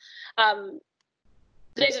lower.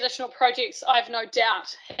 These additional projects, I've no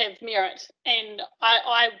doubt, have merit, and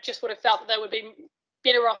I just would have felt that they would be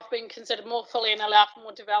better off being considered more fully and allow for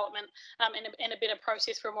more development and a better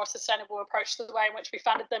process for a more sustainable approach to the way in which we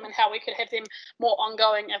funded them and how we could have them more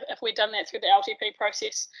ongoing if we'd done that through the LTP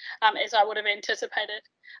process, as I would have anticipated.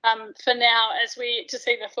 For now, as we to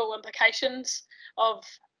see the full implications of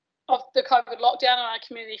the COVID lockdown on our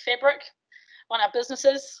community fabric, on our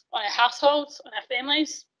businesses, on our households, on our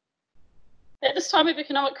families, at this time of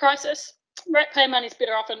economic crisis, ratepayer money is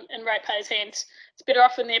better off in ratepayers' hands. It's better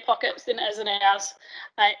off in their pockets than it is in ours,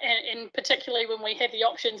 and particularly when we have the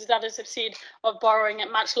options, as others have said, of borrowing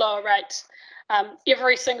at much lower rates.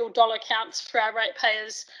 Every single dollar counts for our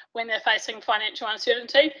ratepayers when they're facing financial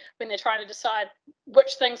uncertainty, when they're trying to decide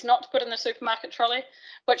which things not to put in the supermarket trolley,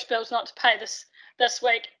 which bills not to pay this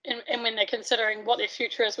week, and when they're considering what their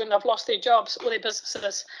future is when they've lost their jobs or their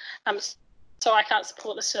businesses. So I can't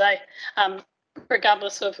support this today,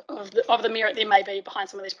 regardless of the merit there may be behind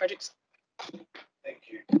some of these projects. Thank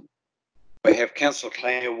you. We have Councillor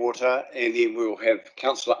Clearwater, and then we'll have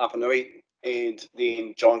Councillor Apanui, and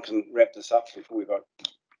then John can wrap this up before we vote.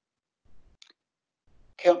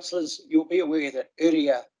 Councillors, you'll be aware that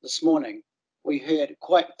earlier this morning we heard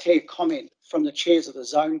quite clear comment from the chairs of the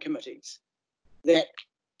zone committees that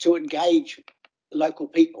to engage the local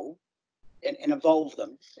people and involve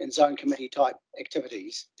them in zone committee type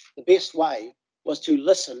activities, the best way was to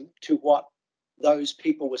listen to what those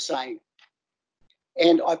people were saying.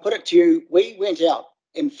 And I put it to you, we went out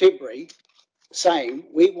in February saying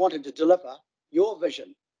we wanted to deliver your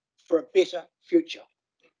vision for a better future.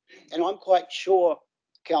 And I'm quite sure,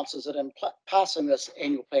 councillors, that in passing this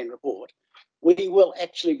annual plan report, we will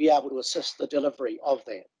actually be able to assist the delivery of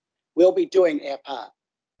that. We'll be doing our part.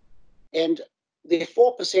 And the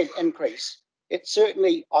 4% increase, it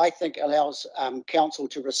certainly, I think, allows council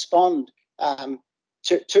to respond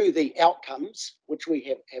to the outcomes which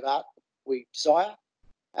we we desire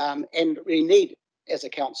and we need as a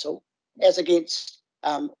council, as against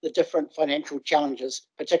the different financial challenges,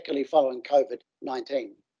 particularly following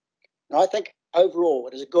COVID-19. And I think overall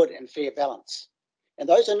it is a good and fair balance. And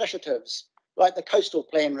those initiatives, like the Coastal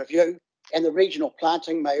Plan Review and the Regional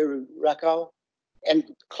Planting Mauru Rakau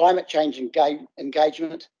and climate change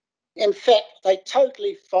engagement, in fact, they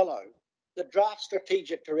totally follow the draft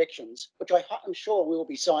strategic directions, which I'm sure we will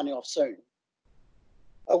be signing off soon.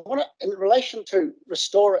 I want to, in relation to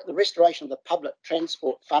the restoration of the public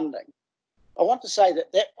transport funding, I want to say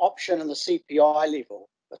that that option in the CPI level,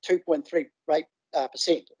 the 2.3%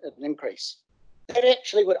 an increase, that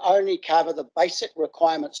actually would only cover the basic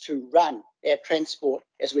requirements to run our transport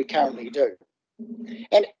as we currently do.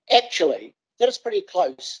 And actually, that is pretty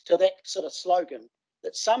close to that sort of slogan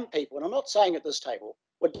that some people, and I'm not saying at this table,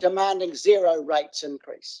 were demanding zero rates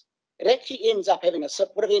increase. It actually would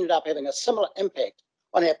have ended up having a similar impact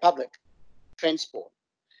on our public transport.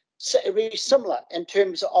 So it would be similar in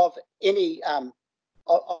terms of any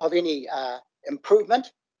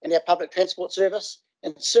improvement in our public transport service,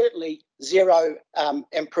 and certainly zero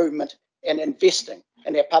improvement in investing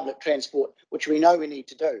in our public transport, which we know we need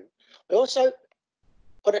to do. I also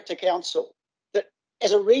put it to council that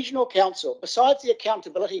as a regional council, besides the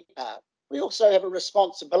accountability part, we also have a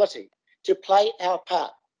responsibility to play our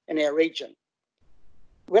part in our region.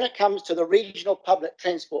 When it comes to the regional public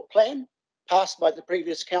transport plan passed by the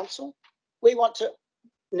previous council, we want to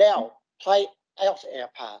now play out our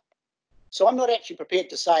part. So I'm not actually prepared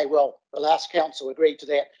to say, well, the last council agreed to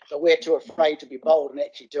that, but we're too afraid to be bold and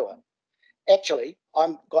actually do it. Actually,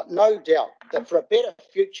 I've got no doubt that for a better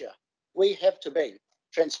future, we have to be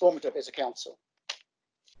transformative as a council.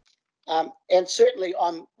 And certainly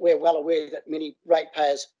we're well aware that many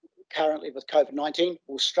ratepayers currently with COVID-19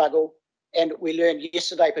 will struggle. And we learned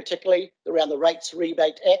yesterday, particularly around the Rates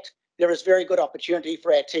Rebate Act, there is very good opportunity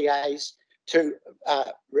for our TAs to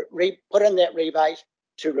put in that rebate,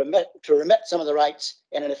 to remit some of the rates,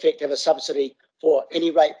 and in effect have a subsidy for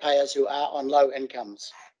any ratepayers who are on low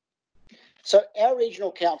incomes. So our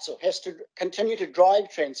regional council has to continue to drive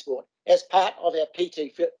transport as part of our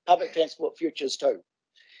PT, Public Transport Futures too.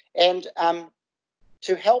 And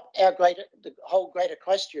to help the whole Greater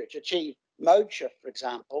Christchurch achieve mode shift, for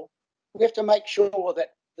example, we have to make sure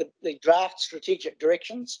that the draft strategic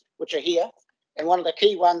directions, which are here, and one of the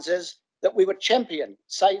key ones is that we would champion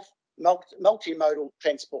safe multimodal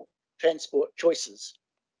transport choices.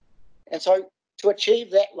 And so to achieve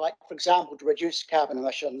that, like, for example, to reduce carbon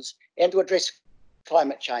emissions and to address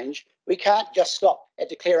climate change, we can't just stop at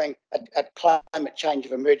declaring a climate change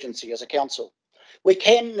of emergency as a council. We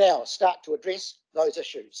can now start to address those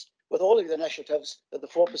issues with all of the initiatives that the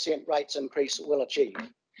 4% rates increase will achieve.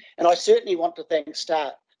 And I certainly want to thank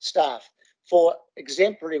staff for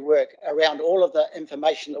exemplary work around all of the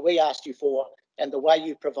information that we asked you for and the way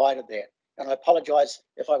you provided that. And I apologise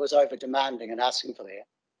if I was over demanding and asking for that.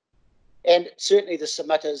 And certainly the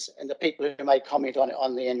submitters and the people who made comment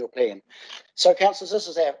on the annual plan. So councillors, this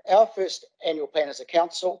is our first annual plan as a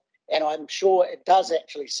council, and I'm sure it does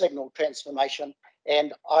actually signal transformation.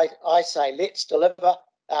 And I say, let's deliver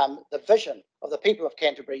the vision of the people of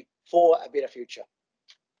Canterbury for a better future.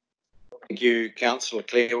 Thank you, Councillor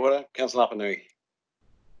Clearwater. Councillor Apanui.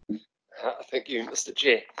 Thank you, Mr.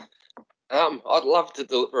 Chair. I'd love to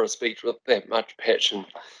deliver a speech with that much passion.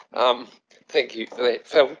 Thank you for that,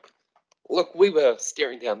 Phil. Look, we were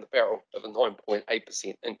staring down the barrel of a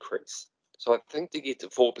 9.8% increase. So I think to get to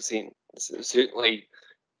 4% certainly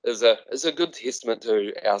is a good testament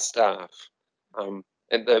to our staff and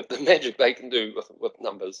the magic they can do with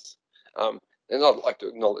numbers. And I'd like to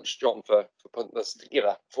acknowledge John for putting this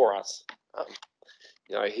together for us.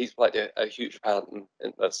 You know, he's played a huge part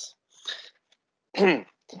in this. When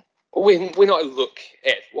I look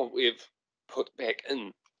at what we've put back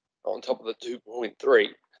in on top of the 2.3,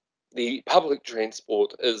 the public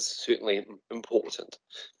transport is certainly important.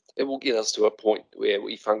 It will get us to a point where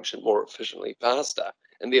we function more efficiently faster,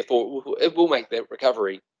 and therefore it will make that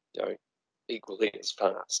recovery, you know, equally as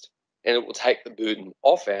fast. And it will take the burden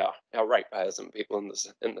off our ratepayers and people in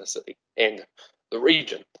the city and the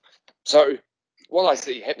region. So what I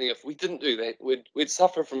see happening if we didn't do that, we'd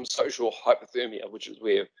suffer from social hypothermia, which is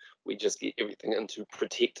where we just get everything in to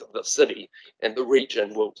protect the city, and the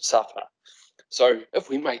region will suffer. So if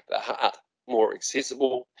we make the heart more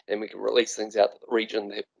accessible and we can release things out to the region,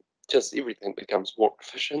 that just everything becomes more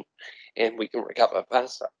efficient and we can recover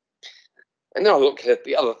faster. And then I look at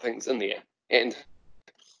the other things in there, and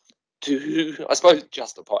to, I suppose,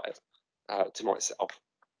 justify it to myself,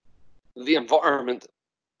 the environment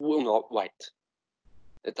will not wait.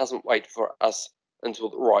 It doesn't wait for us until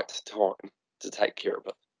the right time to take care of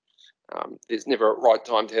it. There's never a right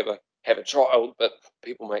time to have a child, but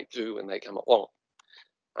people make do when they come along.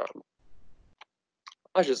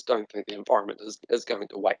 I just don't think the environment is going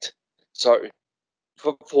to wait. So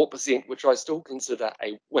for 4%, which I still consider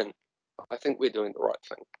a win, I think we're doing the right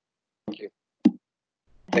thing. Thank you.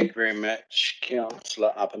 Thank you very much,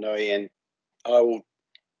 Councillor Apanui, and I will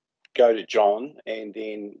go to John and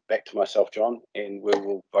then back to myself, John, and we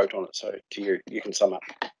will vote on it. So to you, you can sum up.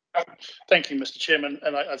 Thank you, Mr. Chairman,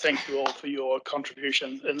 and I thank you all for your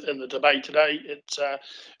contribution in the debate today. It's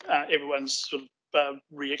everyone's sort of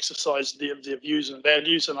re-exercised their views and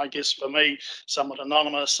values, and I guess for me, somewhat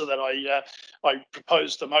anonymous, so that I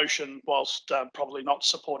proposed the motion whilst probably not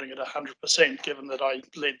supporting it 100%, given that I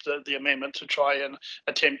led the amendment to try and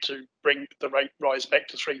attempt to bring the rate rise back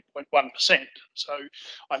to 3.1%. So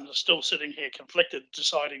I'm still sitting here conflicted,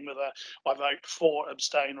 deciding whether I vote for,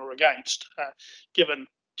 abstain, or against, given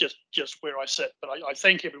just where I sit. But I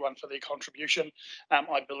thank everyone for their contribution.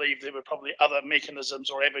 I believe there were probably other mechanisms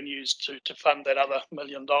or avenues to fund that other $1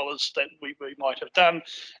 million that we might have done.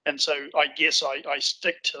 And so I guess I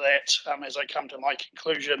stick to that as I come to my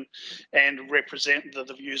conclusion and represent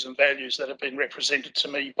the views and values that have been represented to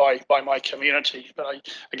me by my community. But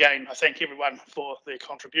again, I thank everyone for their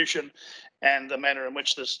contribution and the manner in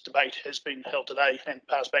which this debate has been held today, and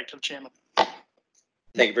pass back to the chairman.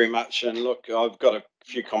 Thank you very much. And look, I've got a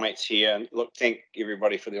few comments here. And look, thank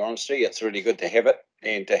everybody for the honesty. It's really good to have it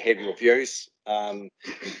and to have your views.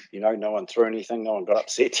 You know, no one threw anything, no one got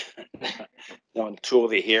upset, no one tore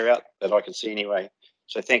their hair out that I can see anyway.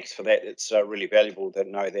 So thanks for that. It's really valuable to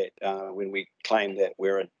know that when we claim that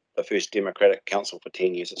we're the first democratic council for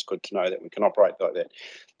 10 years, it's good to know that we can operate like that.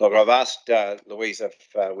 Look, I've asked Louise if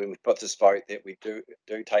when we put this vote that we do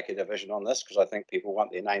take a division on this, because I think people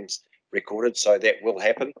want their names recorded, so that will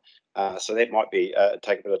happen. So that might be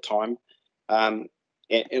take a bit of time. And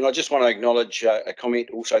I just want to acknowledge a comment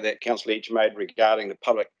also that Councillor Edge made regarding the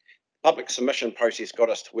public submission process got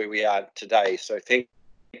us to where we are today. So thank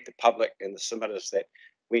the public and the submitters that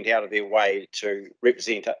went out of their way to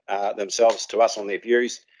represent themselves to us on their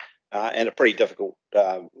views in a pretty difficult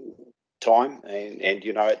time. And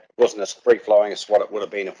you know, it wasn't as free flowing as what it would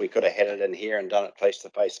have been if we could have had it in here and done it face to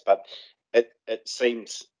face. But it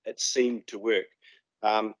seemed to work.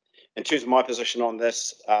 In terms of my position on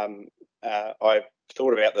this, I've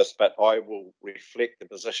thought about this, but I will reflect the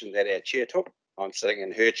position that our chair took. I'm sitting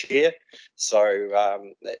in her chair,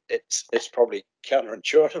 so it's probably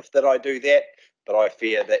counterintuitive that I do that, but I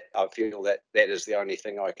feel that that is the only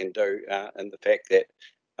thing I can do, and the fact that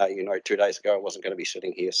you know, 2 days ago I wasn't going to be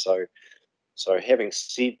sitting here. So having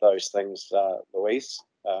said those things, Louise,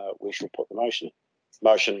 we shall put the motion,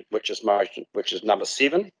 which is number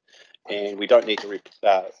 7, and we don't need to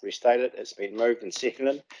restate it. It's been moved and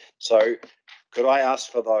seconded. So Could I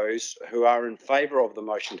ask for those who are in favour of the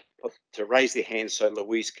motion to raise their hands so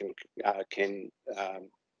Louise can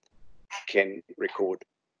record?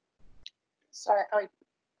 So are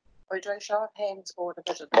we doing show of hands or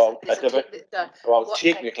division? Well, well,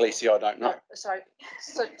 technically, see, I don't know. So,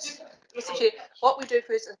 Mr. Chair, what we do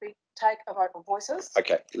first is we take a vote on voices.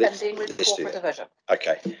 Okay, and then we call for division.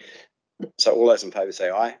 Okay. So all those in favour say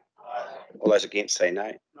aye. All those against say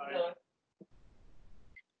no.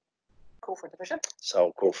 Call for division. So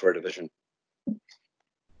I'll call for a division.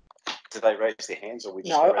 Do they raise their hands or we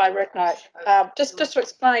just No, I reckon just to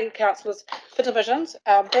explain, councillors, for divisions,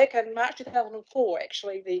 back in March 2004,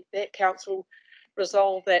 actually, that council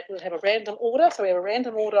resolved that we'll have a random order. So we have a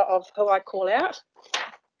random order of who I call out.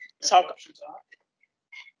 So I've got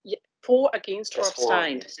 4 against or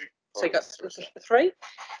abstained. So you got 3.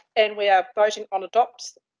 And we are voting on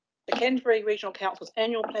adopts the Canterbury Regional Council's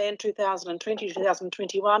annual plan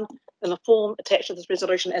 2020-2021 in the form attached to this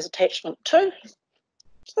resolution as attachment 2.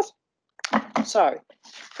 So,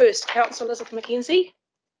 first, Councillor Elizabeth Mackenzie.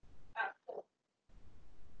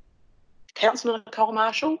 Councillor Nicole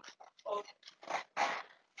Marshall.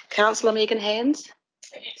 Councillor Megan Hands.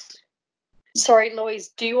 Sorry, Louise,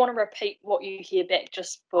 do you want to repeat what you hear back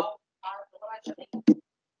just for?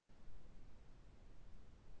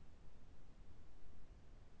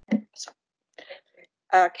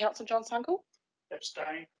 Councillor John Sunkel.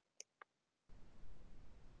 Abstain.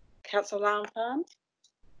 Councillor Lam Farm.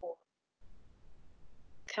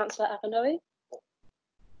 Councillor Apanui.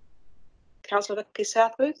 Councillor Vicky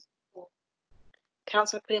Southbooth.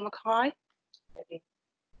 Councillor Claire Mackay.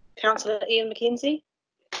 Councillor Ian Mackenzie.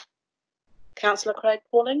 Councillor Craig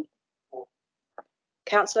Pauling.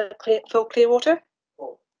 Councillor Phil Clearwater.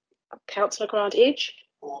 Councillor Grant Edge.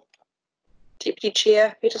 Deputy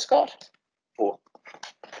Chair Peter Scott. 4.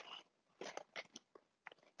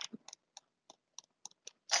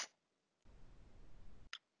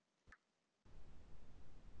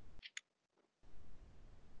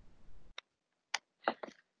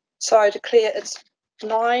 So I declare it's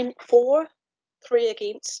 9-4, 3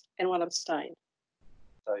 against, and 1 abstain.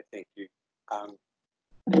 So thank you. And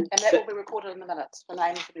that will be recorded in the minutes. The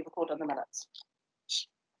names will be recorded in the minutes.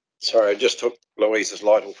 Sorry, I just took Louise's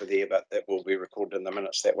light off of there, but that will be recorded in the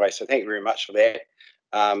minutes that way. So thank you very much for that.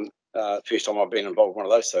 First time I've been involved in one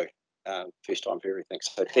of those, so first time for everything.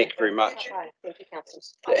 So thank you very much. Thank you,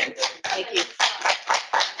 councillors. Thank you.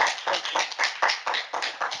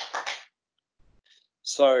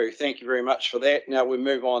 So thank you very much for that. Now we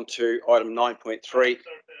move on to item 9.3.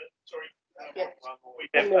 We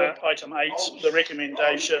have item 8, the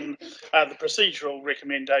recommendation, the procedural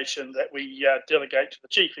recommendation that we delegate to the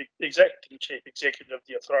acting chief executive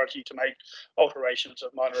the authority to make alterations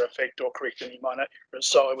of minor effect or correct any minor errors.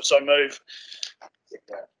 So I would so move.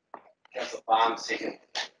 Councillor Farm second.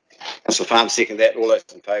 Councillor Farm second that. All those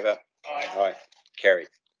in favour? Aye. Carried.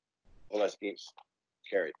 All those against?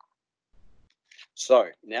 Carried. So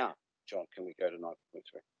now, John, can we go to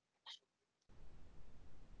 9.3?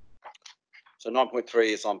 So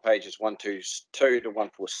 9.3 is on pages 122 to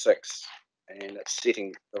 146, and it's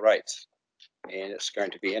setting the rates, and it's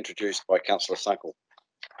going to be introduced by Councillor Sunkel.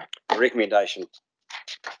 The recommendation.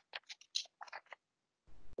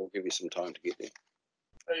 We'll give you some time to get there.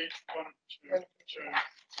 Page 1, 2,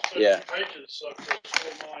 2. Yeah. Pages, so for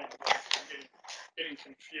all mine, I'm getting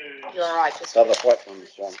confused. You're all right. Just other white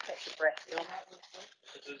ones, John. Catch your breath.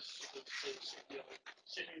 It is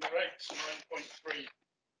setting the rates, 9.3.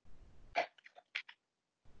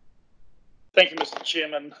 Thank you, Mr.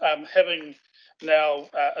 Chairman. Having now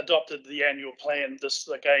adopted the annual plan, this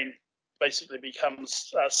again basically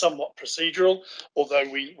becomes somewhat procedural, although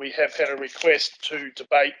we have had a request to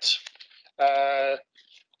debate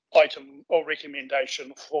item or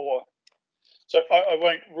recommendation 4. So I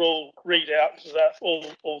won't read out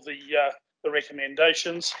all the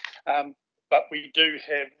recommendations, but we do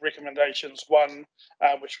have recommendations 1,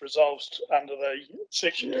 which resolves under the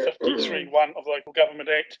section 53(1) of the Local Government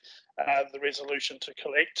Act, the resolution to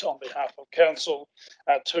collect on behalf of council.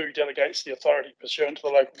 2, delegates the authority pursuant to the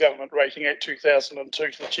Local Government Rating Act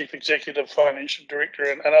 2002 to the Chief Executive, Financial Director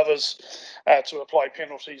and others to apply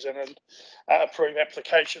penalties and approve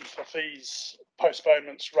applications for fees,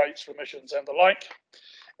 postponements, rates, remissions and the like.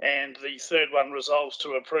 And the 3rd one resolves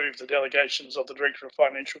to approve the delegations of the Director of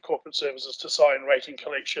Financial Corporate Services to sign rating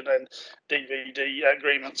collection and DVD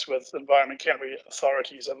agreements with Environment Canterbury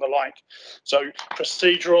authorities and the like. So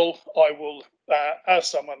procedural, I will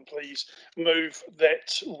ask someone please move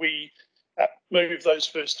that we move those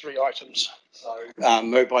first 3 items. So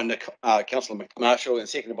moved by Councillor Marshall and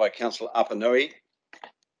seconded by Councillor Apanui.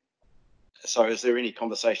 So is there any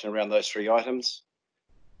conversation around those three items?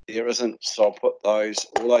 There isn't, so I'll put all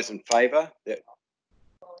those in favour,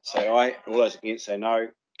 say aye. All those against say no.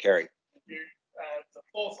 Carry. The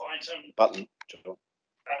fourth item. Button.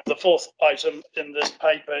 The fourth item in this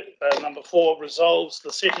paper, number 4, resolves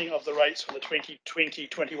the setting of the rates for the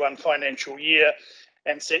 2020-21 financial year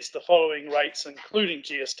and sets the following rates, including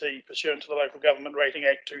GST, pursuant to the Local Government Rating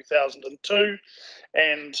Act 2002,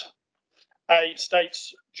 and A,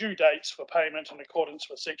 states due dates for payment in accordance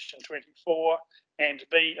with Section 24, and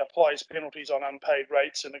B, applies penalties on unpaid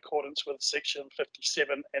rates in accordance with Section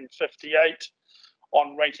 57 and 58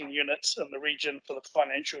 on rating units in the region for the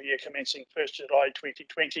financial year commencing 1st July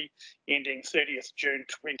 2020, ending 30th June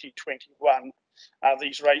 2021.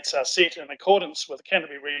 These rates are set in accordance with the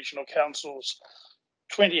Canterbury Regional Council's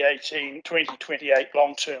 2018-2028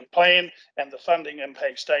 long-term plan and the funding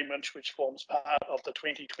impact statement, which forms part of the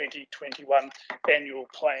 2020-21 annual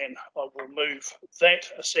plan. I will move that,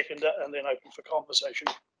 a seconder, and then open for conversation.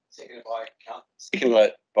 Seconded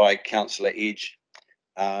by Councillor Edge.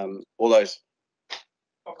 All those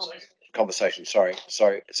conversation. Sorry.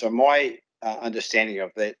 So my understanding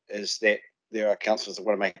of that is that there are councillors that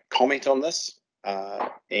want to make a comment on this,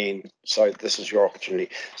 and so this is your opportunity.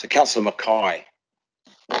 So, Councillor Mackay.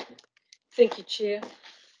 Thank you, Chair.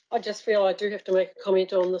 I just feel I do have to make a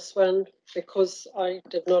comment on this one because I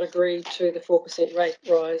did not agree to the 4% rate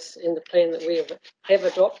rise in the plan that we have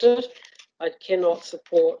adopted. I cannot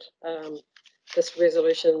support this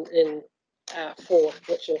resolution in 4,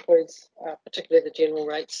 which includes particularly the general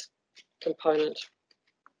rates component.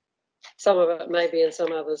 Some of it may be in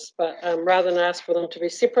some others, but rather than ask for them to be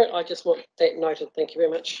separate, I just want that noted. Thank you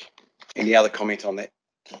very much. Any other comment on that?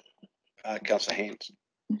 Councillor Hands.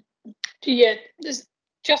 Yeah, there's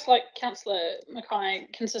just like Councillor Mackay,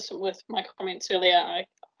 consistent with my comments earlier,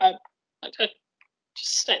 I'd like to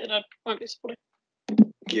just state that I won't be supporting.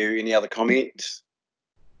 Thank you. Any other comments?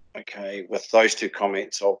 Okay, with those two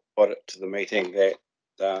comments, I'll put it to the meeting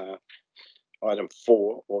that item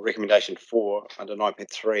 4 or recommendation 4 under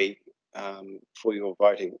 9.3 for your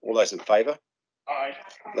voting. All those in favour? Aye.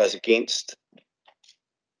 Those against?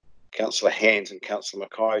 Councillor Hands and Councillor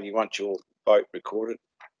Mackay, do you want your vote recorded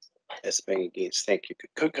as being against? Thank you.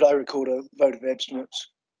 Could I record a vote of abstinence?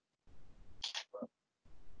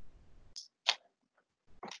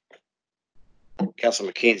 Councillor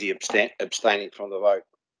Mackenzie abstaining from the vote.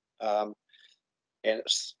 And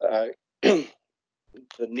it's the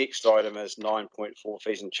next item is 9.4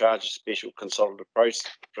 fees and charges, special consultative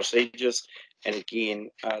procedures. And again,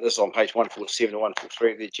 this is on page 147 to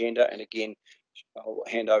 143 of the agenda. And again, I'll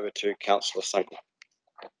hand over to Councillor Sunkel.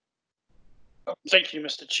 Thank you,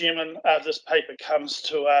 Mr. Chairman. This paper comes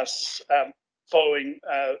to us following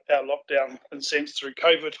our lockdown and since through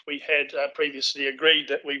COVID. We had previously agreed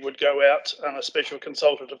that we would go out on a special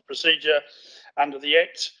consultative procedure under the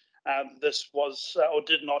Act. This was or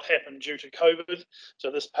did not happen due to COVID.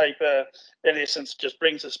 So this paper, in essence, just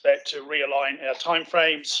brings us back to realign our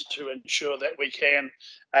timeframes to ensure that we can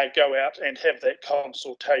go out and have that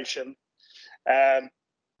consultation.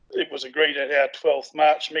 It was agreed at our 12th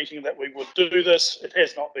March meeting that we would do this. It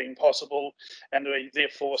has not been possible, and we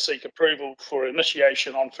therefore seek approval for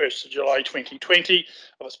initiation on 1st of July 2020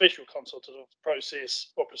 of a special consultative process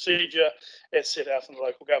or procedure as set out in the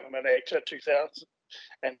Local Government Act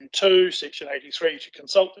 2002, Section 83, to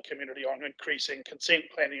consult the community on increasing consent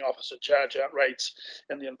planning officer charge-out rates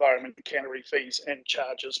in the Environment Canterbury fees and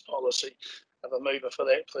charges policy. Have a mover for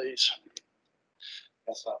that, please.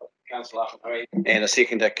 Councillor and a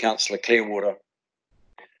seconder, Councillor Clearwater.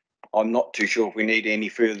 I'm not too sure if we need any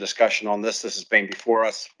further discussion on this. This has been before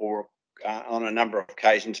us for on a number of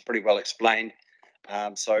occasions, pretty well explained.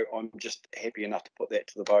 So I'm just happy enough to put that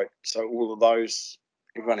to the vote. So all of those,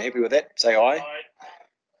 everyone happy with that? Say aye. Aye.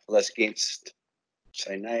 For those against,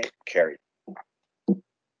 say nay. Carried.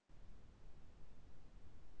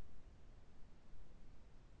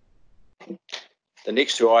 The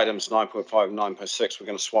next two items, 9.5 and 9.6, we're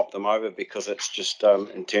going to swap them over because it's just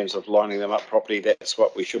in terms of lining them up properly, that's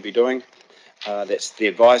what we should be doing. That's the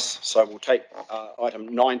advice. So we'll take item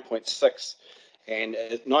 9.6, and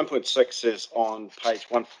 9.6 is on page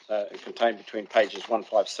 1, contained between pages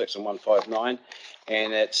 156 and 159,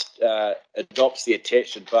 and it adopts the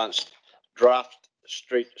attached advanced draft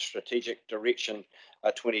strategic direction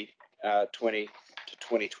 2020 to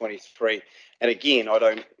 2023. And again, I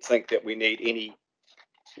don't think that we need any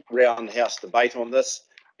roundhouse debate on this,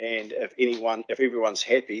 and if everyone's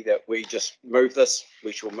happy that we just move this,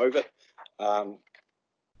 we shall move it.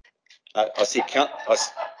 I see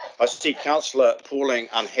Councillor Pauling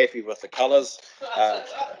unhappy with the colours.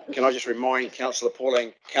 Can I just remind Councillor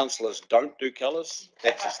Pauling, councillors don't do colours.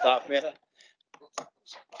 That's a staff matter.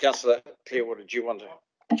 Councillor Clearwater, do you want to?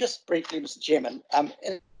 Just briefly, Mr. Chairman,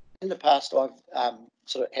 in the past, I've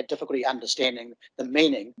sort of had difficulty understanding the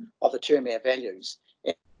meaning of the term our values.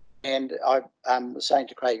 And I was saying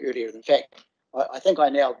to Craig earlier, in fact, I think I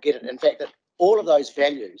now get it. In fact, that all of those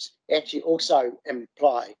values actually also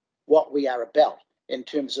imply what we are about in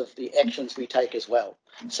terms of the actions we take as well.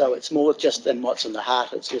 So it's more just than what's in the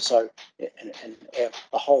heart. It's also in the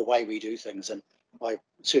whole way we do things. And I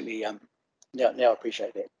certainly now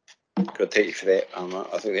appreciate that. Good, thank you for that.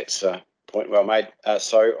 I think that's a point well made.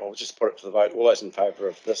 So I'll just put it to the vote. All those in favour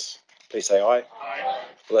of this, please say aye. Aye.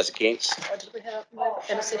 All those against? Did we have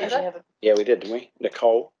a second? Yeah, we did, didn't we?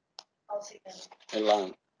 Nicole and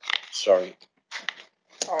Lan. Sorry.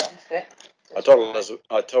 Sorry, I'm fair. I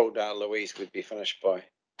told Louise we'd be finished by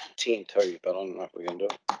 10 too, but I don't know if we're going to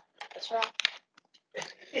do it. That's right.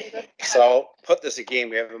 So I'll put this again.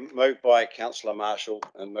 We have a move by Councillor Marshall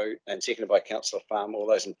and seconded by Councillor Farm. All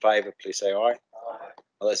those in favour, please say aye. Aye.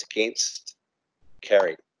 All those against?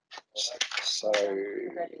 Carried. So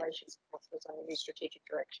Congratulations, councillors, on your new strategic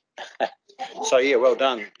direction. So yeah, well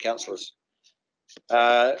done, councillors.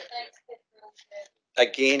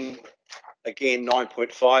 Again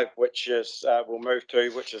 9.5, which is we'll move to,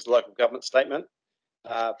 which is local government statement.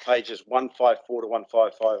 Pages 154 to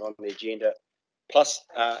 155 on the agenda, plus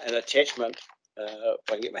an attachment, if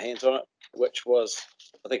I can get my hands on it, which was,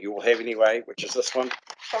 I think you all have anyway, which is this one.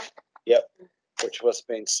 Yep, which was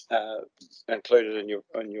been included in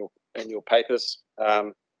your papers.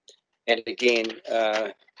 And again,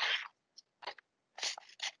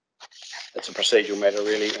 it's a procedural matter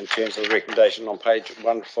really in terms of the recommendation on page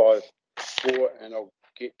 154, and I'll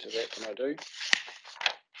get to that when I do.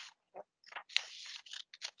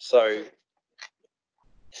 So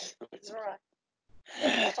it's all right.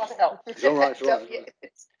 It's all right. It's all right.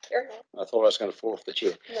 I thought I was going to fall off the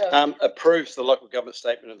chair. No. Approves the local government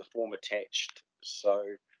statement in the form attached. So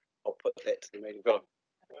I'll put that to the meeting.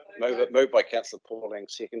 Moved by Councillor Pauling,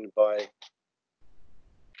 seconded by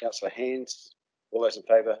Councillor Hands. All those in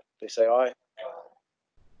favour, please say aye.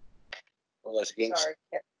 All those against? Sorry.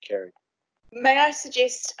 Yep. Carried. May I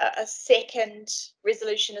suggest a second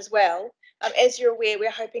resolution as well? As you're aware,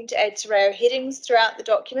 we're hoping to add te reo headings throughout the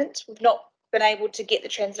document. We've not been able to get the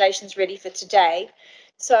translations ready for today.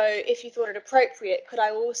 So if you thought it appropriate, could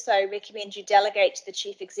I also recommend you delegate to the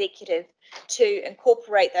Chief Executive to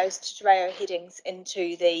incorporate those te reo headings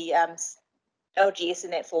into the LGS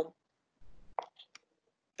in that form?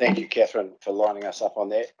 Thank you, Catherine, for lining us up on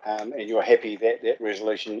that. And you're happy that that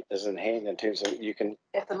resolution is in hand in terms of you can.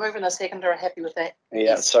 If the mover and the seconder are happy with that. Yeah,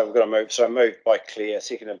 yes. So we've got to move. So moved by Claire,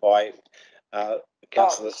 seconded by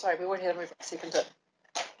Councillor. Oh, sorry, we won't have a mover and seconder.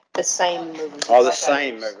 The same mover. Oh, the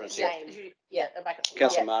same mover and seconder. Yeah,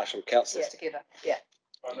 Councillor Marshall, councillors together. Yeah.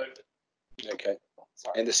 I moved it. Okay.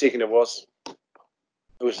 Sorry. And the seconder was?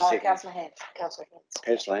 Who was the seconder? Councillor Hand. Councillor Hands.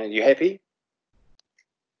 Councillor Hand, you happy?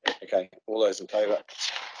 Okay. All those in favour?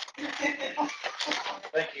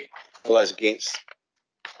 Thank you. All those against?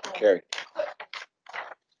 Carried.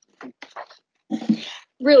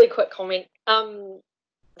 Really quick comment.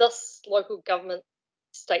 This local government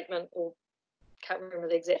statement, or can't remember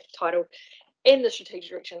the exact title, and the strategic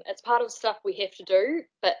direction, it's part of stuff we have to do.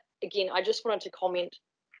 But again, I just wanted to comment,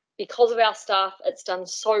 because of our staff, it's done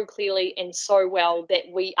so clearly and so well that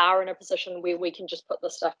we are in a position where we can just put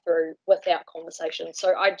this stuff through without conversation.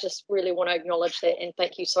 So I just really want to acknowledge that and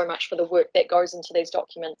thank you so much for the work that goes into these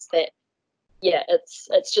documents. That, yeah,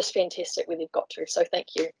 it's just fantastic where they've got to. So thank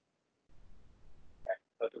you.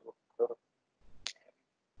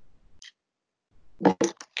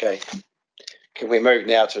 Okay. Can we move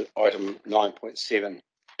now to item 9.7?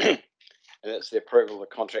 And it's the approval of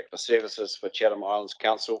the contract for services for Chatham Islands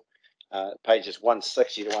Council, pages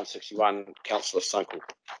 160 to 161. Councillor Sunkel.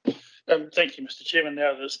 Thank you, Mr. Chairman.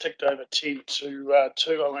 Now that it's ticked over 10 to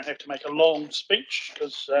 2, I won't have to make a long speech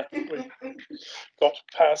because we've got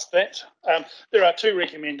past that. There are 2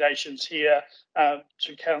 recommendations here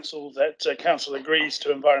to Council that Council agrees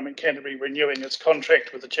to Environment Canterbury renewing its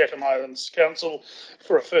contract with the Chatham Islands Council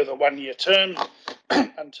for a further 1-year term.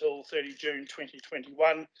 until 30 June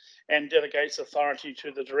 2021 and delegates authority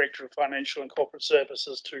to the Director of Financial and Corporate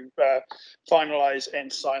Services to finalise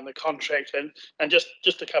and sign the contract. And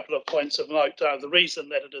just a couple of points of note. The reason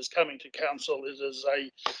that it is coming to Council is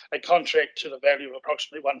a contract to the value of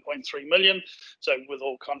approximately 1.3 million. So with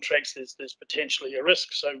all contracts, there's potentially a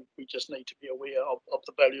risk. So we just need to be aware of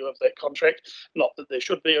the value of that contract. Not that there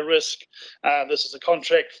should be a risk. This is a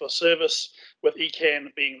contract for service with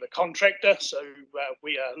ECAN being the contractor. So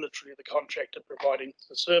we are literally the contractor providing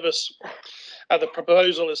the service. The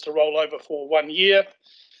proposal is to roll over for 1 year.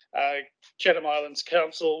 Chatham Islands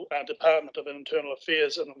Council, Department of Internal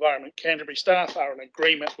Affairs and Environment Canterbury staff are in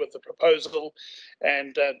agreement with the proposal,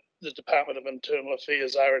 and the Department of Internal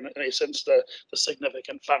Affairs are in essence the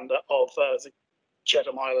significant funder of the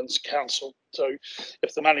Chatham Islands Council. So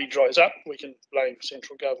if the money dries up, we can blame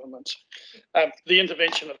central government. The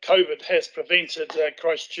intervention of COVID has prevented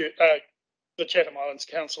the Chatham Islands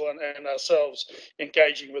Council and ourselves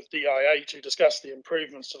engaging with DIA to discuss the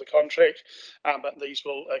improvements to the contract, but these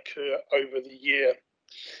will occur over the year.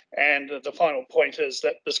 And the final point is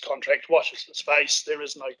that this contract washes its face. There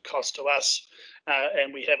is no cost to us,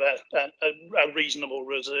 and we have a reasonable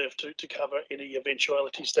reserve to cover any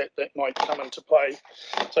eventualities that might come into play.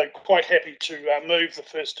 So quite happy to move the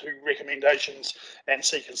first two recommendations and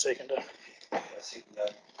seek a seconder.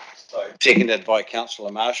 Seconded by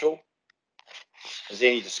Councillor Marshall. Is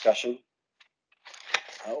there any discussion?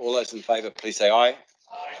 All those in favour, please say aye.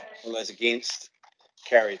 Aye. All those against?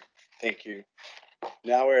 Carried. Thank you.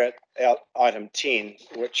 Now we're at item 10,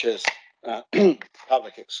 which is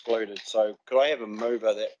public excluded. So could I have a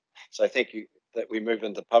mover that, so thank you, that we move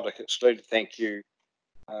into public excluded. Thank you,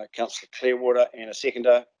 Councillor Clearwater, and a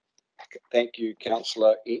seconder. Thank you,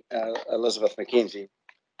 Councillor Elizabeth McKenzie.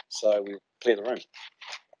 So we clear the room.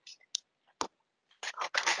 I'll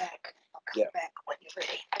come back. Yeah. Back when you're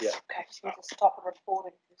ready. Yeah. Okay, so we'll stop the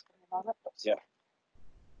recording just in a moment. Yeah.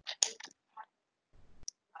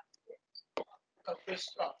 Oh,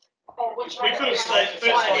 we could have stayed the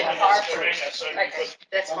first one. So okay,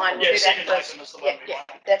 that's fine. Yeah, second item is the one we want.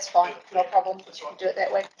 That's fine. No problem. We'll do it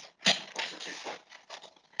that way.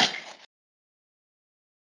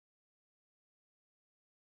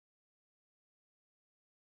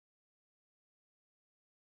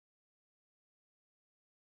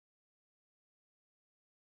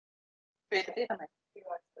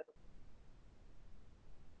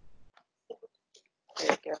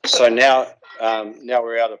 So now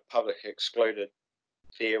we're out of public excluded.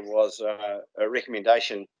 There was a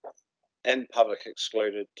recommendation in public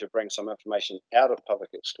excluded to bring some information out of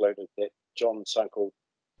public excluded that John Sunkel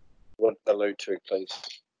would allude to, please.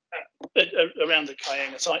 Around the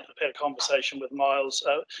Kayanga site, I've had a conversation with Miles,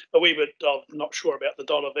 but we would, I'm not sure about the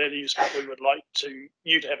dollar values, but we would like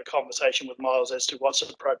you to have a conversation with Miles as to what's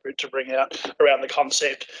appropriate to bring out around the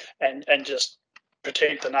concept and just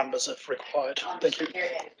protect the numbers if required. Thank you.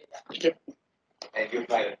 Thank you. And you've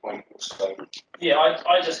made a point, so. Yeah,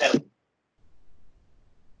 I just have.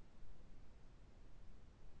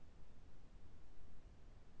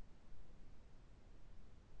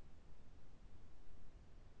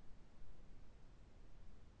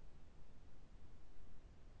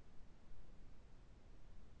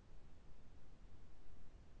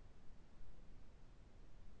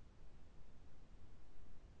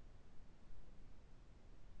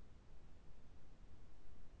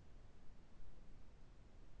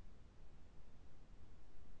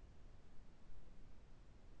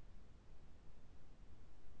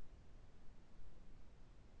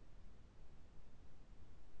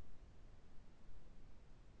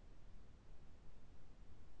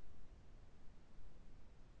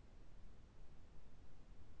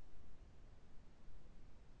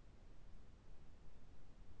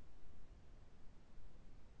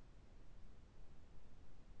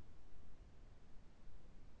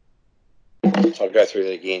 So I'll go through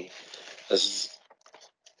it again. This is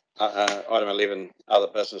item 11, other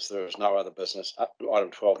business. There is no other business. Item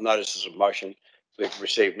 12, notices of motion. We've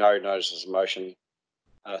received no notices of motion.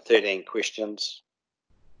 13 questions.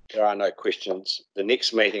 There are no questions. The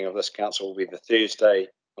next meeting of this council will be on Thursday,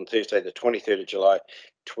 the 23rd of July,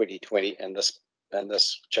 2020, in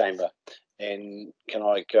this chamber. And can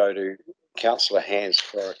I go to Councillor Hands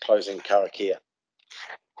for a closing karakia?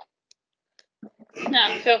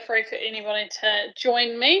 Feel free for anybody to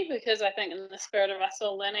join me, because I think in the spirit of us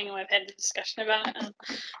all learning, and we've had a discussion about it,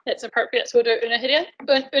 that's appropriate. So we'll do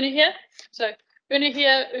unahia. So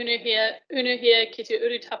unahia ki te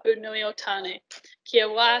urutapu nui o tāne. Kia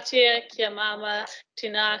wātea, kia mama, te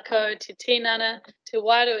nāko, te tinana, te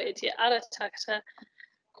wairu e te ara takata.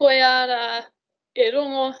 Koe ara e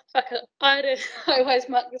rongo whakaaere, I always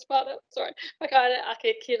mark this part up, sorry, whakaaere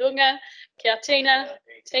ake ki runga, kia tina,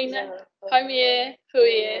 haumie,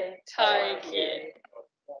 huie, tai kie.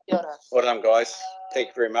 Well done, guys. Thank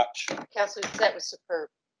you very much. Councillors, that was superb.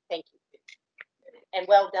 Thank you. And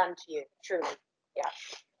well done to you, truly. Yeah.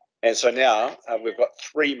 And so now we've got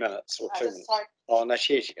 3 minutes or 2 minutes. Oh, no,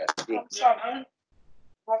 here she goes. Yeah.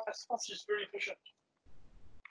 My response is very efficient.